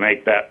ready to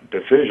make that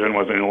decision,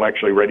 wasn't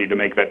intellectually ready to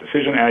make that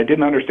decision, and I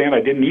didn't understand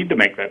I didn't need to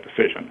make that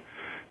decision.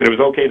 That it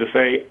was okay to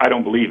say, I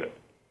don't believe it.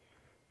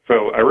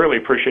 So I really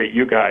appreciate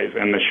you guys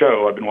and the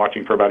show. I've been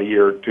watching for about a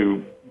year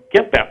to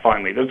get that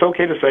finally. That it's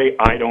okay to say,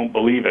 I don't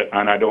believe it,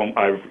 and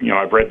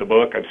I've read the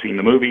book, I've seen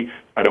the movie,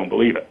 I don't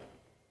believe it.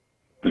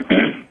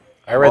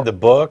 I read the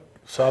book,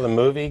 saw the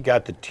movie,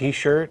 got the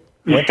T-shirt,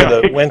 went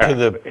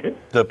to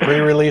the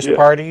pre-release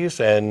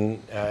parties,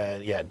 and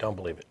don't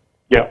believe it.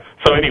 Yeah.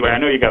 So anyway, I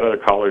know you got other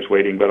callers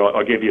waiting, but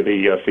I'll give you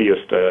the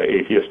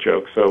atheist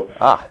joke. So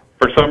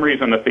for some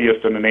reason, the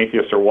theist and an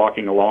atheist are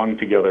walking along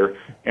together,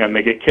 and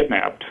they get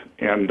kidnapped.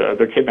 And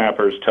the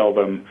kidnappers tell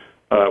them,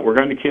 we're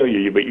going to kill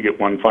you, but you get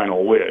one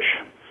final wish.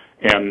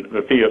 And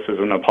the theist is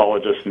an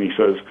apologist, and he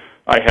says,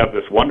 I have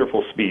this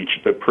wonderful speech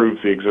that proves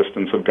the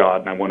existence of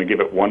God, and I want to give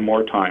it one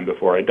more time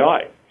before I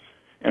die.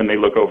 And they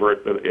look over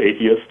at the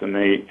atheist, and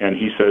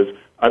he says,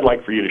 I'd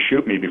like for you to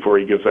shoot me before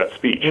he gives that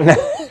speech.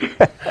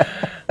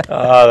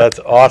 Oh, that's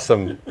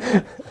awesome.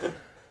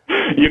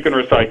 You can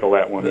recycle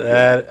that one.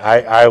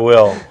 I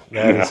will.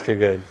 That is too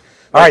good.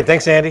 All right,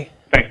 thanks, Andy.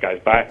 Thanks, guys.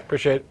 Bye.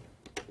 Appreciate it.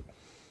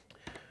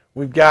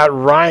 We've got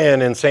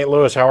Ryan in St.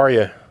 Louis. How are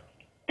you?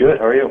 Good.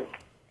 How are you?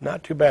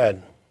 Not too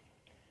bad.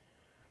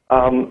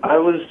 I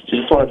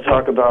just wanted to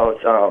talk about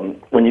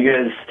when you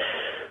guys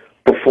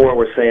before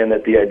were saying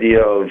that the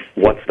idea of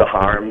what's the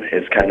harm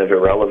is kind of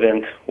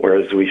irrelevant,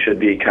 whereas we should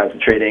be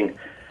concentrating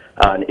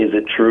on is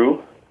it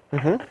true?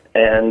 Mm-hmm.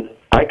 And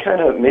I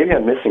kind of, maybe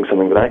I'm missing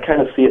something, but I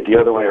kind of see it the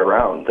other way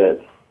around, that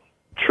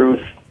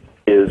truth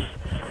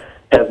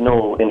has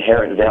no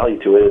inherent value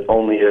to it. It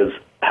only is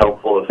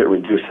helpful if it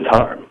reduces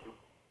harm.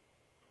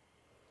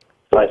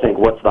 So I think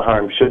what's the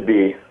harm should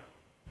be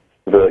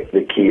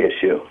the key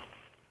issue.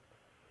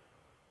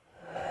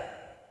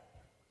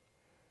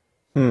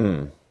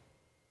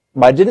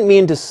 I didn't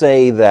mean to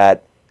say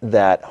that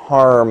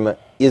harm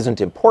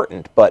isn't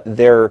important, but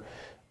there,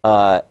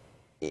 on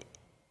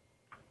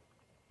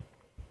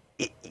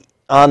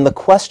the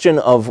question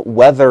of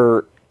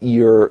whether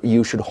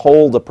you should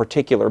hold a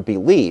particular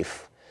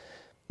belief,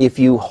 if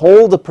you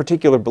hold a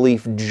particular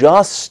belief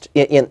just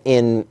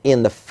in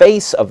the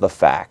face of the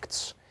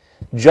facts,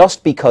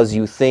 just because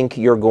you think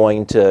you're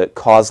going to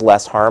cause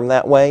less harm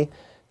that way,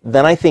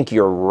 then I think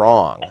you're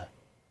wrong.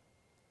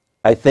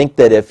 I think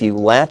that if you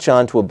latch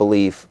onto a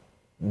belief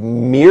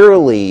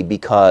merely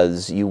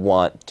because you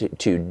want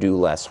to do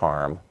less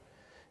harm,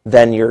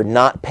 then you're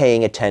not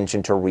paying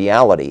attention to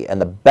reality.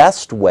 And the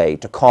best way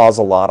to cause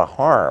a lot of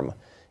harm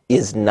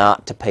is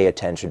not to pay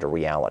attention to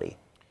reality.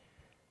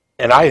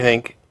 And I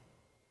think,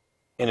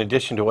 in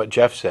addition to what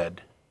Jeff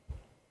said,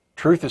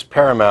 truth is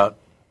paramount.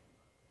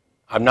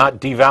 I'm not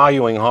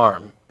devaluing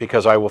harm,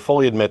 because I will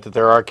fully admit that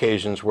there are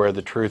occasions where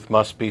the truth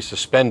must be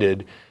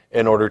suspended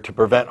in order to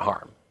prevent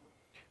harm.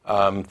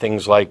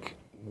 Things like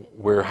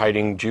we're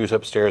hiding Jews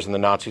upstairs and the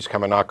Nazis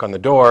come and knock on the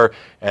door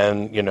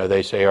and, you know,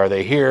 they say, are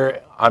they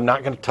here? I'm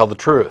not going to tell the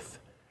truth.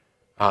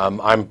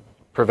 I'm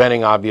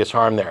preventing obvious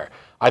harm there.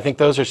 I think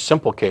those are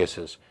simple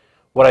cases.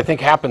 What I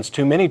think happens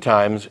too many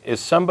times is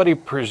somebody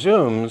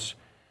presumes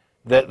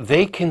that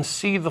they can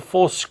see the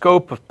full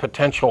scope of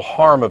potential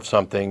harm of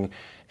something,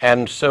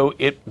 and so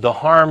the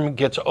harm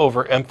gets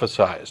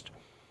overemphasized.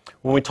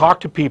 When we talk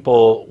to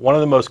people, one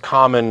of the most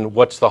common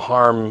what's the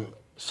harm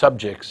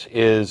subjects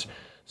is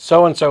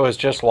so-and-so has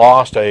just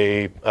lost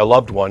a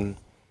loved one.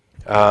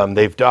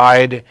 They've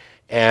died,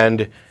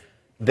 and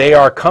they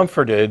are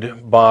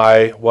comforted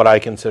by what I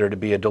consider to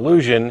be a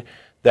delusion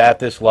that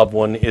this loved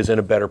one is in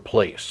a better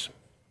place.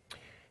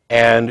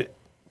 And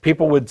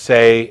people would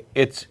say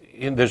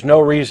there's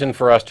no reason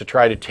for us to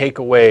try to take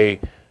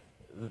away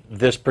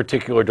this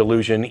particular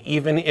delusion,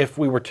 even if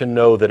we were to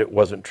know that it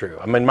wasn't true.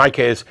 I mean, in my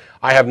case,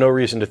 I have no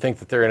reason to think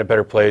that they're in a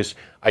better place.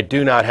 I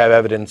do not have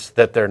evidence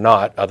that they're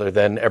not, other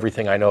than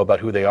everything I know about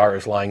who they are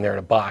is lying there in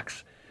a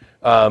box.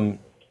 But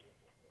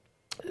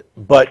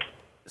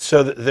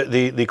so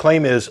the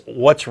claim is,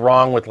 what's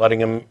wrong with letting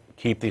them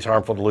keep these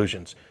harmful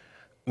delusions?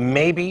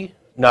 Maybe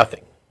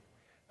nothing,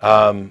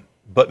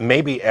 but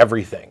maybe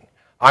everything.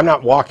 I'm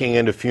not walking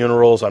into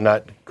funerals. I'm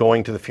not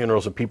going to the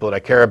funerals of people that I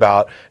care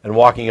about and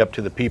walking up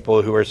to the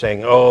people who are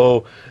saying,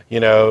 oh, you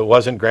know,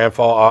 wasn't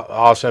Grandpa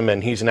awesome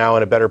and he's now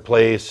in a better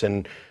place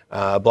and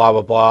blah,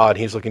 blah, blah, and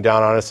he's looking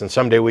down on us and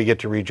someday we get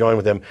to rejoin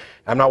with him.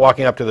 I'm not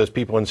walking up to those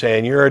people and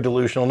saying, you're a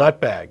delusional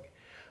nutbag.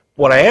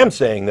 What I am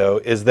saying, though,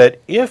 is that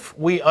if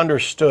we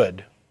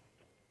understood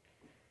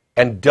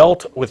and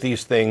dealt with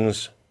these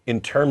things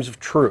in terms of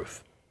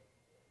truth,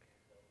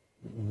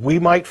 we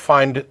might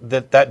find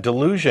that that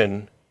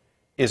delusion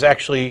is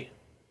actually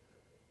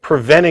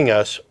preventing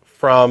us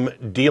from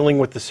dealing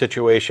with the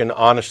situation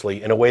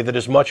honestly in a way that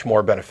is much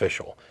more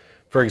beneficial.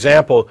 For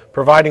example,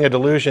 providing a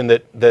delusion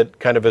that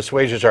kind of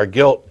assuages our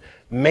guilt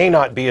may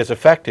not be as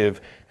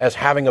effective as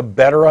having a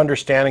better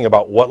understanding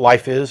about what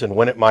life is and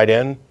when it might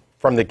end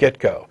from the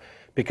get-go.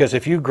 Because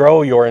if you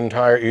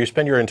you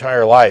spend your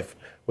entire life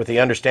with the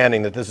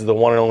understanding that this is the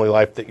one and only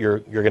life that you're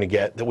going to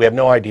get, that we have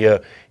no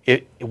idea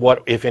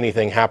what, if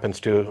anything, happens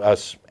to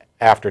us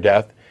after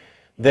death,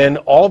 then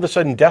all of a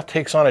sudden death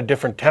takes on a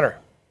different tenor.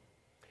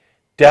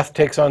 Death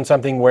takes on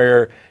something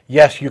where,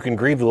 yes, you can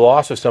grieve the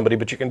loss of somebody,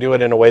 but you can do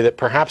it in a way that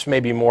perhaps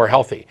may be more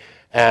healthy.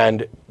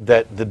 And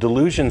that the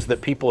delusions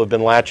that people have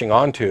been latching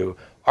onto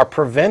are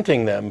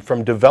preventing them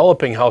from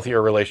developing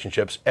healthier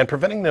relationships and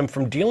preventing them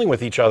from dealing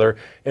with each other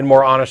in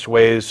more honest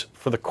ways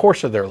for the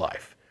course of their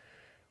life.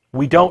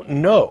 We don't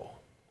know.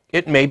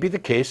 It may be the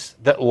case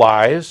that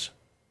lies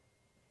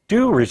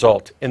do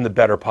result in the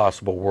better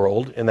possible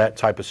world in that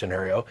type of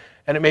scenario,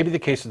 and it may be the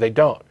case that they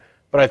don't.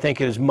 But I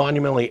think it is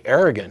monumentally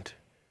arrogant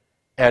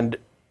and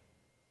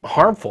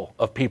harmful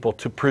of people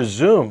to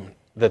presume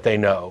that they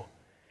know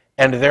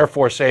and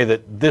therefore say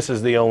that this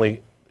is the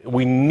only,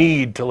 we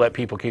need to let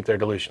people keep their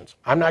delusions.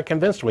 I'm not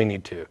convinced we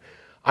need to.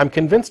 I'm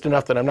convinced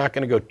enough that I'm not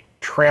going to go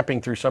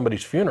tramping through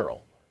somebody's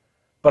funeral,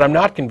 but I'm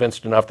not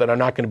convinced enough that I'm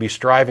not going to be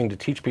striving to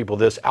teach people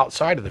this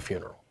outside of the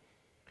funeral,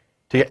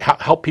 to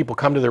help people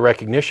come to the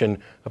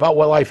recognition about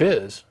what life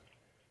is,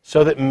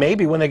 so that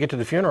maybe when they get to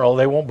the funeral,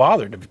 they won't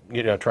bother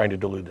to, trying to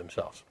delude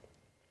themselves.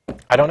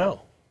 I don't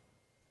know.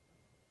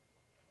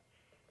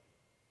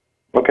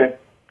 Okay,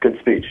 good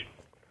speech.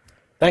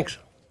 Thanks.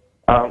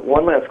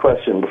 One last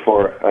question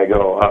before I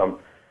go.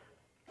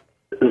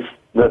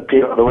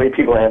 The way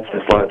people answer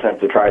this a lot of times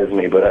surprises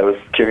me, but I was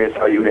curious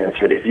how you would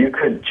answer it. If you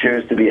could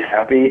choose to be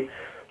happy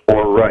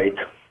or right,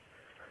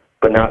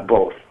 but not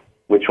both,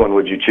 which one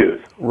would you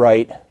choose?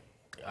 Right.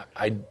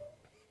 I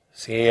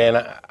see, and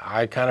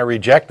I kind of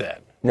reject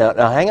that. Now,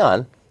 hang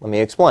on. Let me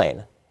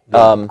explain.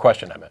 The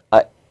question I meant.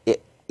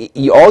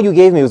 All you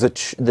gave me was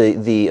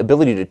the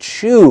ability to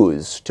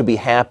choose to be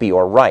happy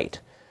or right.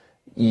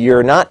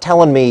 You're not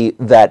telling me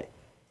that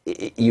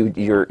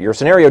your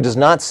scenario does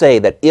not say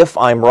that if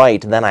I'm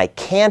right, then I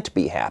can't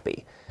be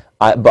happy.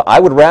 But I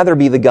would rather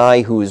be the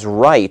guy who's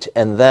right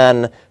and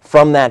then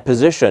from that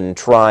position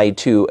try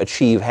to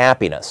achieve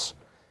happiness,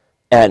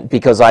 and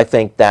because I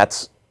think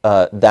that's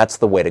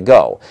the way to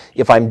go.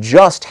 If I'm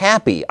just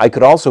happy, I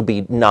could also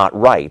be not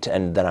right,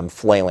 and then I'm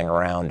flailing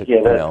around.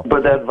 Yeah,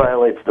 but that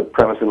violates the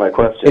premise of my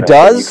question. It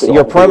does?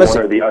 Your premise?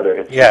 One or the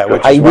other. Yeah,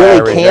 which I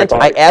really can't.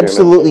 I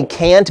absolutely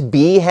can't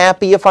be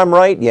happy if I'm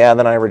right. Yeah,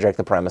 then I reject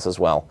the premise as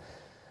well.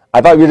 I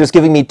thought you were just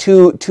giving me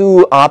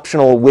two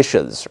optional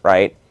wishes,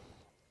 right?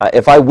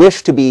 If I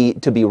wish to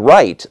be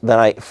right,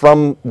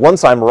 then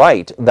once I'm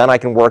right, then I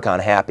can work on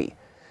happy.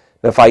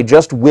 If I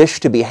just wish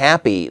to be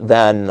happy,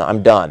 then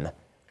I'm done.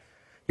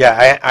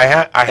 Yeah, I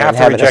have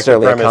to reject the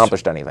premise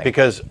accomplished anything.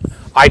 because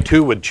I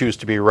too would choose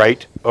to be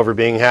right over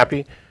being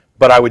happy,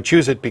 but I would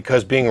choose it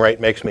because being right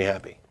makes me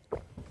happy.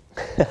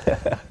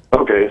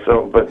 Okay,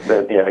 so but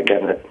then yeah,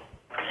 again.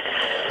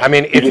 I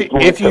mean,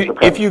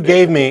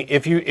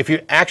 if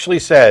you actually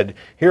said,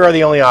 here are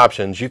the only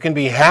options, you can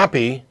be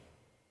happy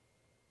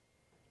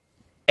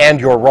and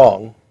you're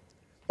wrong,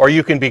 or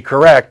you can be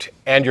correct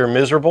and you're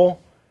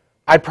miserable,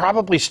 I'd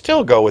probably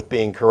still go with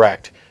being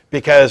correct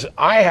because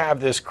I have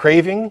this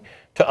craving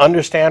to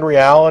understand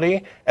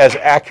reality as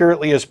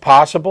accurately as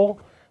possible.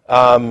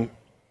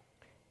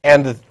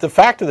 And the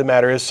fact of the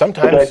matter is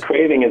sometimes... But that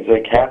craving is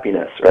like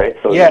happiness, right?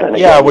 So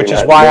which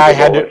is why I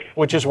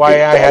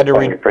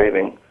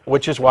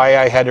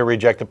had to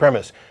reject the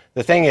premise.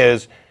 The thing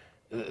is,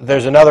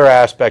 there's another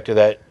aspect of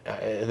that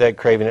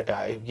craving.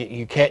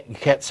 You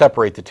can't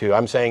separate the two.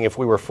 I'm saying if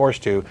we were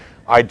forced to,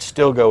 I'd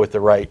still go with the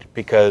right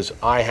because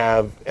I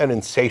have an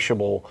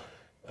insatiable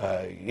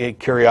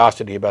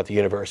curiosity about the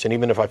universe. And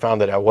even if I found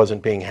that I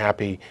wasn't being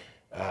happy,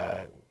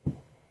 I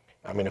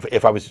mean,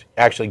 if I was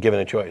actually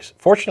given a choice.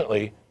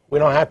 Fortunately, we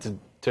don't have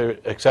to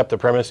accept the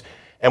premise,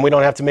 and we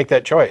don't have to make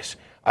that choice.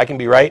 I can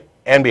be right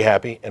and be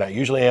happy, and I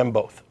usually am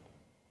both.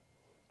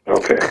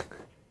 Okay.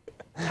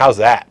 How's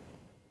that?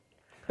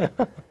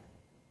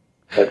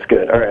 That's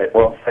good. All right.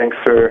 Well, thanks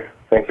for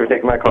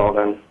taking my call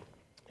then.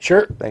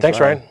 Sure. Thanks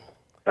Ryan.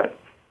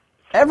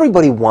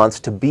 Everybody wants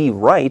to be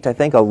right. I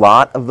think a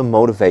lot of the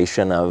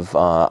motivation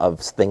of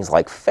things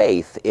like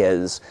faith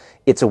is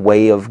it's a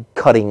way of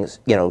cutting,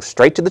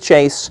 straight to the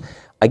chase.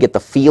 I get the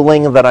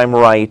feeling that I'm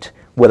right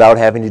without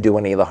having to do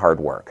any of the hard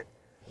work.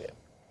 Yeah.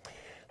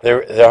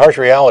 The harsh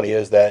reality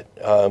is that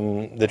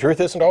the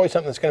truth isn't always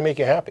something that's going to make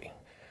you happy.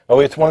 Oh,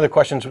 it's one of the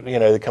questions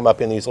that come up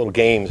in these little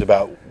games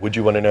about would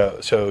you want to know.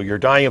 So you're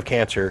dying of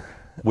cancer.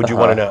 Would you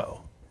want to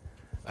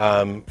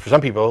know? For some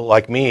people,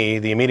 like me,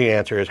 the immediate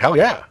answer is hell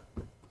yeah.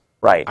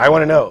 Right. I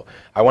want to know.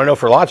 I want to know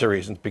for lots of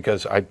reasons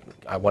because I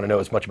want to know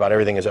as much about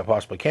everything as I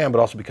possibly can, but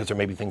also because there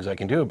may be things I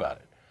can do about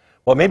it.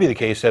 Well, it may be the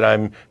case that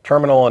I'm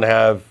terminal and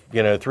have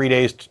 3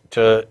 days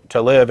to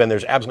live, and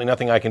there's absolutely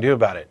nothing I can do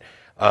about it.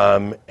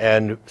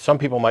 And some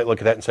people might look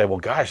at that and say, well,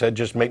 gosh, that'd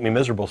just make me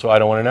miserable, so I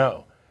don't want to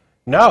know.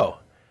 No,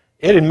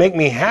 it'd make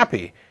me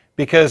happy.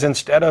 Because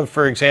instead of,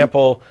 for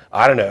example,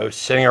 I don't know,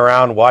 sitting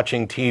around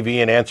watching TV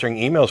and answering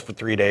emails for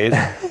 3 days,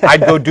 I'd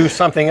go do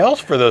something else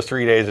for those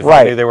 3 days if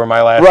I knew they were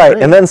my last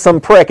 3. And then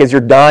some prick, as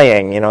you're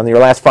dying, in your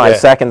last 5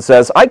 seconds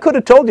says, I could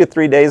have told you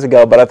 3 days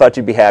ago, but I thought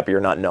you'd be happier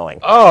not knowing.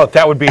 Oh,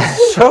 that would be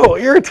so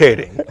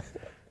irritating.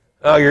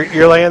 Oh,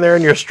 you're laying there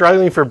and you're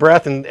struggling for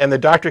breath, and the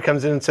doctor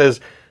comes in and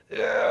says,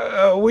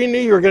 we knew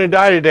you were going to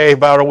die today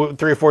about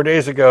 3 or 4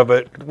 days ago,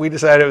 but we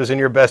decided it was in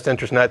your best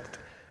interest not to.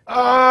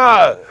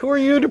 Who are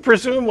you to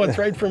presume what's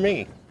right for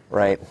me?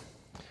 Right.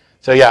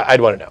 So yeah, I'd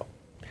want to know.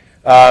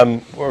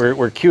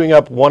 We're queuing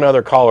up one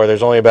other caller.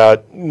 There's only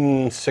about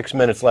 6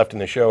 minutes left in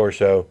the show or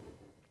so,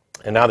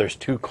 and now there's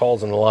 2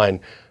 calls on the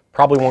line.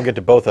 Probably won't get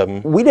to both of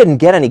them. We didn't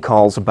get any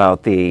calls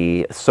about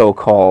the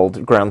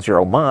so-called Ground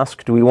Zero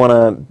Mosque. Do we want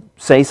to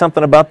say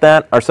something about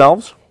that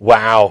ourselves?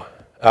 Wow.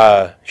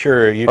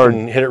 Sure, you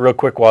can hit it real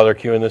quick while they're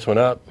queuing this one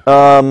up.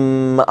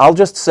 I'll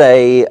just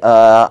say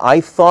I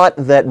thought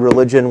that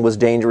religion was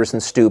dangerous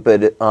and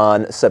stupid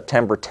on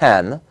September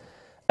 10,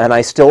 and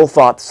I still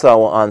thought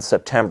so on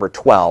September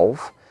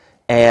 12.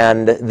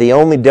 And the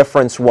only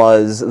difference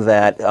was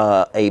that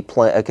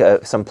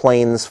some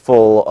planes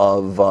full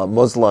of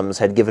Muslims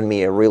had given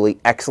me a really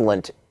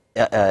excellent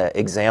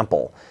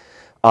example.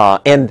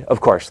 And,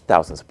 of course,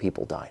 thousands of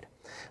people died.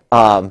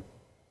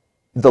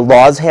 The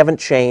laws haven't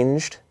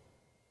changed.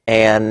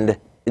 And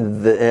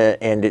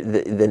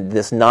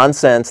this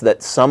nonsense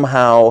that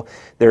somehow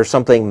there's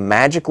something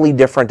magically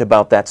different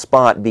about that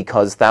spot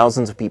because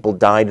thousands of people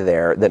died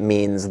there, that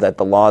means that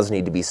the laws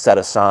need to be set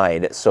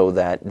aside so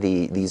that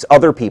these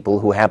other people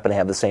who happen to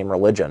have the same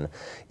religion,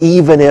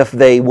 even if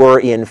they were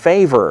in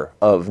favor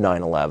of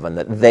 9/11,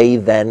 that they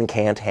then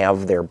can't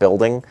have their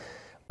building,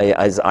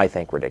 is, I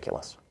think,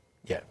 ridiculous.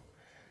 Yeah.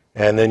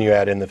 And then you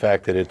add in the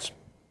fact that it's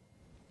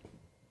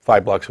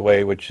 5 blocks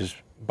away, which is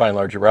by and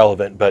large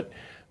irrelevant, but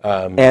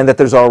and that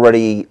there's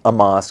already a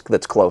mosque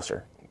that's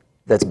closer,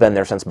 that's been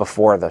there since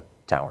before the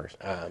towers.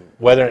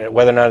 Whether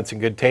or not it's in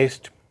good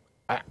taste,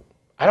 I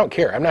don't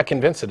care. I'm not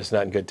convinced that it's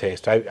not in good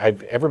taste.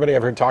 Everybody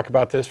I've heard talk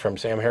about this, from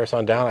Sam Harris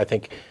on down, I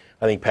think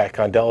Pat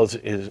Condell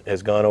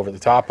has gone over the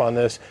top on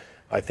this.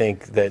 I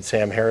think that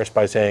Sam Harris,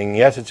 by saying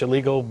yes, it's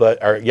illegal,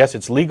 yes,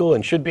 it's legal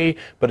and should be,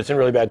 but it's in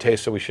really bad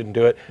taste, so we shouldn't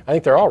do it. I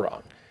think they're all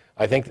wrong.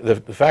 I think the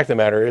fact of the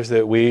matter is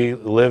that we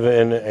live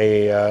in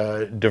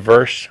a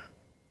diverse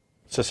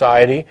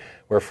society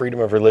where freedom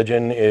of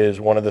religion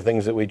is one of the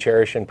things that we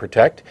cherish and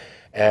protect,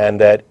 and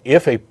that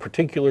if a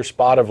particular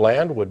spot of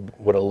land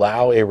would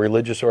allow a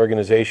religious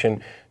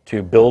organization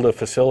to build a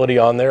facility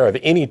on there of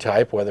any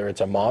type, whether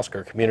it's a mosque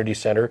or community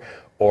center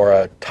or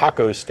a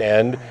taco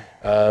stand,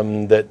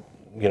 that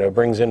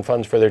brings in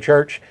funds for their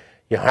church,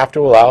 you have to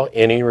allow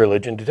any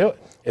religion to do it.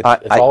 It's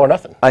all or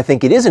nothing. I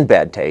think it is in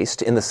bad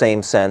taste in the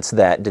same sense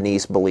that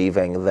Denise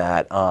believing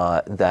that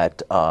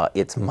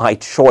it's my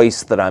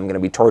choice that I'm going to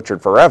be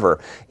tortured forever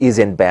is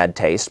in bad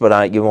taste.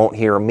 But you won't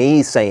hear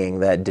me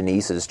saying that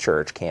Denise's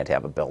church can't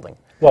have a building.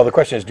 Well, the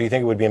question is, do you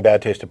think it would be in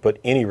bad taste to put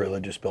any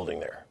religious building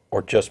there,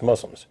 or just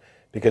Muslims?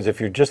 Because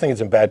if you just think it's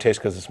in bad taste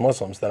because it's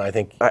Muslims, then I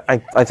think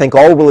I think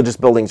all religious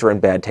buildings are in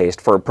bad taste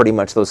for pretty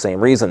much those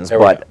same reasons.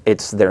 But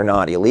they're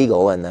not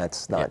illegal, and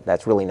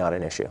that's really not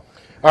an issue.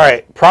 All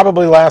right,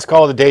 probably last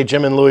call of the day.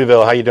 Jim in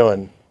Louisville, how you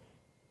doing?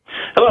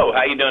 Hello,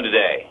 how you doing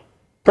today?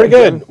 Pretty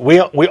good.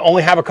 We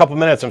only have a couple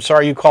minutes. I'm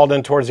sorry you called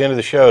in towards the end of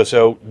the show,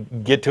 so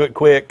get to it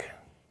quick.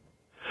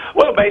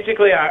 Well,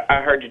 basically,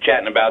 I heard you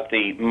chatting about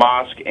the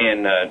mosque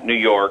in New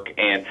York,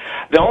 and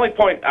the only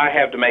point I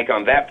have to make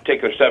on that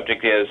particular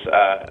subject is,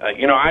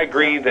 I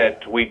agree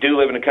that we do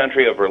live in a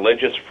country of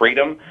religious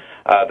freedom.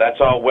 That's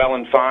all well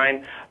and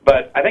fine.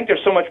 But I think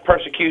there's so much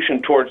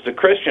persecution towards the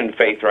Christian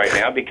faith right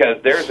now because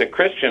there's a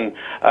Christian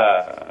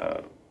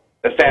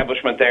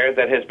establishment there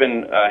that has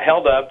been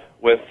held up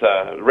with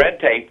red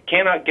tape,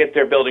 cannot get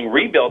their building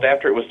rebuilt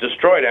after it was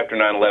destroyed after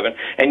 9/11,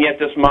 and yet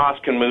this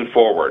mosque can move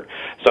forward.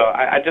 So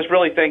I just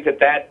really think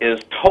that is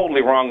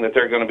totally wrong, that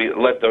they're going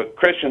to let the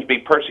Christians be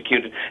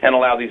persecuted and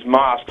allow these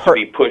mosques to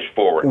be pushed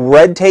forward.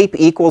 Red tape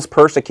equals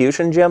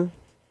persecution, Jim?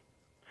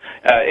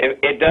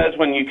 It does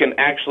when you can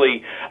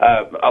actually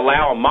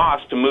allow a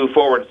mosque to move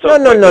forward. So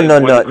No.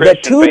 The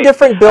two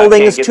different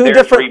buildings, two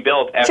different.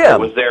 Rebuilt after it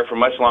was there for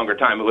much longer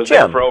time. It was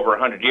there for over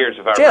 100 years,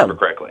 if I remember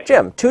correctly.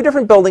 Jim, two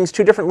different buildings,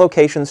 two different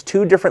locations,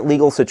 two different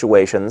legal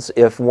situations.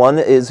 If one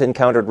is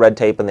encountered red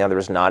tape and the other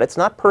is not, it's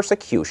not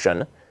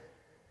persecution.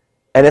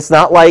 And it's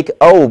not like,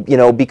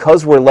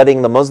 because we're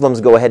letting the Muslims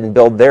go ahead and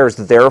build theirs,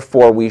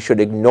 therefore we should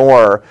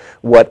ignore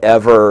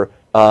whatever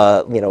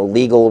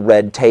legal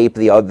red tape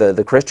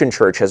the Christian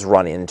church has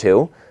run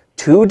into.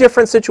 Two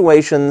different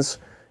situations,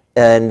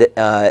 and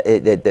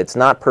it's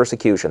not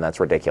persecution. That's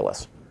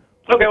ridiculous.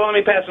 Okay, well, let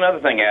me pass another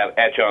thing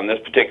at you on this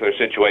particular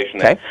situation.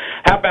 Okay.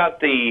 How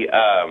about the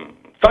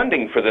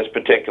funding for this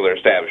particular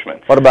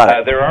establishment? What about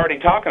it? They're already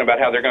talking about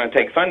how they're going to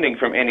take funding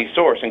from any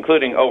source,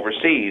 including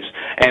overseas,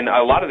 and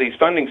a lot of these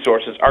funding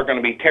sources are going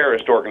to be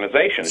terrorist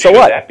organizations. So Should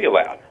what? that be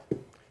allowed?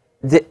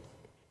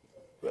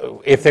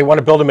 If they want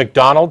to build a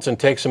McDonald's and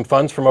take some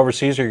funds from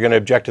overseas, are you going to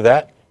object to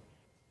that?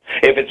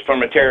 If it's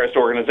from a terrorist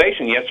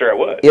organization, yes, sir, I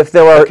would. If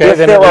there are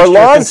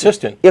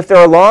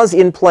laws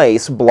in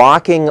place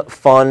blocking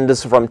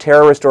funds from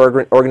terrorist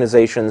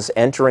organizations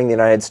entering the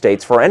United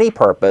States for any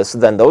purpose,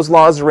 then those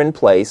laws are in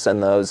place,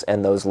 and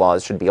those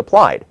laws should be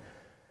applied.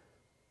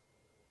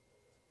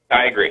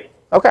 I agree.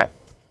 Okay,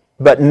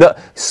 but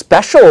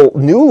special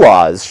new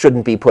laws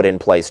shouldn't be put in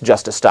place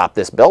just to stop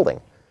this building.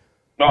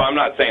 No, I'm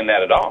not saying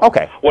that at all.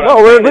 Okay. Well,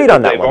 we're agreed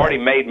on that They've one. already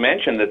made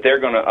mention that they're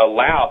going to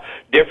allow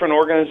different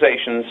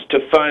organizations to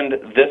fund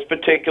this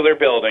particular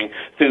building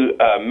through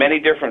many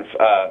different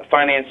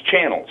finance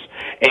channels.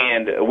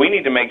 And we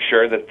need to make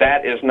sure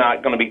that is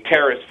not going to be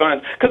terrorist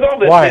funds. Because all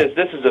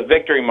this is a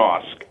victory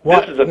mosque.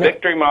 This is a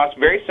victory mosque,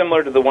 very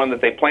similar to the one that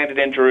they planted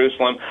in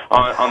Jerusalem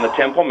on the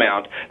Temple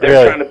Mount.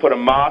 They're trying to put a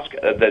mosque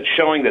that's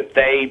showing that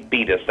they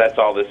beat us. That's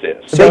all this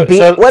is.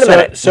 Wait a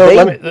minute.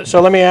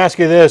 So let me ask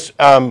you this.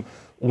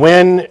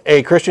 When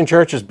a Christian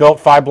church is built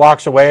 5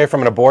 blocks away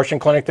from an abortion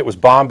clinic that was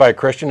bombed by a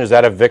Christian, is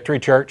that a victory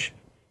church?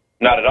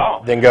 Not at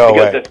all. Then go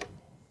away.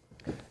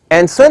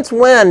 And since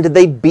when did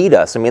they beat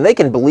us? I mean, they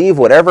can believe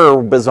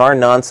whatever bizarre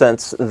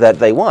nonsense that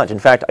they want. In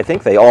fact, I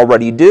think they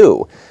already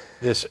do.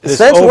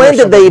 Since when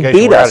did they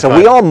beat us? Are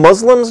we all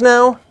Muslims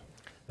now?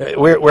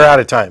 We're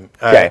out of time.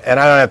 Okay. And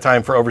I don't have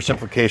time for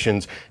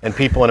oversimplifications and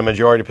people in a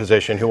majority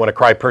position who want to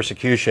cry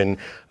persecution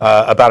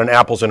about an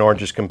apples and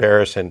oranges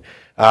comparison.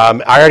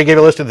 I already gave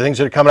a list of the things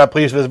that are coming up.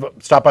 Please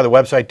stop by the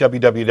website,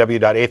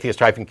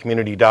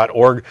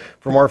 www.atheist-community.org,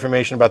 for more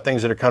information about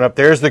things that are coming up.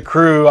 There's the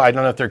crew. I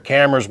don't know if their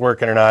camera's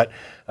working or not,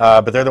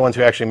 but they're the ones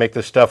who actually make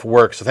this stuff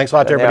work. So thanks a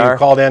lot to everybody who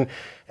called in,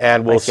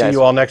 and we'll see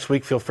you all next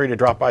week. Feel free to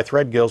drop by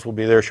Threadgills. We'll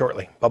be there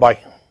shortly. Bye-bye.